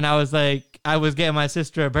 And I was like, I was getting my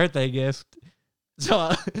sister a birthday gift. So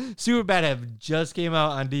Superbad had just came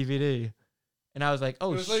out on DVD, and I was like, it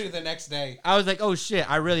oh was shit. literally the next day. I was like, oh shit,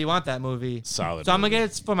 I really want that movie. Solid. So I'm gonna movie.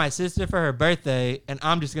 get it for my sister for her birthday, and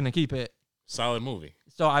I'm just gonna keep it. Solid movie.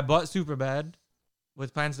 So I bought Superbad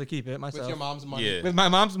with plans to keep it myself. With your mom's money. Yeah. With my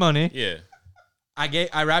mom's money. Yeah.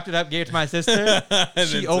 I wrapped it up, gave it to my sister. And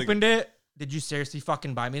She then opened it. Did you seriously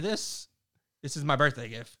fucking buy me this? This is my birthday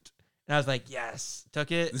gift. And I was like, yes.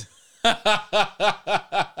 Took it.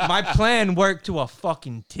 My plan worked to a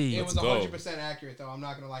fucking T. It was go. 100% accurate, though. I'm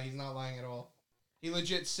not going to lie. He's not lying at all. He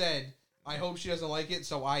legit said, I hope she doesn't like it,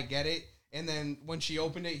 so I get it. And then when she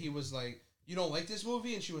opened it, he was like, you don't like this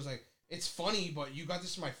movie? And she was like, it's funny, but you got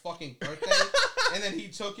this for my fucking birthday? And then he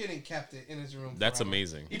took it and kept it in his room. That's forever.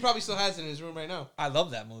 amazing. He probably still has it in his room right now. I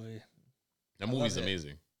love that movie. That movie's love it.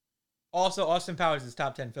 amazing. Also, Austin Powers is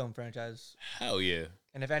top 10 film franchise. Hell yeah.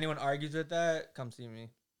 And if anyone argues with that, come see me.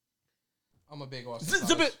 I'm a big Austin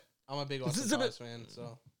Zip Powers. it. I'm a big Austin Zip it. Powers fan,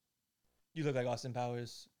 so. You look like Austin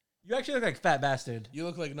Powers. You actually look like Fat Bastard. You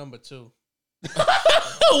look like number 2.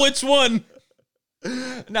 Which one?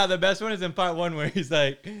 No, the best one is in part 1 where he's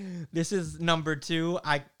like, this is number 2.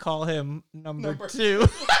 I call him number Number 2.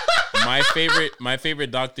 my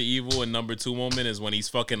favorite Dr. Evil and number 2 moment is when he's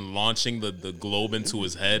fucking launching the globe into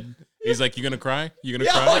his head. He's like, "You gonna cry? You gonna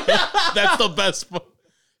cry?" That's the best.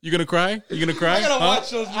 You gonna cry? You gonna cry? I gotta Huh? watch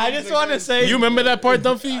those movies I just want to again. say, You remember that part,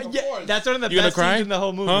 Dumpy? yeah, that's one of the You gonna best cry? scenes in the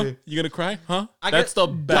whole movie. Huh? You gonna cry? Huh? That's guess the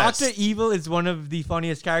best. Dr. Evil is one of the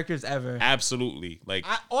funniest characters ever. Absolutely. Like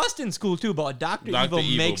Austin's cool too, but Dr. Dr.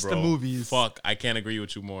 Evil makes bro. the movies. Fuck, I can't agree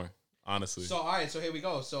with you more. Honestly. So, all right, so here we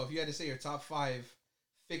go. So, if you had to say your top 5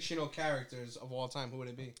 fictional characters of all time, who would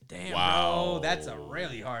it be? Damn, Wow. bro, that's a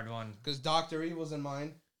really hard one. Because Dr. Evil's in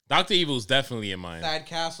mine. Dr. Evil's definitely in mine. Thad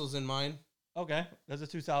Castle's in mine. Okay, those are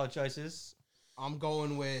 2 solid choices. I'm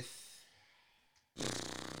going with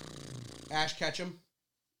Ash Ketchum.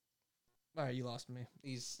 All right, you lost me.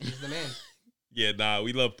 He's the man. Yeah, nah,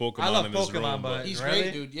 we love Pokemon I love in this Pokemon, room, but- He's Really?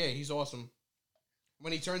 great, dude. Yeah, he's awesome.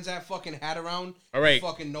 When he turns that fucking hat around, All right. you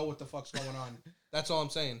fucking know what the fuck's going on. That's all I'm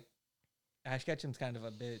saying. Ash Ketchum's kind of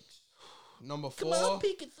a bitch. Number 4,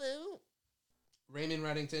 Pikachu. Raymond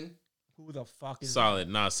Reddington. Who the fuck is solid,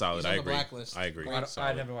 not solid. He's I on the agree. blacklist. I agree. Great. I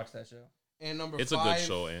Solid. never watched that show. And number It's 5, a good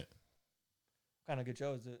show, Ant. What kind of good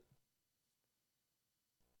show is it?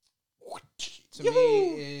 to me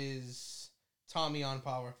is Tommy on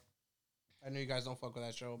Power. I know you guys don't fuck with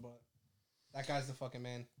that show, but that guy's the fucking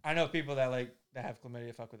man. I know people that have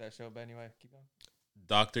chlamydia fuck with that show, but anyway, keep going.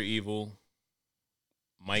 Dr. Evil,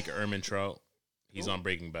 Mike Ehrmantraut. He's on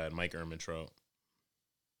Breaking Bad. Mike Ehrmantraut.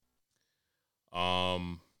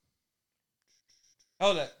 Hold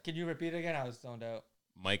up, can you repeat it again? I was zoned out.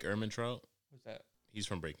 Mike Ehrmantraut. Who's that? He's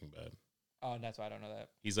from Breaking Bad. Oh, that's why I don't know that.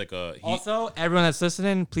 He's like a Also, everyone that's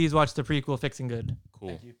listening, please watch the prequel Fixing Good. cool.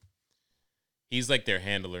 Thank you. He's like their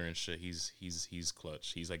handler and shit. He's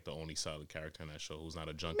clutch. He's like the only solid character in that show who's not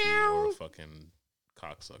a junkie or a fucking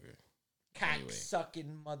cocksucker. Anyway.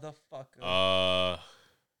 Cock-sucking motherfucker.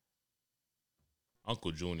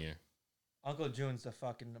 Uncle Junior. Uncle June's the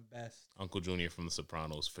fucking the best. Uncle Junior from The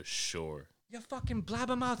Sopranos for sure. You fucking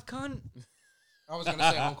blabbermouth cunt. I was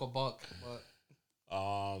gonna say Uncle Buck, but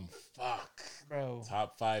Fuck. Bro.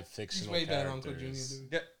 Top 5 he's fictional way better characters. than Uncle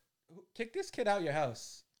Junior, dude. Kick this kid out your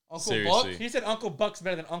house. Uncle Seriously. Buck. He said Uncle Buck's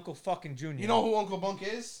better than Uncle fucking Junior. You know who Uncle Bunk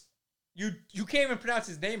is? You can't even pronounce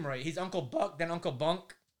his name right. He's Uncle Buck, then Uncle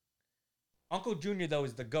Bunk. Uncle Junior though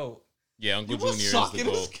is the GOAT. Yeah, Uncle You was Junior is sucking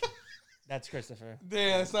the this goat. guy. That's Christopher.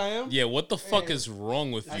 Yeah, that's I am. Yeah, what the fuck Hey. is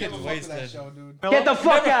wrong with I you? never fucked with that wasted. show, dude. Get the fuck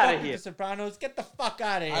Never out fucked of with here. The Sopranos. Get the fuck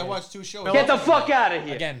out of here. I watched 2 shows. Get the fuck out of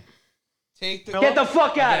here. Again. Take the Get the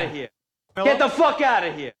fuck out Again. of here. Get the fuck out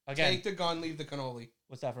of here. Again. take the gun, leave the cannoli.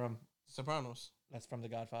 What's that from? Sopranos. That's from The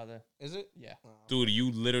Godfather. Is it? Yeah. Dude,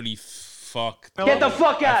 you literally fucked. Get the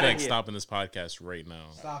fuck I out feel of like here. stopping this podcast right now.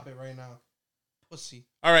 Stop it right now. Pussy.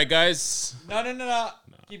 All right, guys. No.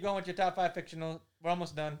 Keep going with your top 5 fictional. We're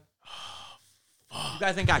almost done. You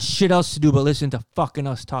guys ain't got shit else to do but listen to fucking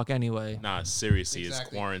us talk anyway. Nah, seriously, Exactly.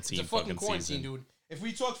 it's quarantine It's a fucking quarantine, season. dude. If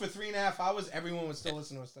we talked for 3.5 hours, everyone would still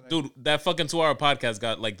listen to us today. Dude, that fucking 2-hour podcast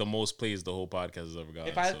got like the most plays the whole podcast has ever got.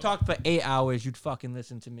 If I talked for 8 hours, you'd fucking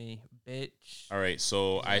listen to me, bitch. All right,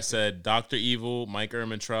 so I said Dr. Evil, Mike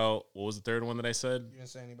Ehrmantraut. What was the third one that I said? You didn't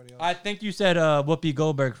say anybody else. I think you said Whoopi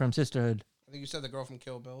Goldberg from Sisterhood. I think you said the girl from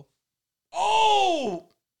Kill Bill. Oh!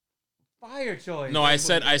 Fire choice. No, I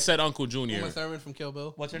said Uncle Junior. Uma Thurman from Kill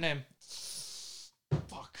Bill. What's her name?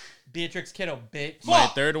 Fuck. Beatrix Kiddo, bitch. My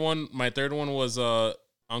third one was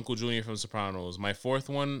Uncle Junior from Sopranos. My fourth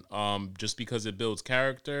one, just because it builds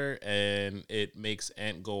character and it makes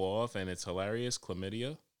Ant go off and it's hilarious,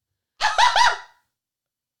 Chlamydia.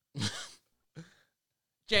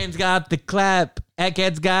 James got the clap.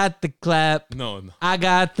 Eckhead's got the clap. No. I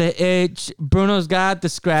got the itch. Bruno's got the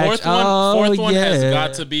scratch. Fourth one has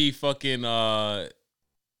got to be fucking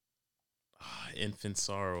Infant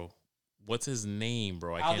Sorrow. What's his name,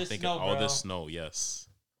 bro? I can't Aldous think Snow, of Aldous bro. Snow, yes.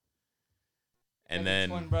 And His then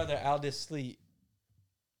twin brother Aldous Sleet.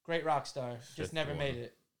 Great rock star. Just Fifth never one. made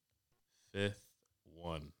it. fifth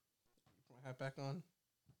one. Put my hat back on.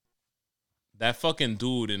 That fucking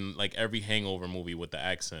dude in like every Hangover movie with the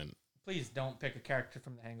accent. Please don't pick a character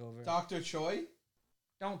from The Hangover. Dr. Choi?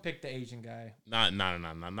 Don't pick the Asian guy. Not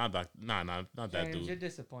that James, dude. you're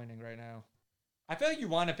disappointing right now. I feel like you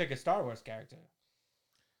want to pick a Star Wars character.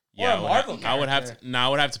 Yeah, Or a Marvel I would have character. to. I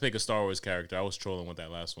would have to pick a Star Wars character. I was trolling with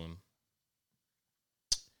that last one.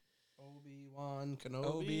 Obi-Wan Kenobi.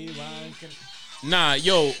 Obi-Wan. Nah,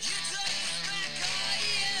 yo,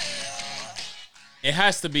 it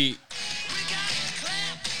has to be.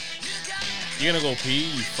 You're gonna go pee,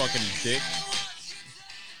 you fucking dick.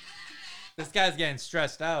 This guy's getting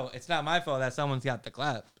stressed out. It's not my fault that someone's got the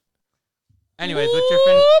clap. Anyways,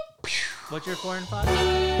 what's your 4 and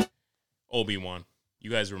 5? Obi-Wan. You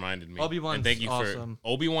guys reminded me. Obi-Wan's and thank you awesome. for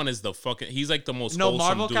Obi-Wan is the fucking. He's like the most. No wholesome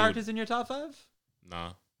Marvel dude. characters in your top 5?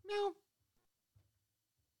 Nah. No.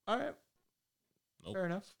 All right. Nope. Fair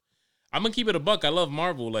enough. I'm gonna keep it a buck. I love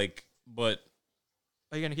Marvel, like, but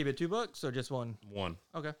Are you gonna keep it 2 bucks or just one? one.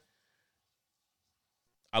 Okay.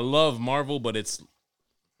 I love Marvel, but it's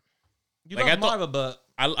You Like, love I thought- Marvel, but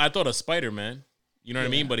I thought of Spider-Man. You know what I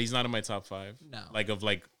mean? Yeah. But he's not in my top 5. No. Like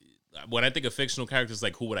when I think of fictional characters,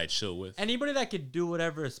 like who would I chill with? anybody that could do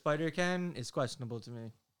whatever a spider can is questionable to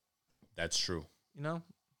me. That's true. You know?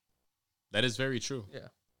 That is very true. Yeah.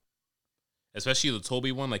 Especially the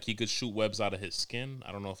Toby one, like he could shoot webs out of his skin.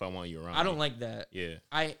 I don't know if I want you around. I don't me. like that. Yeah.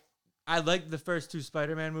 I like the first 2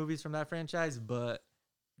 Spider-Man movies from that franchise, but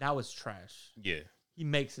that was trash. Yeah. He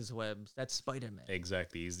makes his webs. That's Spider-Man.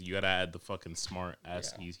 Exactly. You gotta add the fucking smart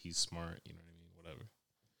ass. Yeah. He's smart. You know what I mean? Whatever.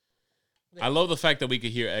 I love the fact that we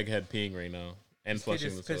could hear Egghead peeing right now and He flushing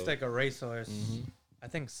the just pissed toilet. like a racehorse. I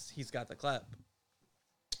think he's got the clap.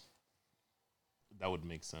 That would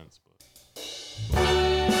make sense, but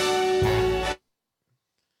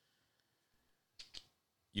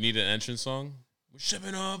you need an entrance song. We're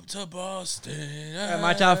shipping up to Boston.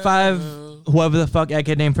 My top 5, whoever the fuck I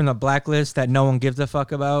could name from the blacklist that no one gives a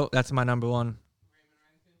fuck about, that's my number 1.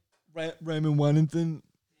 Raymond Wannington.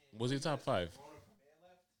 What's your top 5?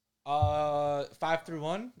 5 through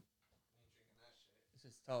 1. This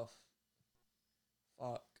is tough.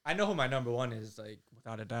 Fuck. I know who my number 1 is, like,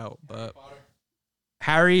 without a doubt, but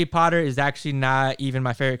Harry Potter is actually not even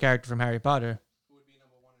my favorite character from Harry Potter. Who would be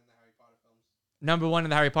number 1 in the Harry Potter films? Number 1 in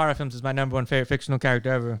the Harry Potter films is my number 1 favorite fictional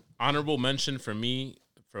character ever. Honorable mention for me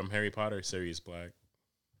from Harry Potter, Sirius Black.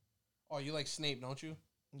 Oh, you like Snape, don't you?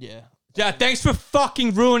 Yeah. Yeah, thanks for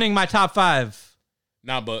fucking ruining my top 5.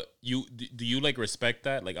 Nah, but do you like respect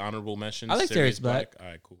that? Like honorable mention? I like Sirius Black. All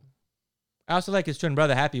right, cool. I also like his twin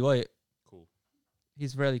brother, Happy White. Cool.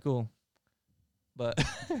 He's really cool. But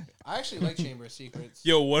I actually like Chamber of Secrets.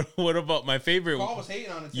 Yo, what about my favorite? Carl was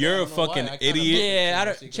hating on it. Today. You're I a don't know why. fucking I kinda idiot. like yeah, I Chamber don't.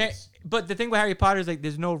 of Secrets. But the thing with Harry Potter is like,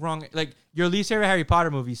 there's no wrong. Like your least favorite Harry Potter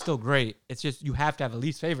movie is still great. It's just you have to have a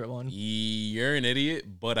least favorite one. You're an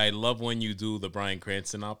idiot, but I love when you do the Bryan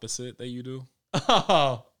Cranston opposite that you do.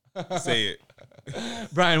 Oh, Say it.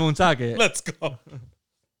 Brian won't talk it. Let's go.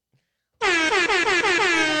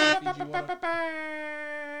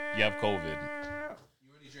 You have COVID. You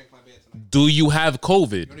already drank my beer tonight. Do you have You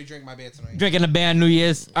COVID? already drank my beer tonight. Drinking a band New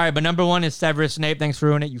Year's. All right, but number 1 is Severus Snape. Thanks for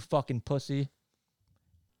ruining it, you fucking pussy.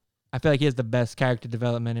 I feel like he has the best character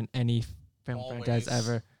development in any film Always. franchise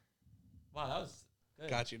ever. Wow, that was good.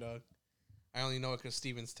 Got you, dog. I only know it because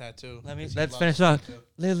Steven's tattoo. Let's loves finish Snape up. too.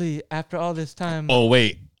 Lily, after all this time. Oh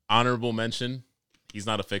wait, honorable mention. He's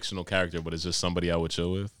not a fictional character, but it's just somebody I would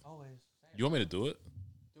chill with. Always. You want me to do it?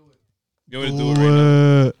 Do it. You want me to do it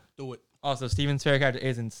right now? Do it. Also, Steven's favorite character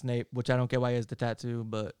isn't Snape, which I don't get why he has the tattoo,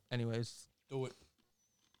 but anyways. Do it.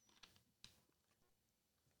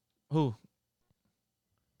 Who?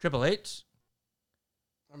 Triple H?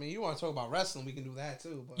 I mean, you want to talk about wrestling, we can do that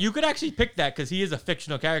too. But You could actually pick that because he is a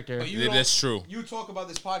fictional character. But you Yeah, don't- that's true. You talk about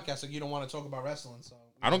this podcast like you don't want to talk about wrestling. So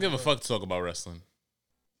I don't give a fuck to talk about wrestling.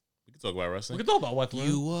 We can talk about We wrestling. could talk about what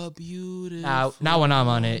are beautiful. now when I'm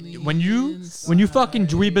on it. When you fucking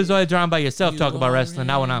dweebazoids around by yourself talk about wrestling,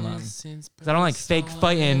 now when I'm on. Because I don't like fake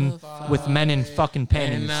fighting with men in fucking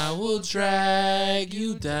panties. And I will drag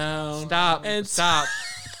you down. Stop. And Stop.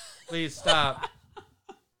 Please stop.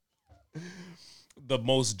 The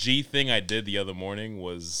most G thing I did the other morning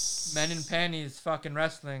was Men in panties fucking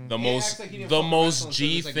wrestling. the He most acts like he didn't the fuck with most wrestling G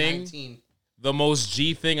till he was, like, thing. 19. The most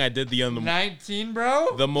G thing I did the other 19,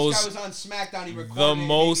 bro? the This guy most was on SmackDown. He recorded the it, made me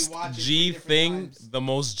most watch it G 3 different thing times. the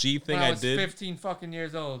most G thing When I I was did 15 fucking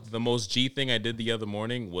years old. the most G thing I did the other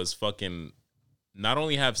morning was fucking not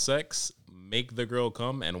only have sex, make the girl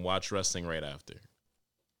come and watch wrestling right after.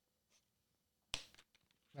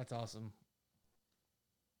 That's awesome.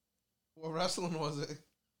 What wrestling was it?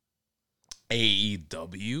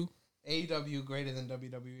 AEW? AEW greater than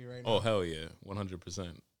WWE right now. Oh hell yeah,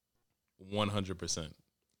 100%. 100%.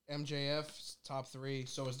 MJF's top 3.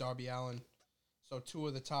 So is Darby Allin. So 2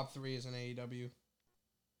 of the top 3 is in AEW.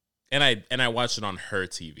 And I watched it on her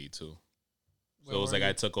TV too. So Where it was were like you?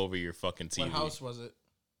 I took over your fucking TV. What house was it?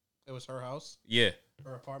 It was her house, Yeah.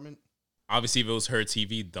 her apartment. Obviously if it was her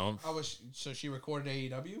TV, dumb. So she recorded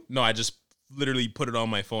AEW. No, I just literally put it on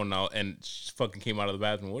my phone now and she fucking came out of the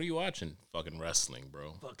bathroom. What are you watching? Fucking wrestling,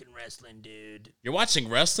 bro. Fucking wrestling, dude. You're watching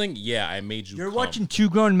wrestling? Yeah, I made you You're come. watching 2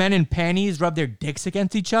 grown men in panties rub their dicks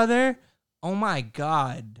against each other? Oh my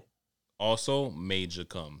god. Also, made you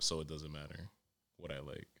come, so it doesn't matter what I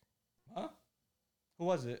like. Huh? Who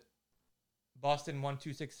was it? Boston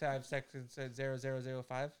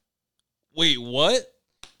 1265 Wait, what?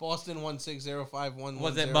 Boston 16051.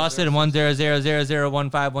 Was it Boston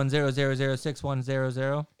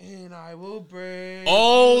 100000151000061000? And I will break.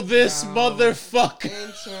 Oh, you this down motherfucker.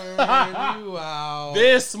 And turn you out.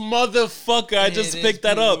 This motherfucker. I It just is picked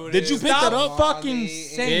that up. Did you pick that Stop up? fucking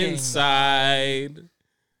singing. Inside,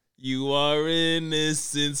 you are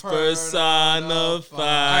innocence Personified. personified. All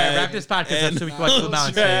right, wrap this podcast up so we can watch Blue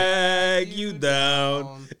Mountain State. drag you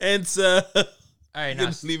down and so. All right,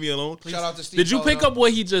 now Leave me alone. Shout out to Steve. Did you pick Colorado. up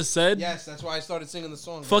what he just said? Yes, that's why I started singing the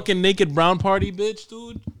song. bro. Fucking naked brown party, bitch,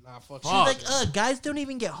 dude. Nah, fuck. Fuck. shit. like, guys don't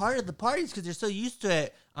even get hard at the parties because they're so used to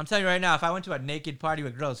it. I'm telling you right now, if I went to a naked party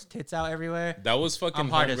with girls' tits out everywhere, That was fucking I'm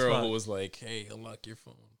hard one as girl fuck. who was like, "Hey, unlock your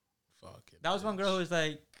phone." Fuck it. that was one girl who was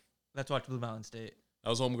like, "Let's watch Blue Mountain State." That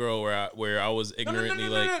was homegirl where I was ignorantly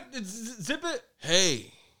like, Zip it,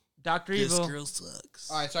 "Hey, Doctor this Evil. girl sucks."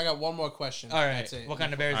 All right, so I got one more question. All right, That's it. what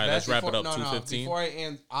kind of bear is All right, let's best? wrap it up. No, 2:15. before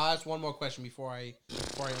I'll ask one more question before I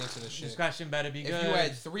answer this shit. This question better be If good. you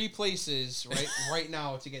had 3 places right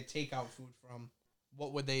now to get takeout food from,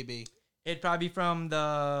 what would they be? It'd probably be from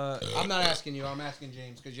the. I'm not asking you. I'm asking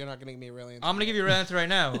James because you're not gonna give me a real answer. I'm gonna give you a real answer right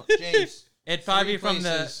now. James. It'd probably be 3 from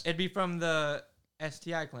places. the. It'd be from the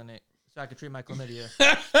STI clinic, so I could treat my chlamydia.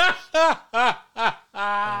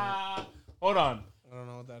 Hold on. I don't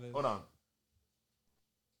know what that is. Hold on.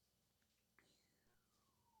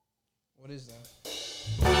 What is that?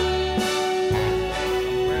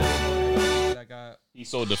 I got. He's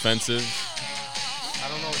so defensive. I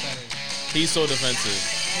don't know what that is. He's so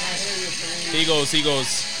defensive. Can I hear your 3?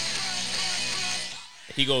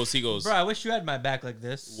 He goes. Bro, I wish you had my back like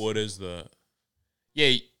this. What is the?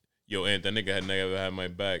 Yeah, yo, Ant, that nigga had never had my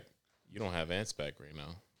back. You don't have Ant's back right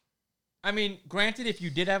now. I mean, granted, if you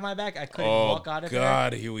did have my back, I couldn't Oh walk out of there.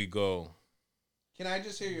 God, here we go. Can I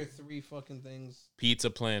just hear your 3 fucking things? Pizza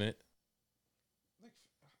Planet,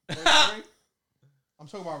 I'm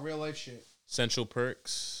talking about real life shit. Central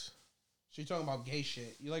Perks. So you're talking about gay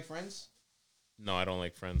shit. You like Friends? No, I don't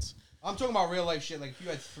like Friends. I'm talking about real life shit. Like if you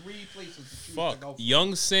had 3 places to choose to Fuck, go.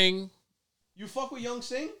 Young Sing. You fuck with Young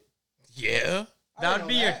Sing? Yeah, I That didn't would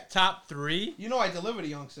be know your that. top 3. You know I delivered to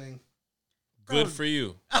Young Sing. good for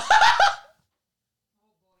you.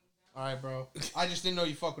 All right, bro. I just didn't know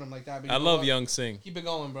you fuck with him like that. But you I know love what? Young Sing. Keep it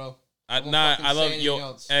going, bro. I won't nah, fucking I love say yo anything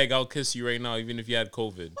else. Egg. I'll kiss you right now, even if you had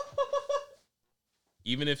COVID.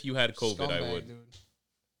 Even if you had COVID, I Scumbag, would. dude.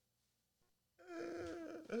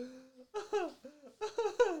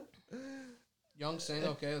 Young Sing.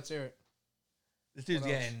 Okay, let's hear it. This dude's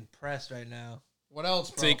What else? getting pressed right now. What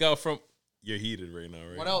else, bro? Take out from. You're heated right now,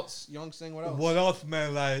 right? What else? Young Sing. What else? else,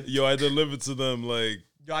 man? Like, Yo, I delivered to them like.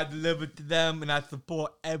 I deliver to them and I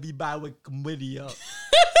support everybody with chlamydia.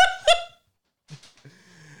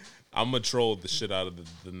 I'm gonna troll the shit out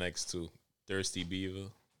of the next 2. Thirsty Beaver.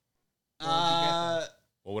 Is What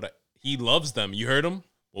would I? He loves them. You heard him?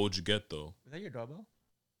 What would you get though? that your doorbell?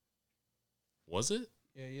 Was it?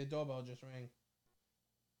 Yeah, your doorbell just rang.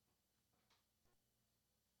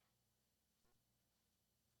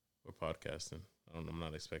 We're podcasting. I'm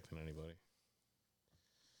not expecting anybody.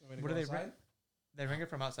 You want me to What go are they outside? ring? They ring it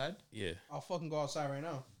from outside? Yeah. I'll fucking go outside right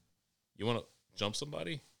now. You want to jump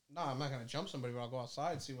somebody? Nah, I'm not gonna jump somebody, but I'll go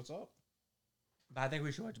outside and see what's up. But I think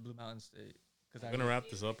we should watch Blue Mountain State. Cause I'm gonna wrap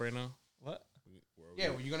this up right now. What? Yeah,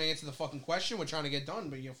 well, you're gonna answer the fucking question. We're trying to get done,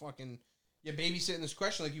 but you're babysitting this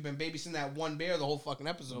question like you've been babysitting that one bear the whole fucking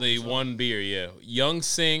episode. The so- one beer, yeah. Young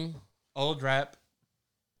Sing, Old rap.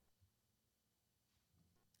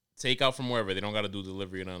 take out from wherever. They don't got to do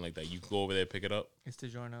delivery or nothing like that. You can go over there, pick it up. It's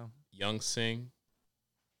DiGiorno. Young Sing.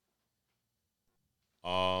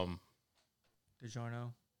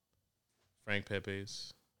 DiGiorno. Frank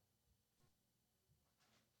Pepe's.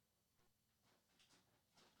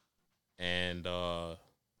 And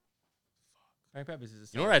Frank Pepe's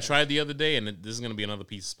is a you know what I tried the other day, and this is gonna be another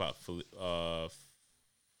pizza spot. Fellini's.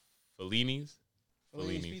 Fellini's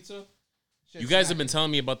Fellini. Pizza. You guys have been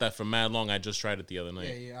telling me about that for mad long. I just tried it the other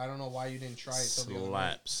night. Yeah. I don't know why you didn't try it. Till the other night.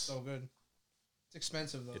 Slaps. So good. It's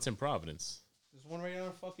expensive though. It's in Providence. There's one right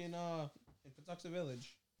on fucking in Patuxent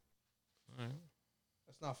Village. All right.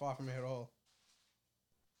 That's not far from here at all.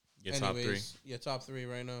 Your top 3. Yeah, top 3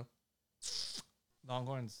 right now.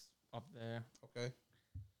 Longhorn's up there. Okay.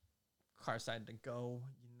 Car side to go,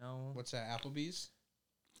 you know. What's that? Applebee's?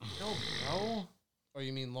 No, bro. Or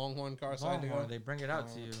you mean Longhorn car side to Longhorn, go? they bring it out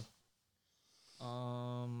to you.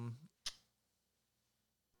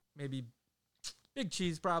 Maybe Big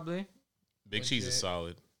Cheese, probably. Big Cheese is Legit.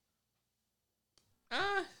 solid.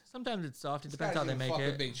 Sometimes it's soft. It This depends guy how they doesn't make fuck with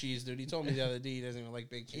it. Big Cheese, dude. He told me the other day he doesn't even like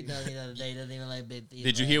Big He Cheese. doesn't even like Big Cheese.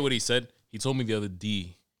 Did you hear what he said? He told me the other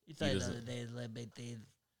D. You said the doesn't- other day is like big teeth.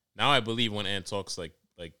 Now I believe when Ant talks like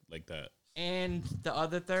that. And the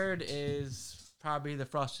other third is probably the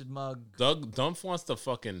frosted mug. Doug Dumph wants to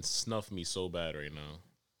fucking snuff me so bad right now.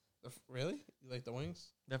 Really? You like the wings?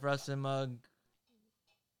 The frosted mug.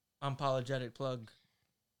 Unapologetic plug.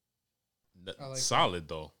 I like Solid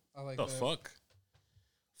though. I like The that. fuck?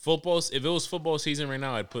 Football. If it was football season right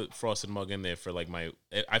now, I'd put Frosted Mug in there for like my.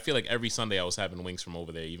 I feel like every Sunday I was having wings from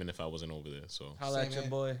over there, even if I wasn't over there. So Holla at Same your here.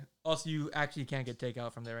 boy. Also, you actually can't get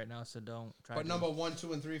takeout from there right now, so don't try. But to. number 1,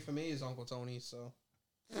 2, and 3 for me is Uncle Tony's. So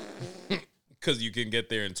because you can get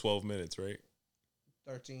there in 12 minutes, right?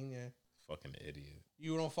 13, yeah. Fucking idiot.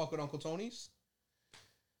 You don't fuck with Uncle Tony's?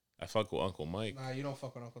 I fuck with Uncle Mike. Nah, you don't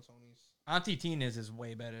fuck with Uncle Tony's. Auntie Tina's is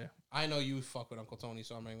way better. I know you fuck with Uncle Tony,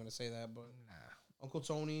 so I'm not even gonna say that. But Uncle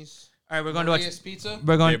Tony's. All right, we're going to Maria's watch. Pizza.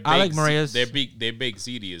 We're going. Their I like baked- Maria's. Their baked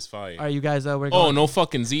ziti is fire. All right, you guys. We're going. Oh, no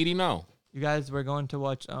fucking ziti now. You guys, we're going to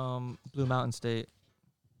watch Blue Mountain State.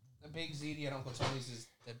 The big ziti at Uncle Tony's is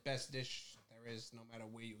the best dish there is, no matter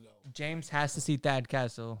where you go. James has to see Thad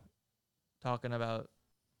Castle talking about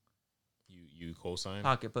You co-sign?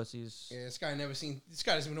 pocket pussies. Yeah, this guy never seen. This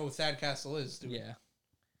guy doesn't even know what Thad Castle is, dude. Yeah.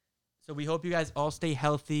 So we hope you guys all stay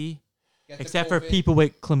healthy, Get the except for COVID. people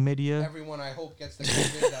with chlamydia. Everyone, I hope, gets the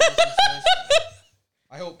COVID. that listens to this.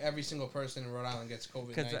 I hope every single person in Rhode Island gets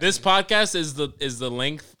COVID. This podcast is the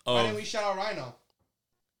length Why didn't of. we shout out Rhino?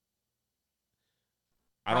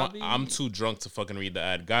 Probably- I'm too drunk to fucking read the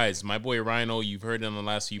ad, guys. My boy Rhino, you've heard in the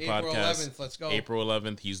last few April podcasts. 11th, let's go. April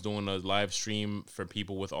 11th, he's doing a live stream for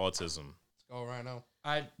people with autism. Let's go, Rhino.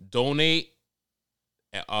 Donate.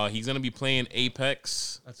 He's gonna be playing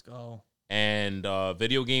Apex. Let's go. And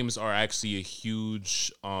video games are actually a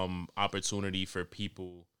huge opportunity for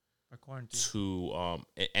people For quarantine. to,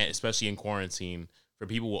 especially in quarantine, for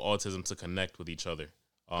people with autism to connect with each other.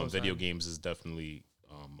 Video games is definitely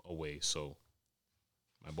a way. So,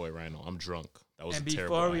 my boy Rhino, I'm drunk. That was And a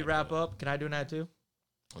terrible before we ad, wrap but- up, can I do that too?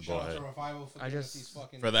 Go Shout out ahead. to Revival for I giving us just- these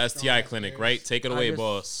fucking For the STI strong-ass clinic, beers. right? Take it I away, just-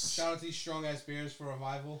 boss. Shout out to these strong ass beers for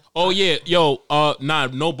Revival. Oh yeah, yo,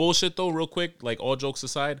 no bullshit though, real quick, like all jokes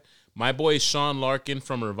aside, my boy Sean Larkin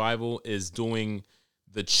from Revival is doing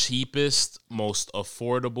the cheapest, most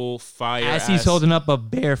affordable fire As he's holding up a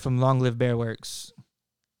bear from Long Live Bear Works.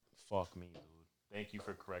 Fuck me, dude. Thank you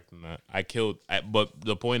for correcting that. But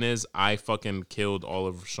the point is, I fucking killed all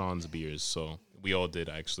of Sean's beers, so we all did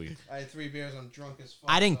actually. I had 3 beers. I'm drunk as fuck.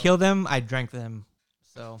 I didn't so- kill them. I drank them.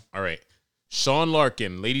 So All right. Sean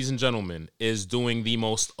Larkin, ladies and gentlemen, is doing the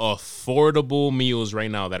most affordable meals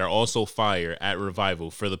right now that are also fire at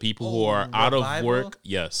Revival for the people who are out of Revival? work.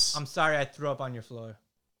 Yes. I'm sorry I threw up on your floor.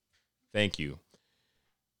 Thank you.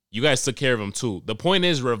 You guys took care of them too. The point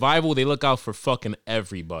is, Revival, they look out for fucking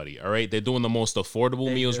everybody. All right. They're doing the most affordable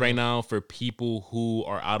They meals do. right now for people who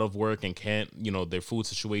are out of work and can't, their food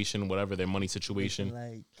situation, whatever, their money situation.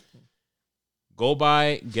 Like, Go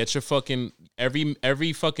by, get your fucking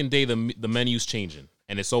every fucking day the menu's changing.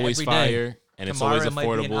 And it's always Every day. fire and it's Tomorrow always it might be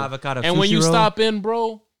an affordable. avocado And when sushi you roll. stop in,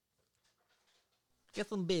 bro, get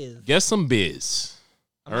some biz. get some biz.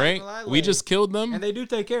 I'm All not right? gonna lie, We like- just killed them. And they do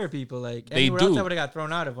take care of people. Like They anywhere do. else I would have got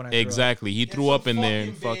thrown out of when I threw up. Exactly. He Get threw some up in there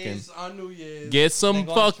and fucking beers on New Year's. get some Then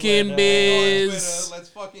go on fucking Twitter. biz. Twitter, let's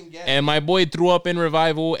fucking get And my boy threw up in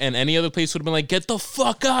Revival, and any other place would have been like, "Get the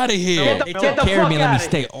fuck out of here!" They took care of me. Let me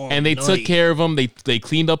stay. And they took care of him. They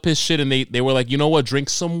cleaned up his shit, and they were like, "You know what? Drink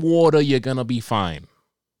some water. You're gonna be fine."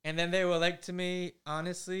 And then they were like to me,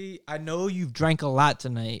 honestly, I know you've drank a lot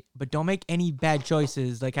tonight, but don't make any bad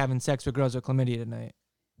choices like having sex with girls with chlamydia tonight.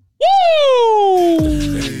 Woo!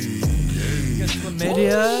 Because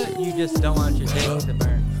chlamydia, you just don't want your dick to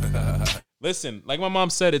burn. Listen, like my mom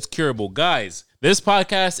said, it's curable. Guys, this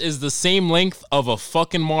podcast is the same length of a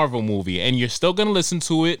fucking Marvel movie, and you're still gonna listen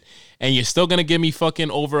to it, and you're still gonna give me fucking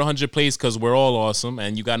over 100 plays because we're all awesome,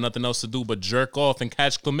 and you got nothing else to do but jerk off and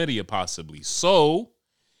catch chlamydia, possibly. So,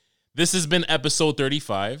 this has been episode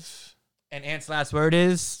 35. And Ant's last word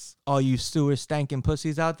is, all you sewer stankin'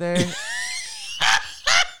 pussies out there,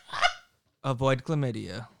 avoid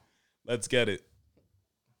chlamydia. Let's get it.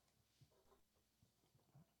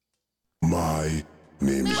 My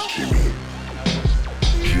name is Jimmy.